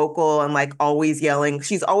a vocal and like always yelling,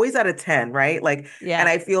 she's always at a 10, right? Like, and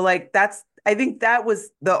I feel like I think that was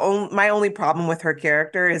my only problem with her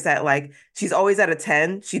character is that like she's always at a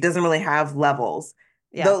 10. She doesn't really have levels.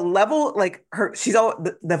 Yeah. The level, like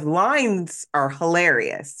the lines are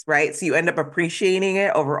hilarious, right? So you end up appreciating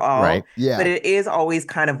it overall. Right. Yeah. But it is always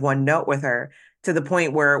kind of one note with her, to the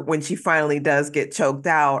point where when she finally does get choked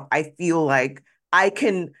out, I feel like I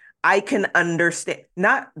can understand,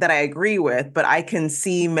 not that I agree with, but I can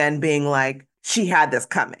see men being like, she had this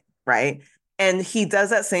coming, right? And he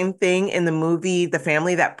does that same thing in the movie The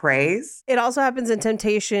Family That Prays. It also happens in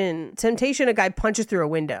Temptation. Temptation, a guy punches through a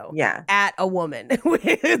window at a woman.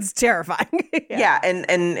 It's terrifying. Yeah, and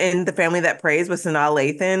in The Family That Prays with Sanaa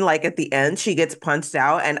Lathan, like at the end, she gets punched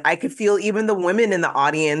out. And I could feel even the women in the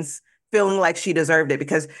audience feeling like she deserved it,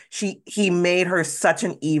 because he made her such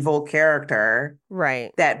an evil character.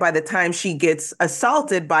 Right. That by the time she gets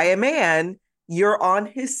assaulted by a man, you're on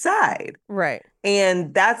his side. Right.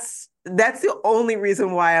 And that's the only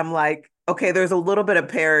reason why I'm like, okay, there's a little bit of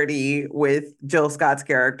parody with Jill Scott's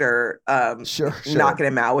character sure. knocking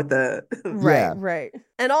him out with the... Right.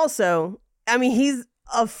 And also, I mean, he's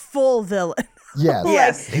a full villain. Yes.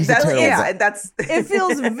 Yes. It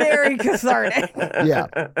feels very cathartic. Yeah.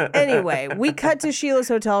 Anyway, we cut to Sheila's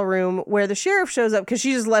hotel room where the sheriff shows up because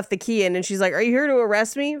she just left the key in, and she's like, "Are you here to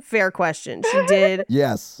arrest me?" Fair question. She did.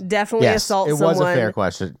 Yes. Definitely assault someone. It was a fair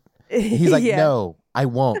question. He's like, "No, I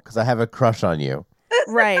won't, because I have a crush on you."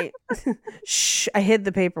 Right. Shh, I hid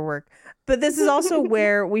the paperwork. But this is also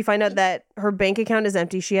where we find out that her bank account is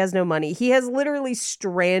empty. She has no money. He has literally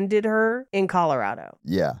stranded her in Colorado.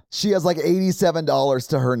 Yeah. She has like $87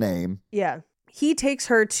 to her name. Yeah. He takes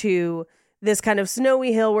her to this kind of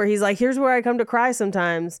snowy hill where he's like, "Here's where I come to cry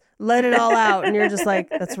sometimes. Let it all out." And you're just like,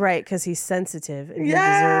 that's right, because he's sensitive and he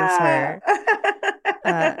deserves her.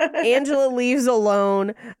 Angela leaves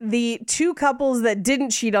alone. The two couples that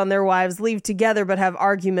didn't cheat on their wives leave together but have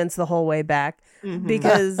arguments the whole way back. Mm-hmm.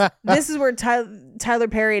 Because this is where Tyler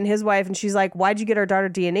Perry and his wife, and she's like, "Why'd you get our daughter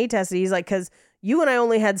DNA tested?" He's like, "Because you and I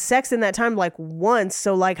only had sex in that time like once,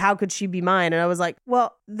 so like how could she be mine?" And I was like,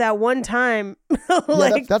 well, that one time.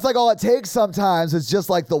 That's like all it takes sometimes. It's just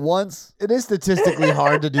like the once. It is statistically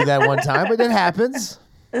hard to do that one time, but it happens.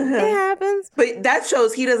 It happens. But that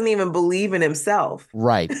shows he doesn't even believe in himself.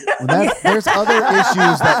 Right. There's other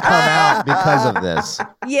issues that come out because of this.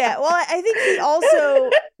 Yeah. Well, I think he also,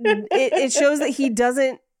 it shows that he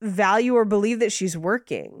doesn't value or believe that she's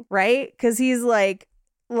working, right? Because he's like,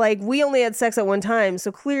 we only had sex at one time,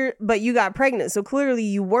 but you got pregnant. So clearly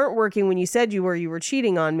you weren't working when you said you were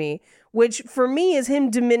cheating on me, which for me is him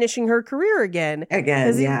diminishing her career again.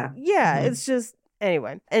 Yeah. Mm-hmm. It's just,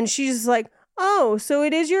 anyway. And she's just like, "Oh, so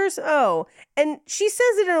it is yours?" Oh. And she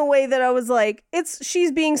says it in a way that I was like,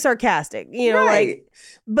 she's being sarcastic, right.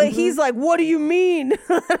 But he's like, "What do you mean?"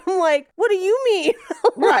 I'm like, "What do you mean?"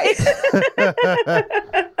 Right.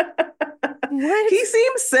 What? He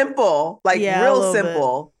seems simple, real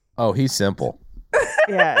simple. Oh, he's simple.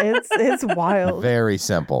 Yeah, it's wild. Very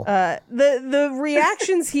simple. The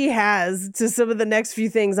reactions he has to some of the next few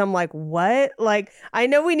things, I'm like, what? Like, I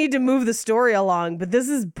know we need to move the story along, but this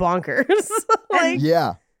is bonkers.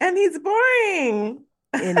 And he's boring.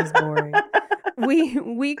 And he's boring.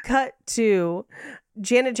 We cut to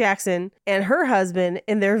Janet Jackson and her husband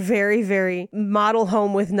in their very, very model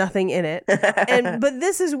home with nothing in it. But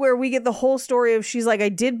this is where we get the whole story of, she's like, "I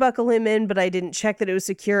did buckle him in, but I didn't check that it was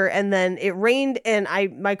secure. And then it rained and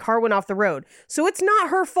my car went off the road." So it's not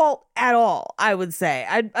her fault at all, I would say.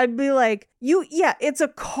 I'd be like, it's a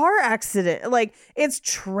car accident. Like, it's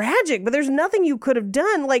tragic, but there's nothing you could have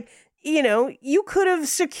done. Like, you could have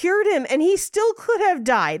secured him and he still could have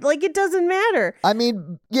died. Like, it doesn't matter. I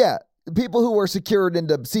mean, yeah. People who are secured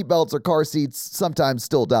into seatbelts or car seats sometimes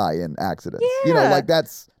still die in accidents. Yeah.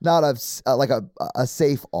 That's not a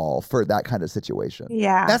safe all for that kind of situation.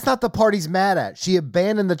 Yeah. That's not the part he's mad at. She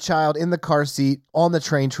abandoned the child in the car seat on the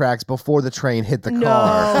train tracks before the train hit the car.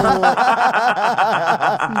 No,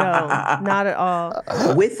 not at all.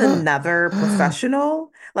 With another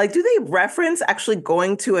professional? Like, do they reference actually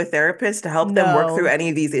going to a therapist to help them work through any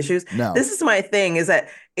of these issues? No. This is my thing, is that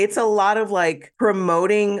it's a lot of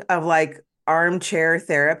promoting of armchair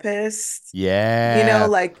therapists. Yeah.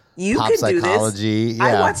 You Pop could psychology. do this. Yeah.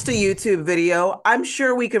 I watched a YouTube video. I'm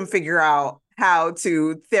sure we can figure out how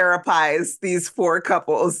to therapize these 4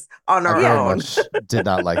 couples on our own. Much did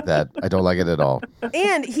not like that. I don't like it at all.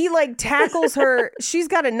 And he tackles her. She's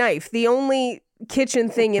got a knife. The only kitchen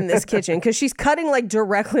thing in this kitchen, because she's cutting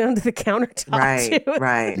directly onto the countertop.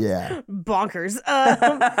 Right. Yeah. Bonkers.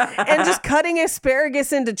 And just cutting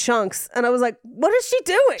asparagus into chunks. And I was like, what is she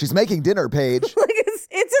doing? She's making dinner, Paige.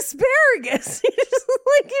 It's asparagus.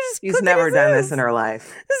 She's never done this in her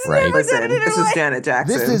life. This Right. Listen, this is Janet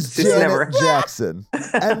Jackson. This is She's Janet Jackson.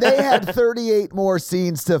 And they had 38 more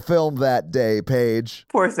scenes to film that day, Paige.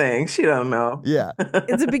 Poor thing. She don't know. Yeah.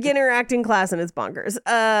 It's a beginner acting class and it's bonkers.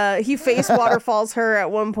 He face waterfalls her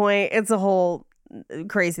at one point. It's a whole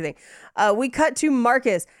crazy thing. We cut to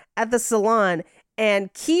Marcus at the salon,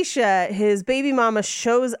 and Keisha, his baby mama,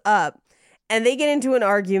 shows up, and they get into an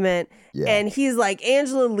argument. Yeah. And he's like,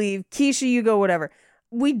 Angela, leave. Keisha, you go, whatever.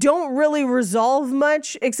 We don't really resolve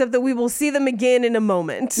much, except that we will see them again in a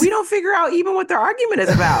moment. We don't figure out even what their argument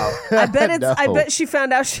is about. I bet she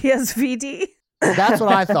found out she has VD. That's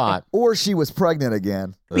what I thought. Or she was pregnant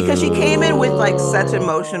again. Because she came in with like such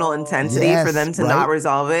emotional intensity for them to not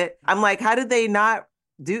resolve it. I'm like, how did they not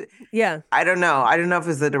do? Yeah. I don't know. I don't know if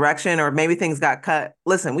it's the direction or maybe things got cut.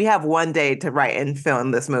 Listen, we have one day to write and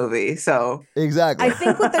film this movie. So exactly. I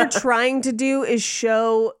think what they're trying to do is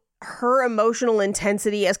show her emotional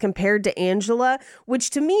intensity as compared to Angela,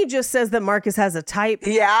 which to me just says that Marcus has a type.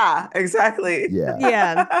 Yeah, exactly. Yeah.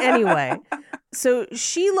 Yeah. Anyway, so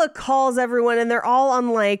Sheila calls everyone and they're all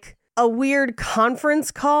on like a weird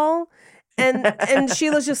conference call. And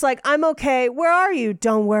Sheila's just like, I'm okay. Where are you?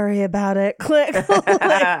 Don't worry about it. Click.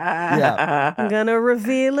 Yeah. I'm going to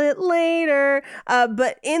reveal it later.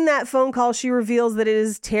 But in that phone call, she reveals that it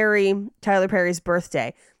is Tyler Perry's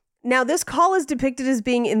birthday. Now, this call is depicted as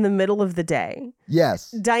being in the middle of the day.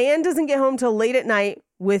 Yes. Diane doesn't get home till late at night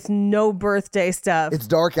with no birthday stuff. It's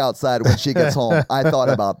dark outside when she gets home. I thought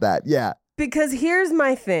about that. Yeah. Because here's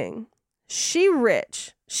my thing. She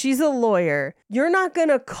rich. She's a lawyer. You're not going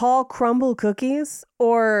to call Crumble Cookies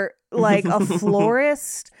or like a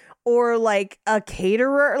florist or like a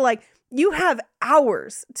caterer. Like, you have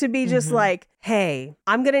hours to be just like, hey,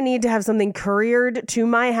 I'm going to need to have something couriered to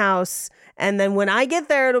my house. And then when I get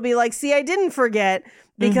there, it'll be like, see, I didn't forget.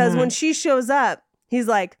 Because when she shows up, he's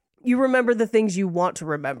like, you remember the things you want to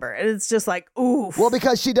remember. And it's just like, oof. Well,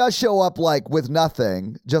 because she does show up like with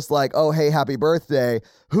nothing, just like, oh, hey, happy birthday.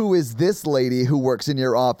 Who is this lady who works in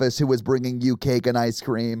your office who is bringing you cake and ice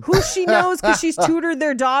cream? Who she knows because she's tutored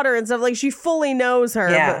their daughter and stuff. Like, she fully knows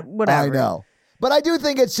her. Yeah. But whatever. I know. But I do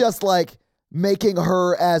think it's just like making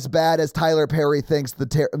her as bad as Tyler Perry thinks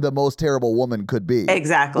the most terrible woman could be.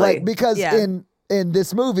 Exactly. Like, because in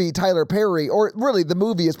this movie, Tyler Perry, or really the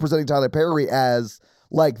movie is presenting Tyler Perry as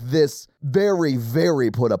like this very,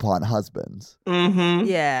 very put upon husband.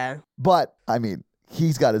 Yeah. But I mean,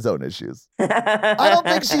 he's got his own issues. I don't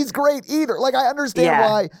think she's great either. Like, I understand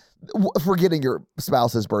why forgetting your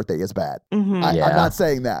spouse's birthday is bad. I'm not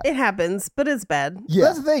saying that. It happens, but it's bad. Yeah.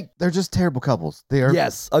 That's the thing. They're just terrible couples. They are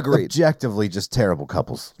agreed. Objectively just terrible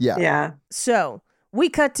couples. Yeah. Yeah. So we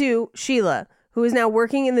cut to Sheila, who is now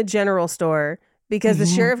working in the general store because the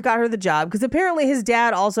sheriff got her the job. Because apparently his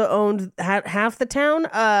dad also owned half the town,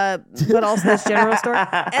 but also this general store. And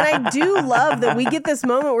I do love that we get this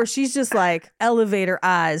moment where she's just like, elevator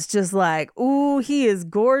eyes, just like, ooh, he is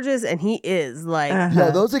gorgeous. And he is like.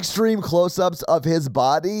 Yo, those extreme close-ups of his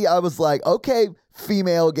body, I was like, okay,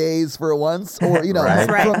 female gaze for once. Or, you know,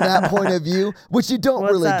 from that point of view, which you don't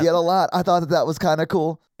really get a lot. I thought that was kind of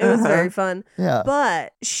cool. It was very fun. Yeah.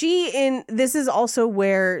 But this is also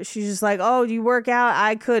where she's just like, oh, do you work out?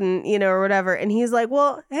 I couldn't, or whatever. And he's like,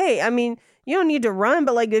 well, hey, I mean, you don't need to run,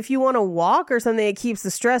 but like if you want to walk or something, it keeps the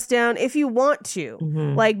stress down if you want to.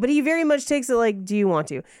 Like, but he very much takes it like, do you want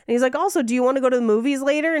to? And he's like, also, do you want to go to the movies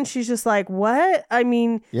later? And she's just like, what? I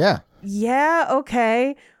mean, yeah,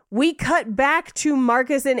 okay. We cut back to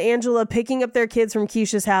Marcus and Angela picking up their kids from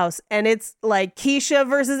Keisha's house. And it's like Keisha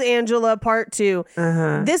versus Angela part 2.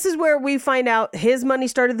 This is where we find out his money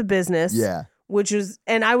started the business. Yeah. Which is,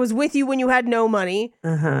 and I was with you when you had no money.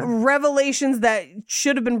 Revelations that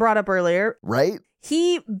should have been brought up earlier. Right.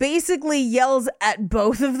 He basically yells at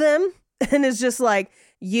both of them and is just like,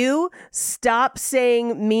 you stop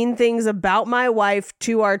saying mean things about my wife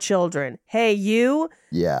to our children. Hey, you.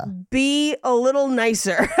 Yeah. Be a little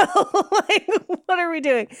nicer. Like, what are we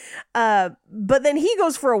doing? But then he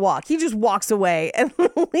goes for a walk. He just walks away and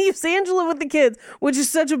leaves Angela with the kids, which is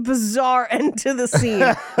such a bizarre end to the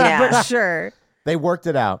scene. But sure. They worked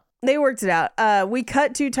it out. We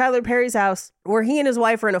cut to Tyler Perry's house where he and his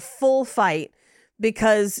wife are in a full fight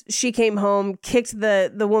because she came home, kicked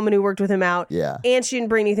the woman who worked with him out. Yeah. And she didn't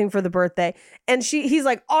bring anything for the birthday. And he's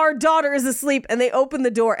like, our daughter is asleep. And they open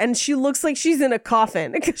the door and she looks like she's in a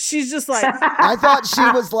coffin because she's just like. I thought she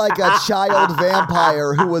was like a child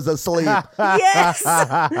vampire who was asleep. Yes.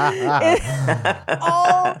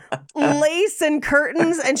 All lace and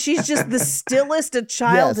curtains. And she's just the stillest a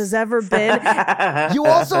child has ever been. You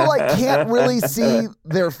also like can't really see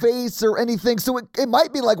their face or anything. So it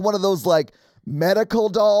might be like one of those like medical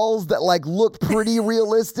dolls that like look pretty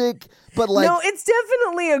realistic, but like no, it's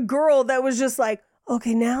definitely a girl that was just like,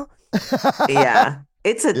 okay, now. Yeah.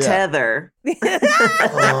 It's a tether. I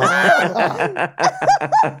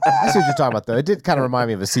see what you're talking about, though. It did kind of remind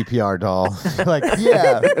me of a CPR doll. Like,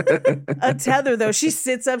 yeah. A tether, though. She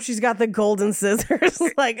sits up. She's got the golden scissors.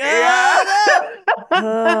 Like,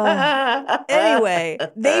 Anyway,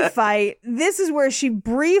 they fight. This is where she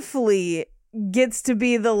briefly gets to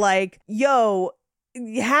be the like, yo,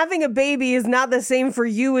 having a baby is not the same for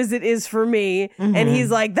you as it is for me. Mm-hmm. And he's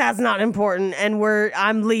like, that's not important. And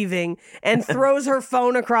I'm leaving, and throws her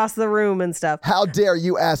phone across the room and stuff. How dare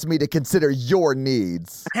you ask me to consider your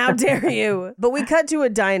needs? How dare you? But we cut to a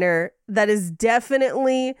diner that is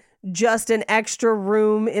definitely just an extra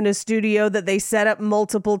room in a studio that they set up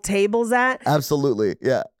multiple tables at. Absolutely.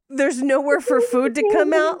 Yeah. There's nowhere for food to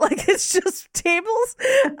come out. Like, it's just tables.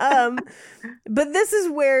 But this is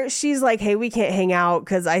where she's like, hey, we can't hang out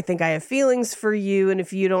because I think I have feelings for you. And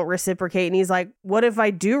if you don't reciprocate, and he's like, what if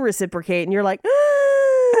I do reciprocate? And you're like,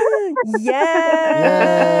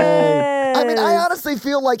 yeah. I mean, I honestly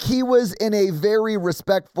feel like he was in a very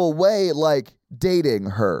respectful way, like dating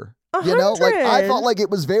her. 100. You know, like I felt like it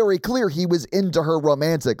was very clear he was into her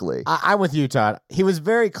romantically. I'm with you, Todd. He was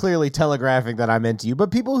very clearly telegraphing that I'm into you, but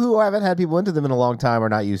people who haven't had people into them in a long time are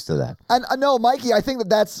not used to that. And no, Mikey, I think that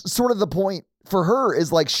that's sort of the point for her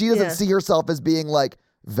is like she doesn't see herself as being like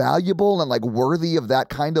valuable and like worthy of that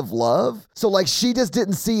kind of love. So like she just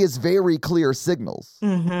didn't see his very clear signals.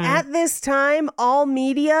 Mm-hmm. At this time, all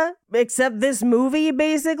media, except this movie,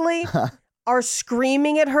 basically, are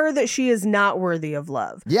screaming at her that she is not worthy of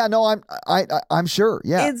love. Yeah, no, I'm sure.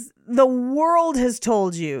 Yeah. It's the world has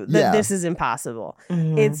told you that this is impossible.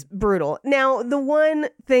 Mm-hmm. It's brutal. Now, the one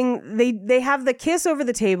thing they have the kiss over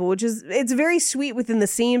the table, which is it's very sweet within the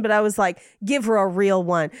scene, but I was like, give her a real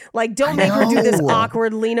one. Like, don't make her do this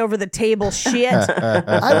awkward lean over the table shit.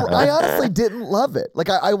 I honestly didn't love it. Like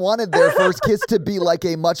I wanted their first kiss to be like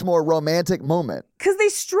a much more romantic moment. Because they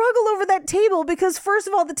struggle over that table because, first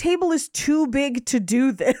of all, the table is too big to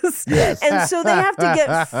do this. Yes. And so they have to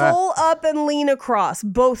get full up and lean across,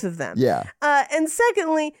 both of them. Yeah. And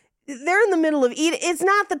secondly, they're in the middle of eating. It's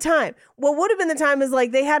not the time. What would have been the time is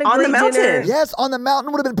like they had a great dinner. Yes, on the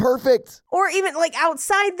mountain would have been perfect. Or even like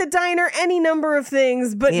outside the diner, any number of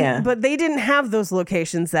things. But they didn't have those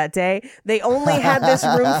locations that day. They only had this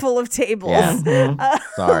room full of tables. Yeah.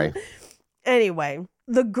 Sorry. Anyway,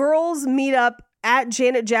 the girls meet up at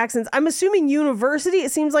Janet Jackson's, I'm assuming university.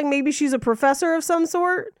 It seems like maybe she's a professor of some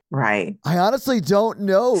sort. Right. I honestly don't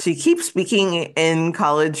know. She keeps speaking in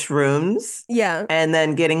college rooms. Yeah. And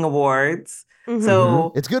then getting awards. Mm-hmm.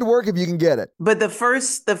 So it's good work if you can get it. But the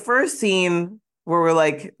first scene where we're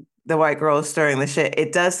like, the white girl is stirring the shit,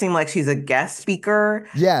 it does seem like she's a guest speaker.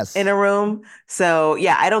 Yes. In a room. So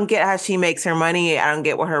yeah, I don't get how she makes her money. I don't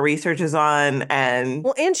get what her research is on. And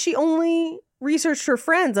she only researched her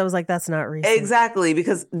friends. I was like, that's not research. Exactly,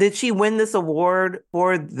 because did she win this award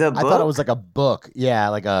for the book? I thought it was like a book.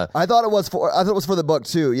 Yeah, I thought it was for the book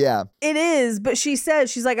too. Yeah. It is, but she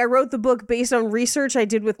says, she's like, I wrote the book based on research I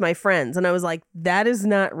did with my friends. And I was like, that is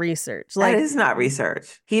not research. Like, that is not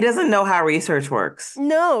research. He doesn't know how research works.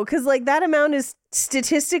 No, because like that amount is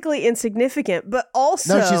statistically insignificant, but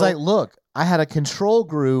also... No, she's like, look, I had a control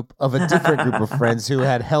group of a different group of friends who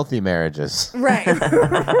had healthy marriages. Right.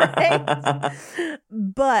 Right.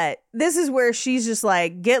 But this is where she's just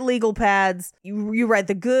like, get legal pads. You write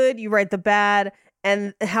the good, you write the bad,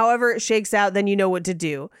 and however it shakes out, then you know what to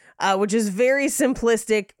do, which is very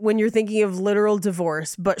simplistic when you're thinking of literal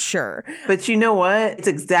divorce, but sure. But you know what? It's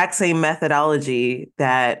exact same methodology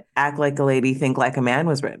that Act Like a Lady, Think Like a Man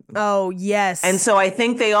was written. Oh, yes. And so I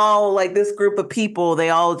think they all, like this group of people,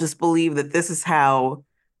 they all just believe that this is how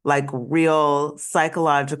like real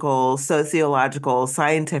psychological, sociological,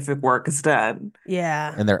 scientific work is done.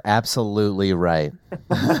 Yeah. And they're absolutely right.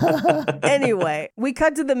 Anyway, we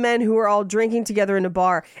cut to the men who are all drinking together in a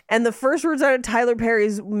bar. And the first words out of Tyler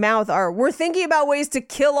Perry's mouth are, we're thinking about ways to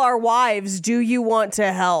kill our wives. Do you want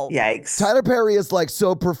to help? Yikes. Tyler Perry is like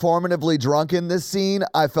so performatively drunk in this scene.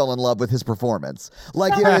 I fell in love with his performance.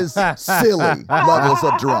 Like it is silly levels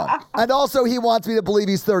of drunk. And also he wants me to believe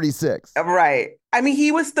he's 36. Right. I mean,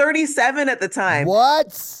 he was 37 at the time.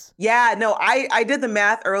 What? Yeah, no, I did the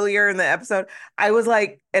math earlier in the episode. I was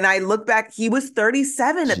like, and I look back, he was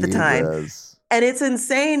 37 at the time. And it's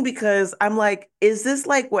insane because I'm like, is this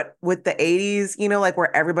like what with the 80s, you know, like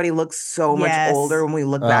where everybody looks so much older when we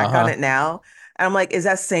look back on it now? And I'm like, is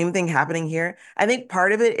that same thing happening here? I think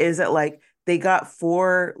part of it is that like they got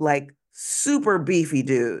 4 like super beefy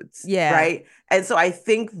dudes. Yeah. Right. And so I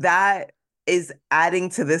think that is adding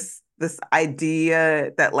to this this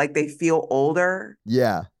idea that like they feel older.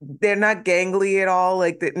 Yeah. They're not gangly at all.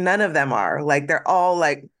 Like none of them are. Like they're all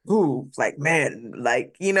like, ooh, like men,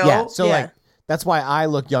 like, you know? Yeah. So like, that's why I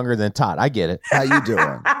look younger than Todd. I get it. How you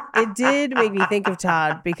doing? It did make me think of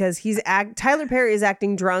Todd because Tyler Perry is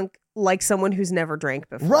acting drunk like someone who's never drank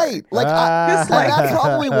before. Right. Like, and that's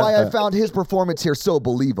probably why I found his performance here so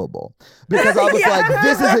believable. Because I was like,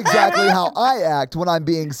 this is exactly how I act when I'm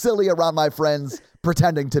being silly around my friends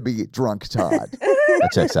pretending to be drunk Todd. That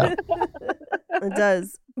checks out. It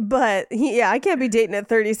does. But I can't be dating at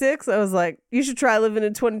 36. I was like, you should try living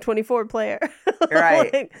in 2024, player.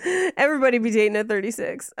 Right. Like, everybody be dating at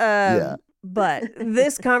 36. But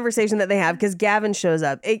this conversation that they have, because Gavin shows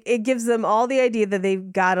up, it gives them all the idea that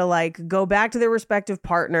they've got to like go back to their respective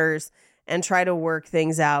partners and try to work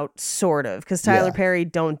things out, sort of, because Tyler Perry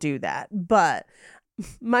don't do that. But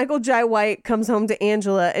Michael Jai White comes home to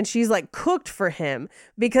Angela and she's like cooked for him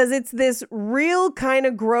because it's this real kind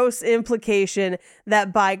of gross implication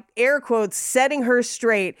that by air quotes setting her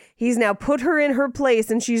straight, he's now put her in her place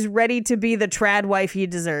and she's ready to be the trad wife he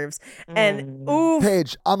deserves. And oof.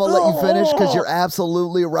 Paige, I'm gonna let you finish because you're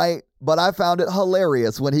absolutely right. But I found it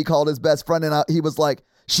hilarious when he called his best friend and he was like,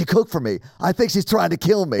 she cooked for me. I think she's trying to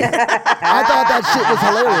kill me. I thought that shit was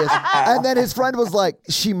hilarious. And then his friend was like,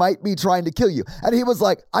 she might be trying to kill you. And he was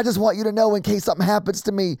like, I just want you to know in case something happens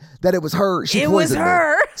to me that it was her. She poisoned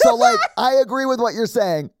me. So like, I agree with what you're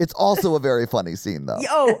saying. It's also a very funny scene though.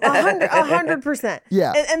 Oh, 100%.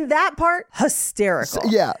 Yeah. And that part, hysterical.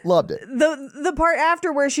 Yeah, loved it. The part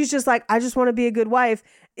after where she's just like, I just want to be a good wife.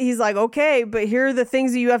 He's like, okay, but here are the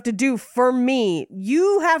things that you have to do for me.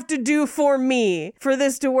 You have to do for me for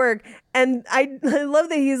this to work. And I love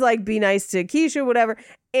that he's like, be nice to Keisha, whatever.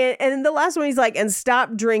 And the last one, he's like, and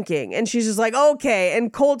stop drinking. And she's just like, okay.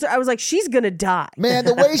 And Coulter, I was like, she's going to die. Man,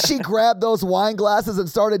 the way she grabbed those wine glasses and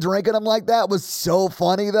started drinking them like that was so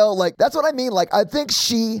funny, though. Like, that's what I mean. Like, I think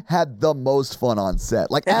she had the most fun on set.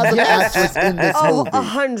 Like, as an actress in this movie.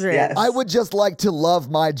 100. Yes. I would just like to love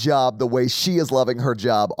my job the way she is loving her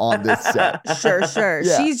job on this set. Sure.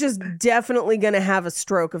 Yeah. She's just definitely going to have a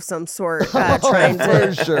stroke of some sort. Trying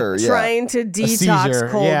to detox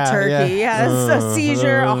cold turkey. Yeah, a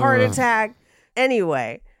seizure. A heart attack.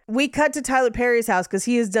 Anyway, we cut to Tyler Perry's house because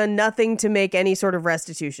he has done nothing to make any sort of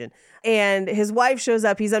restitution. And his wife shows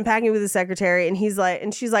up. He's unpacking with his secretary, and she's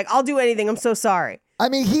like, "I'll do anything. I'm so sorry." I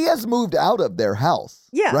mean, he has moved out of their house.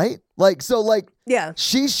 Yeah. Right? Like, so like, yeah.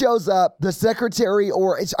 She shows up, the secretary,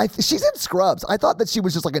 she's in scrubs. I thought that she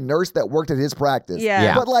was just like a nurse that worked at his practice.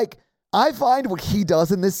 Yeah. But like, I find what he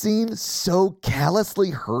does in this scene so callously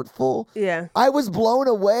hurtful. Yeah. I was blown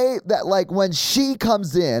away that like when she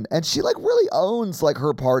comes in and she like really owns like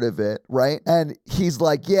her part of it, right? And he's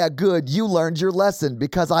like, yeah, good, you learned your lesson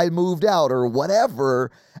because I moved out or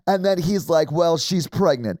whatever. And then he's like, well, she's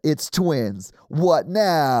pregnant. It's twins. What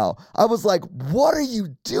now? I was like, what are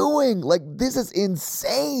you doing? Like, this is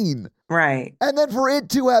insane. Right. And then for it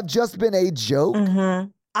to have just been a joke. Mm-hmm.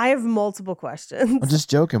 I have multiple questions. I'm just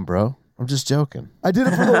joking, bro. I'm just joking. I did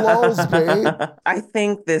it for the lulz, babe. I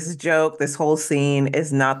think this joke, this whole scene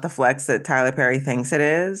is not the flex that Tyler Perry thinks it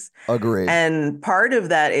is. Agreed. And part of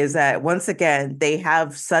that is that, once again, they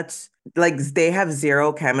have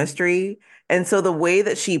zero chemistry. And so the way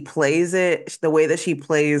that she plays it, the way that she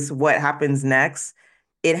plays what happens next,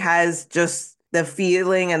 it has just the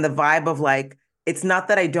feeling and the vibe of like, it's not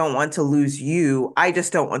that I don't want to lose you. I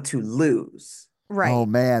just don't want to lose. Right. Oh,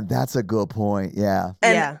 man, that's a good point. Yeah.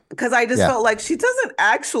 And because I just felt like she doesn't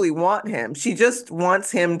actually want him. She just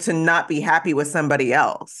wants him to not be happy with somebody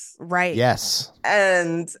else. Right. Yes.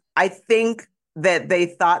 And I think that they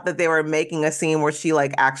thought that they were making a scene where she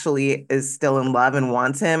like actually is still in love and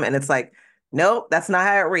wants him. And it's like, nope, that's not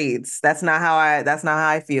how it reads. That's not how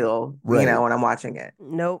I feel, right. When I'm watching it.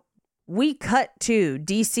 Nope. We cut to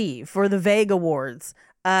DC for the VEG Awards.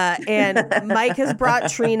 And Mike has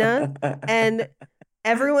brought Trina and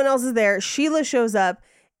everyone else is there. Sheila shows up.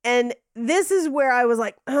 And this is where I was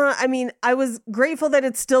like, I mean, I was grateful that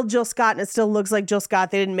it's still Jill Scott and it still looks like Jill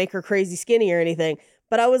Scott. They didn't make her crazy skinny or anything.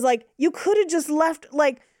 But I was like, you could have just left,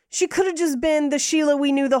 like, she could have just been the Sheila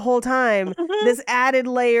we knew the whole time. Mm-hmm. This added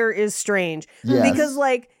layer is strange. Yes. Because,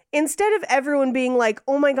 like, instead of everyone being like,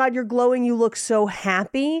 oh my God, you're glowing, you look so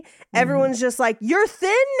happy, everyone's just like, you're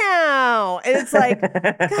thin now. And it's like,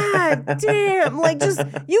 God damn. Like, just,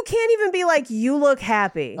 you can't even be like, you look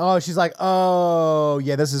happy. Oh, she's like, oh,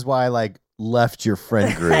 yeah, this is why I like left your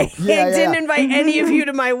friend group. I didn't invite any of you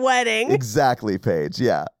to my wedding. Exactly, Paige.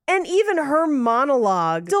 Yeah. And even her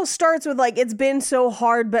monologue still starts with like, it's been so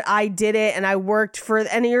hard, but I did it and I worked for,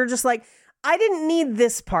 and you're just like, I didn't need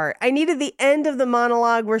this part. I needed the end of the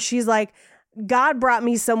monologue where she's like, God brought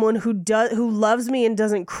me someone who loves me and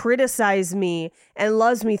doesn't criticize me and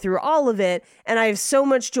loves me through all of it. And I have so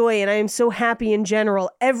much joy and I am so happy in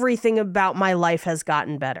general. Everything about my life has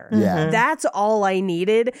gotten better. Yeah. That's all I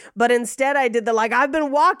needed. But instead I did I've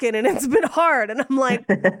been walking and it's been hard. And I'm like,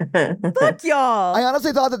 fuck y'all. I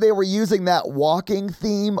honestly thought that they were using that walking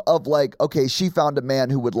theme of like, okay, she found a man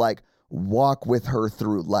who would like walk with her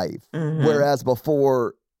through life. Whereas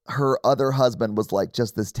before, her other husband was like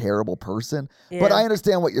just this terrible person. Yeah. But I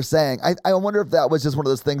understand what you're saying. I wonder if that was just one of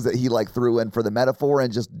those things that he like threw in for the metaphor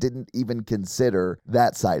and just didn't even consider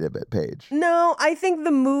that side of it, Paige. No, I think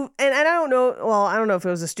the movie, and I don't know, well, I don't know if it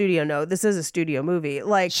was a studio note. This is a studio movie.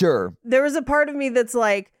 Like, sure. There was a part of me that's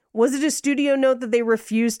like, was it a studio note that they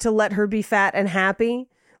refused to let her be fat and happy?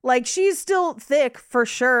 Like, she's still thick for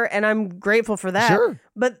sure, and I'm grateful for that. Sure.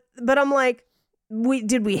 But I'm like,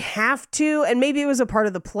 did we have to? And maybe it was a part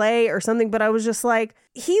of the play or something, but I was just like,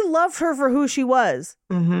 he loved her for who she was.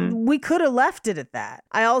 We could have left it at that.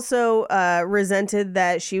 I also resented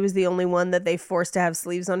that she was the only one that they forced to have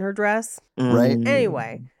sleeves on her dress. Right.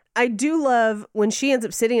 Anyway, I do love when she ends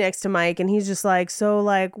up sitting next to Mike and he's just like, so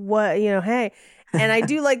like, what, hey. And I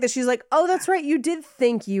do like that she's like, oh, that's right. You did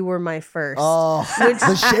think you were my first. Oh,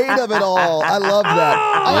 the shade of it all. I love that.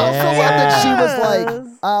 I also love that she was like,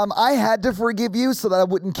 I had to forgive you so that I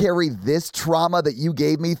wouldn't carry this trauma that you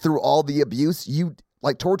gave me through all the abuse you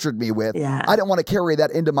like tortured me with. Yeah. I didn't want to carry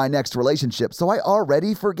that into my next relationship. So I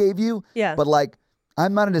already forgave you. Yeah. But like,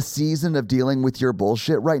 I'm not in a season of dealing with your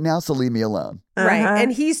bullshit right now, so leave me alone. Right.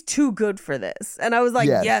 And he's too good for this. And I was like,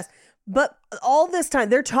 yes. But all this time,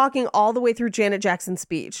 they're talking all the way through Janet Jackson's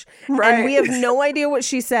speech. Right. And we have no idea what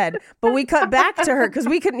she said. But we cut back to her because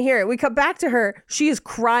we couldn't hear it. We cut back to her. She is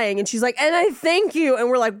crying and she's like, and I thank you. And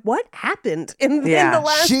we're like, what happened in the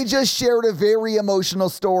last... She just shared a very emotional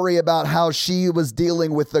story about how she was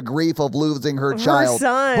dealing with the grief of losing her child.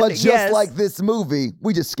 Son, but just like this movie,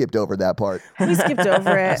 we just skipped over that part. We skipped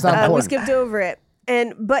over it. It's not important. We skipped over it.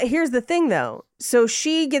 But here's the thing though. So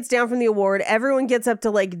she gets down from the award. Everyone gets up to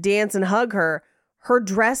like dance and hug her. Her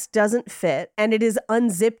dress doesn't fit and it is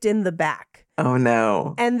unzipped in the back. Oh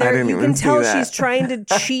no. And there you can tell she's trying to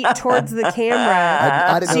cheat towards the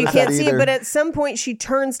camera. I didn't so you notice can't that see either. it, but at some point she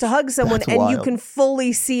turns to hug someone That's and you wild. can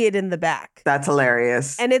fully see it in the back. That's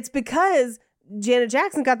hilarious. And it's because Janet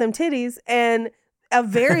Jackson got them titties and a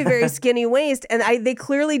very, very skinny waist. And they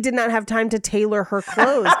clearly did not have time to tailor her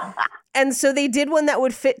clothes. And so they did one that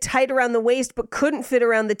would fit tight around the waist, but couldn't fit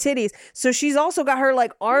around the titties. So she's also got her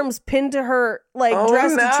like arms pinned to her like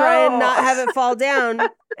dress to try and not have it fall down.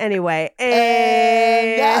 Anyway,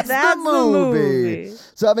 and that's the movie.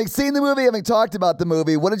 So having seen the movie, having talked about the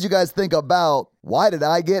movie, what did you guys think about Why Did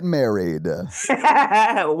I Get Married?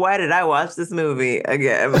 Why did I watch this movie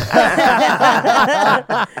again?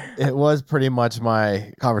 It was pretty much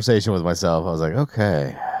my conversation with myself. I was like,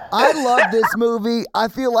 okay. I love this movie. I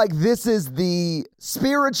feel like this is the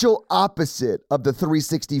spiritual opposite of the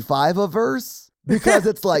 365-averse because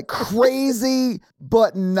it's like crazy,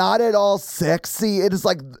 but not at all sexy. It is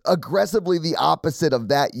like aggressively the opposite of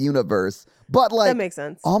that universe, but like that makes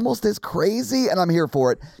sense. Almost as crazy, and I'm here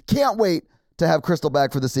for it. Can't wait to have Crystal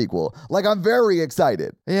back for the sequel. Like, I'm very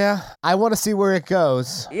excited. Yeah, I want to see where it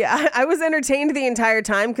goes. Yeah, I was entertained the entire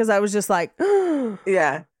time because I was just like,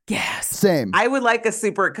 yeah. Yes. Same. I would like a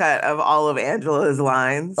supercut of all of Angela's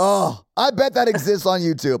lines. Oh, I bet that exists on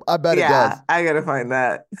YouTube. I bet it does. Yeah, I gotta find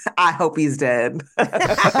that. I hope he's dead. But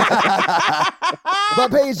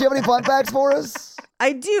Paige, do you have any fun facts for us?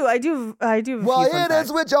 I do. Well, it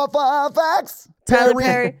is with your fun facts. Tyler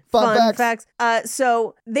Perry, fun facts.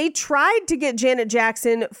 So they tried to get Janet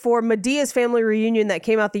Jackson for Medea's family reunion that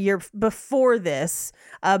came out the year before this,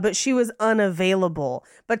 but she was unavailable.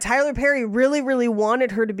 But Tyler Perry really, really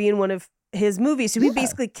wanted her to be in one of his movies, so he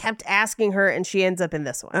basically kept asking her, and she ends up in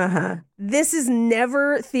this one. This is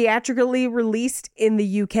never theatrically released in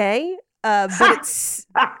the UK.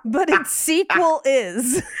 But its sequel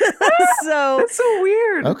is. So that's so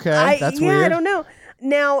weird. Okay, that's weird. I don't know.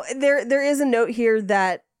 Now there is a note here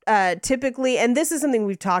that typically, and this is something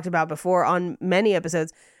we've talked about before on many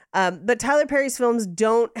episodes, but Tyler Perry's films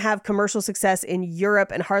don't have commercial success in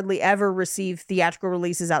Europe and hardly ever receive theatrical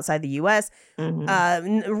releases outside the US.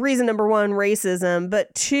 Reason number one, racism.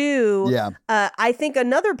 But two, I think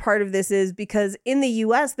another part of this is because in the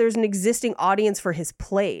US, there's an existing audience for his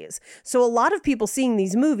plays. So a lot of people seeing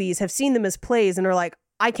these movies have seen them as plays and are like,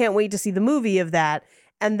 I can't wait to see the movie of that.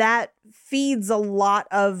 And that feeds a lot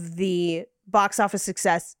of the box office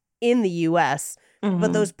success in the US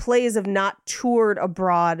but those plays have not toured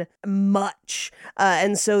abroad much.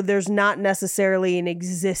 And so there's not necessarily an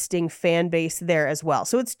existing fan base there as well.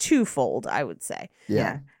 So it's twofold, I would say.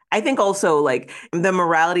 Yeah. I think also like the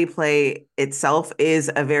morality play itself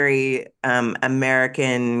is a very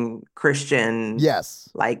American Christian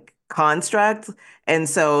like construct. And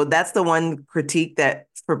so that's the one critique that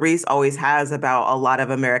Fabrice always has about a lot of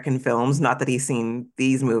American films. Not that he's seen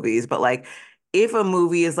these movies, but like if a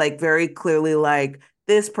movie is like very clearly like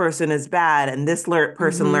this person is bad and this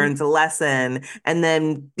person learns a lesson and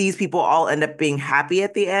then these people all end up being happy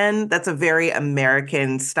at the end, that's a very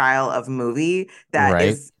American style of movie that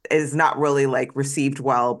is not really like received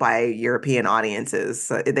well by European audiences.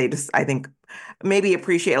 So they just, I think, maybe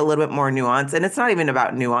appreciate a little bit more nuance. And it's not even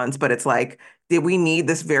about nuance, but it's like, did we need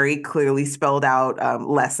this very clearly spelled out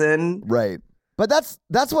lesson? Right. But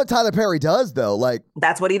that's what Tyler Perry does, though. Like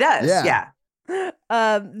that's what he does. Yeah.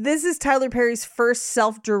 This is Tyler Perry's first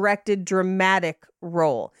self-directed dramatic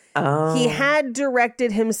role. He had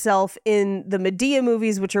directed himself in the Madea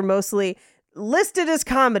movies, which are mostly listed as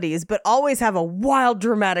comedies, but always have a wild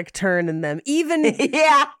dramatic turn in them. Even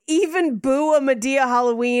Boo! A Madea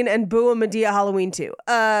Halloween and Boo! A Madea Halloween 2.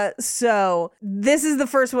 So this is the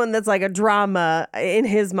first one that's like a drama in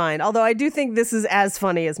his mind. Although I do think this is as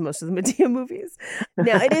funny as most of the Madea movies.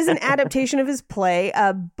 Now, it is an adaptation of his play,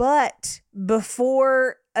 but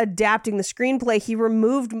before adapting the screenplay,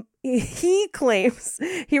 he claims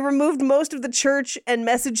he removed most of the church and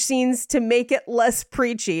message scenes to make it less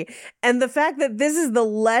preachy. And the fact that this is the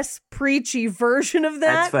less preachy version of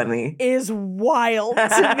that is wild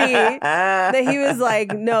to me. That he was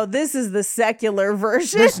like, no, this is the secular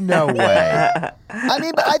version. There's no way. I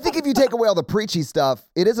mean, but I think if you take away all the preachy stuff,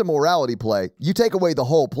 it is a morality play. You take away the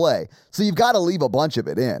whole play. So you've got to leave a bunch of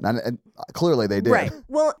it in. And clearly they did. Right.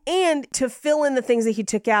 Well, and to fill in the things that he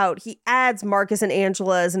took out, he adds Marcus and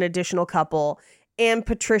Angela as an additional couple, and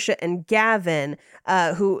Patricia and Gavin,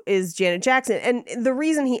 who is Janet Jackson. And the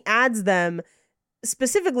reason he adds them,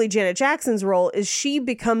 specifically Janet Jackson's role, is she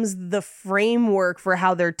becomes the framework for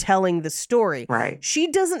how they're telling the story. Right.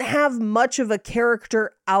 She doesn't have much of a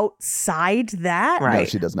character outside that. Right. No,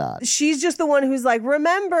 she does not. She's just the one who's like,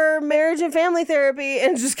 remember marriage and family therapy,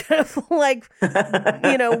 and just kind of like,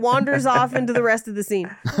 wanders off into the rest of the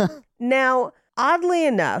scene. Now, oddly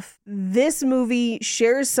enough, this movie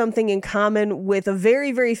shares something in common with a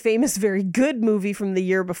very, very famous, very good movie from the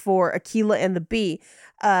year before, Akeelah and the Bee,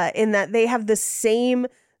 in that they have the same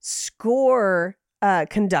score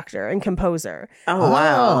conductor and composer. Oh,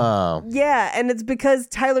 wow. Yeah, and it's because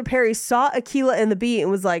Tyler Perry saw Akeelah and the Bee and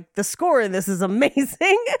was like, the score in this is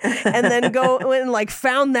amazing. And then went and like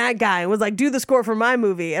found that guy and was like, do the score for my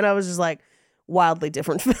movie. And I was just like, wildly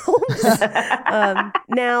different films.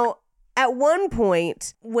 Now, at one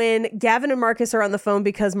point, when Gavin and Marcus are on the phone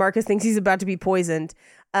because Marcus thinks he's about to be poisoned,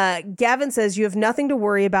 Gavin says, you have nothing to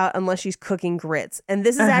worry about unless she's cooking grits. And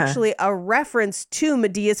this is actually a reference to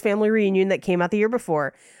Medea's family reunion that came out the year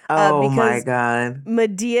before. Oh, my God.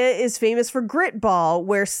 Madea is famous for Grit Ball,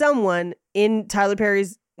 where someone in Tyler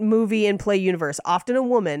Perry's movie and play universe, often a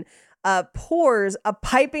woman, pours a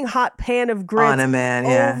piping hot pan of grits on a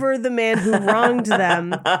man, over the man who wronged them.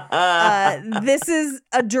 This is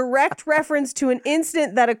a direct reference to an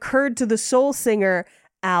incident that occurred to the soul singer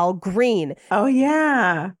Al Green. Oh,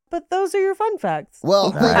 yeah. But those are your fun facts.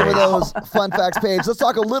 Well, thank you for those fun facts, Paige. Let's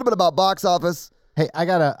talk a little bit about box office. Hey, I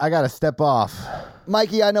gotta step off.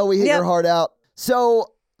 Mikey, I know we hit your heart out. So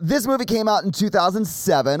this movie came out in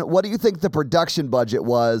 2007. What do you think the production budget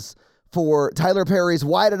was for Tyler Perry's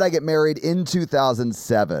Why Did I Get Married in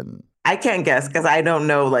 2007? I can't guess because I don't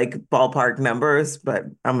know like ballpark numbers, but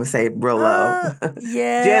I'm gonna say real low.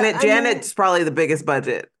 Yeah, Janet's probably the biggest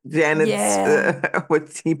budget. Janet's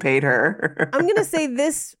what he paid her. I'm gonna say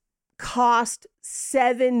this cost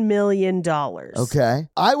 $7 million. Okay,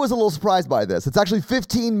 I was a little surprised by this. It's actually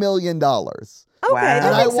 $15 million. Okay,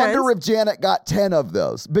 and I wonder if Janet got 10 of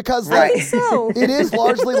those because like, I think so. It is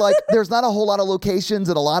largely like there's not a whole lot of locations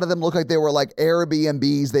and a lot of them look like they were like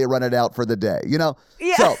Airbnbs they rented out for the day,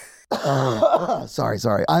 Yeah. So,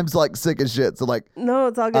 sorry. I'm like sick as shit. So like, no,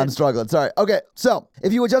 it's all good. I'm struggling. Sorry. Okay. So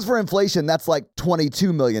if you adjust for inflation, that's like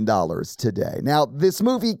 $22 million today. Now, this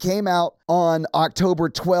movie came out on October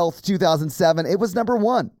 12th, 2007. It was number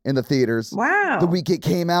 1 in the theaters. Wow. The week it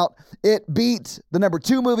came out. It beat the number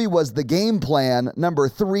 2 movie was The Game Plan. Number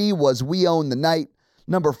 3 was We Own the Night.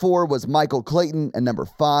 Number 4 was Michael Clayton. And number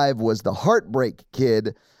 5 was The Heartbreak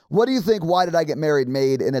Kid. What do you think Why Did I Get Married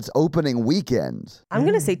made in its opening weekend? I'm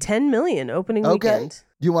going to say $10 million opening weekend.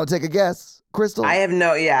 Do you want to take a guess, Crystal? I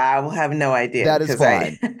will have no idea. That is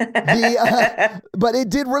fine. But it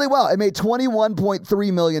did really well. It made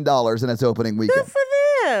 $21.3 million in its opening weekend. Good for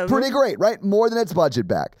them. Pretty great, right? More than its budget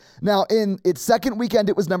back. Now, in its second weekend,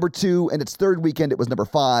 it was number 2. In its third weekend, it was number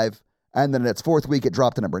 5. And then in its fourth week, it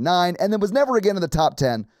dropped to number 9. And then was never again in the top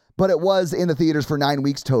 10, but it was in the theaters for 9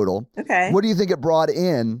 weeks total. Okay. What do you think it brought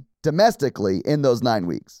in domestically in those 9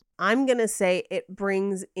 weeks? I'm going to say it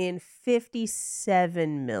brings in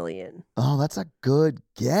 $57 million. Oh, that's a good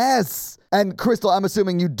guess. And Crystal, I'm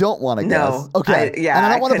assuming you don't want to guess. No. Okay. And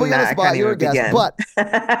I don't want to put you on the spot. You're a guess. Begin. But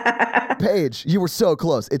Paige, you were so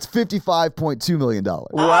close. It's $55.2 million.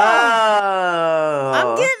 Whoa.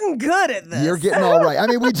 I'm getting good at this. You're getting all right. I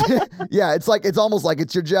mean, we did. Yeah, it's almost like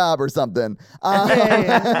it's your job or something.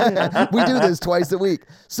 We do this twice a week.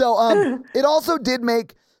 So it also did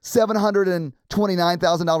make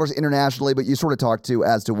 $729,000 internationally, but you sort of talked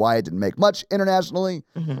as to why it didn't make much internationally.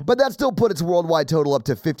 Mm-hmm. But that still put its worldwide total up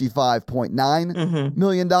to $55.9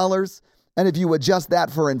 million. And if you adjust that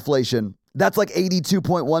for inflation, that's like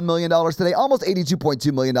 $82.1 million today, almost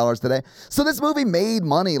 $82.2 million today. So this movie made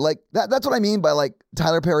money. Like that's what I mean by like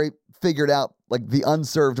Tyler Perry figured out like the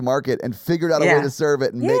unserved market and figured out a way to serve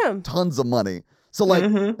it and make tons of money. So like,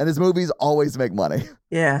 and his movies always make money.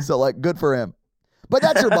 Yeah. So like, good for him. But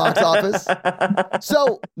that's your box office.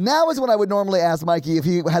 So now is when I would normally ask Mikey if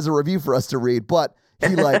he has a review for us to read, but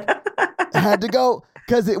he like had to go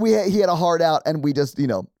because he had a hard out and we just,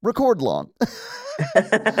 record long.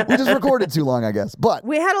 We just recorded too long, I guess. But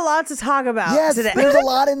we had a lot to talk about today. There's a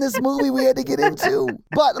lot in this movie we had to get into.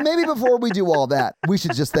 But maybe before we do all that, we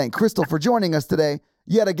should just thank Crystal for joining us today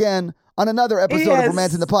yet again on another episode of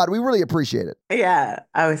Romance in the Pod. We really appreciate it. Yeah,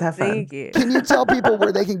 I always have fun. Thank you. Can you tell people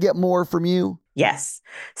where they can get more from you? Yes.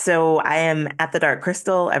 So I am at The Dark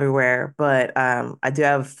Crystal everywhere, but I do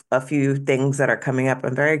have a few things that are coming up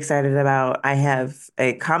I'm very excited about. I have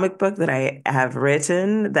a comic book that I have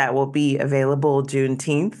written that will be available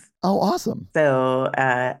Juneteenth. Oh, awesome. So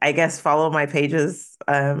I guess follow my pages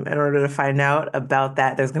in order to find out about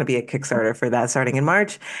that. There's going to be a Kickstarter for that starting in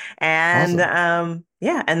March. And awesome.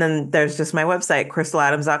 And then there's just my website,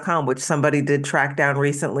 crystaladams.com, which somebody did track down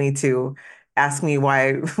recently to ask me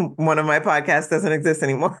why one of my podcasts doesn't exist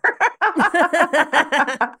anymore.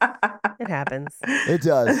 It happens. It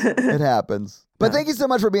does. It happens. But thank you so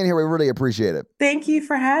much for being here. We really appreciate it. Thank you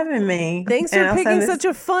for having me. Thanks for picking such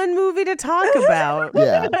a fun movie to talk about.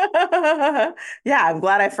 Yeah. Yeah, I'm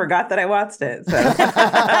glad I forgot that I watched it.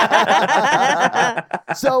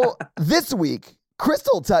 So this week,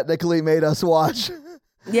 Crystal technically made us watch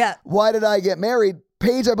Why Did I Get Married?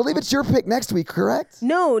 Paige, I believe it's your pick next week, correct?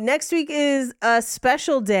 No, next week is a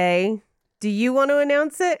special day. Do you want to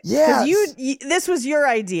announce it? Yes. Because this was your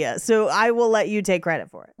idea, so I will let you take credit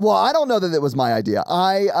for it. Well, I don't know that it was my idea.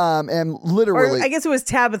 I am literally... Or I guess it was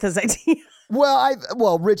Tabitha's idea.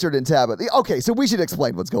 Well, Richard and Tabitha. Okay, so we should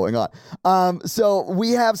explain what's going on. So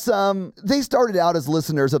we have they started out as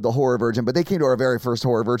listeners of the Horror Virgin, but they came to our very first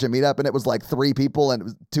Horror Virgin meetup, and it was like 3 people,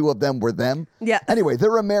 and 2 of them were them. Yeah. Anyway,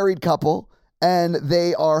 they're a married couple, and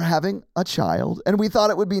they are having a child, and we thought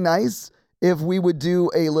it would be nice if we would do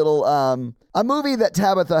a little, a movie that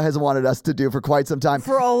Tabitha has wanted us to do for quite some time.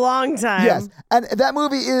 For a long time. Yes. And that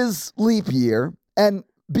movie is Leap Year. And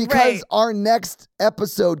because our next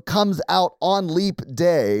episode comes out on Leap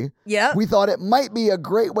Day, we thought it might be a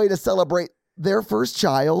great way to celebrate their first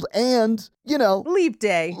child and, Leap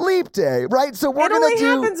Day. Leap Day, right? So we're going to do... It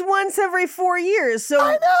only happens once every 4 years. So,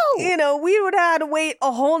 I know. We would have to wait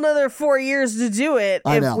a whole nother 4 years to do it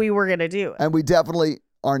if we were going to do it. And we definitely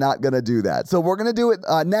are not going to do that. So we're going to do it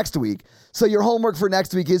next week. So your homework for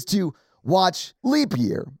next week is to watch Leap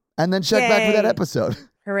Year and then check back for that episode.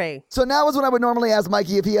 Hooray. So now is when I would normally ask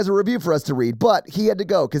Mikey if he has a review for us to read, but he had to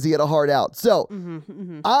go because he had a hard out. So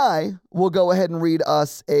I will go ahead and read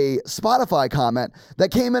us a Spotify comment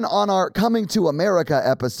that came in on our Coming to America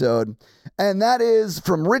episode. And that is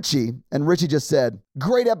from Richie. And Richie just said,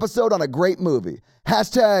 great episode on a great movie. #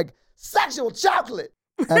 sexual chocolate.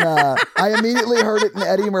 And I immediately heard it in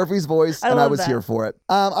Eddie Murphy's voice, and I was here for it.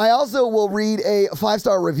 I also will read a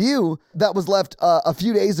 5-star review that was left a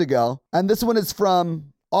few days ago, and this one is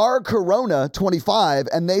from R Corona 25,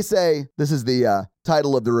 and they say, this is the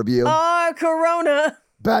title of the review. R Corona.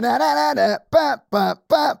 That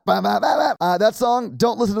song,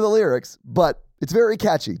 don't listen to the lyrics, but it's very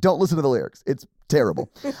catchy. Don't listen to the lyrics. It's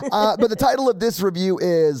terrible. But the title of this review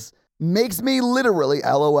is Makes Me Literally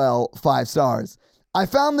LOL 5 stars. I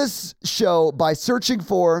found this show by searching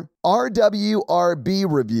for RWRB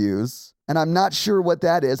reviews, and I'm not sure what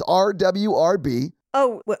that is. RWRB.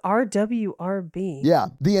 Oh, what, RWRB? Yeah,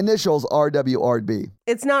 the initials RWRB.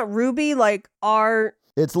 It's not Ruby, like R.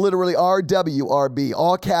 It's literally RWRB,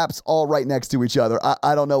 all caps, all right next to each other.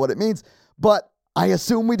 I don't know what it means, but I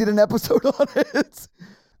assume we did an episode on it.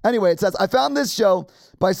 Anyway, it says, I found this show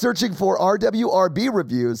by searching for RWRB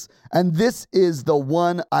reviews, and this is the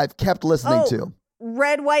one I've kept listening to.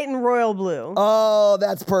 Red, white, and royal blue. Oh,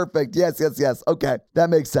 that's perfect. Yes. Okay,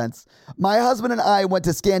 that makes sense. My husband and I went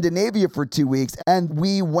to Scandinavia for 2 weeks, and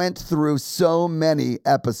we went through so many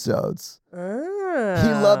episodes. Oh, he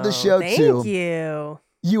loved the show, too. Thank you.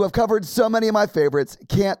 You have covered so many of my favorites.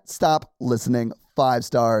 Can't stop listening. 5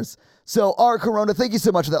 stars. So, R. Corona, thank you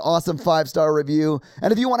so much for that awesome 5-star review.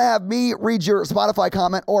 And if you want to have me read your Spotify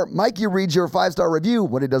comment or Mikey read your 5-star review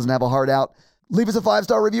when he doesn't have a heart out, leave us a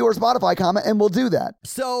 5-star review or Spotify comment and we'll do that.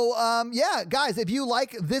 So, yeah, guys, if you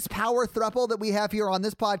like this power throuple that we have here on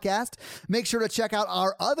this podcast, make sure to check out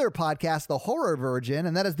our other podcast, The Horror Virgin.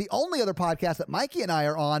 And that is the only other podcast that Mikey and I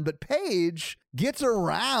are on. But Paige gets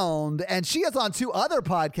around and she is on 2 other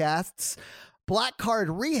podcasts, Black Card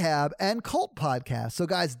Rehab and Cult Podcast. So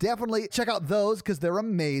guys, definitely check out those because they're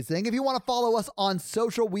amazing. If you want to follow us on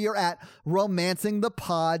social, we are at Romancing the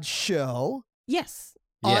Pod Show. Yes.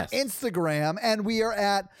 On Instagram, and we are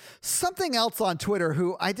at something else on Twitter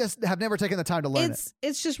who I just have never taken the time to learn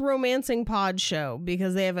It's just Romancing Pod Show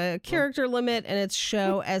because they have a character limit and it's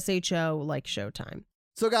show SHO like Showtime.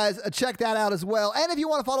 So guys, check that out as well. And if you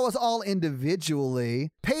want to follow us all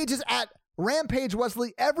individually, Paige is at Rampage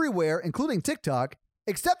Wesley everywhere, including TikTok,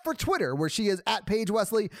 except for Twitter, where she is at Paige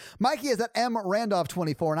Wesley. Mikey is at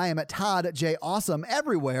MRandolph24, and I am at Todd J. Awesome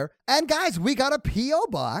everywhere. And guys, we got a P.O.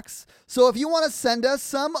 box. So if you want to send us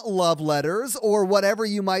some love letters or whatever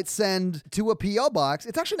you might send to a P.O. box,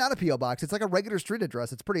 it's actually not a P.O. box. It's like a regular street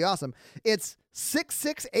address. It's pretty awesome. It's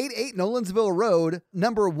 6688 Nolensville Road,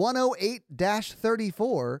 number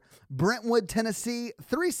 108-34, Brentwood, Tennessee,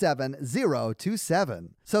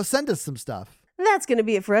 37027. So send us some stuff. That's going to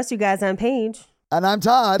be it for us, you guys. I'm Paige. And I'm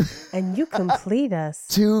Todd. And you complete us.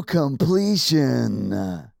 To completion.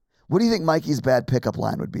 What do you think Mikey's bad pickup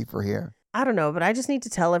line would be for here? I don't know, but I just need to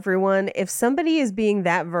tell everyone, if somebody is being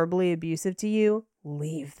that verbally abusive to you,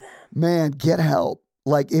 leave them. Man, get help.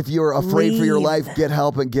 Like, if you're afraid for your life, get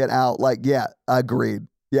help and get out. Like, yeah, agreed.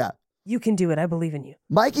 Yeah. You can do it. I believe in you.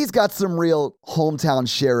 Mikey's got some real hometown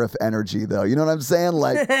sheriff energy, though. You know what I'm saying?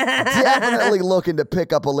 Like, definitely looking to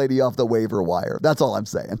pick up a lady off the waiver wire. That's all I'm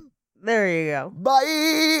saying. There you go.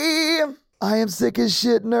 Bye. I am sick as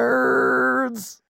shit, nerds.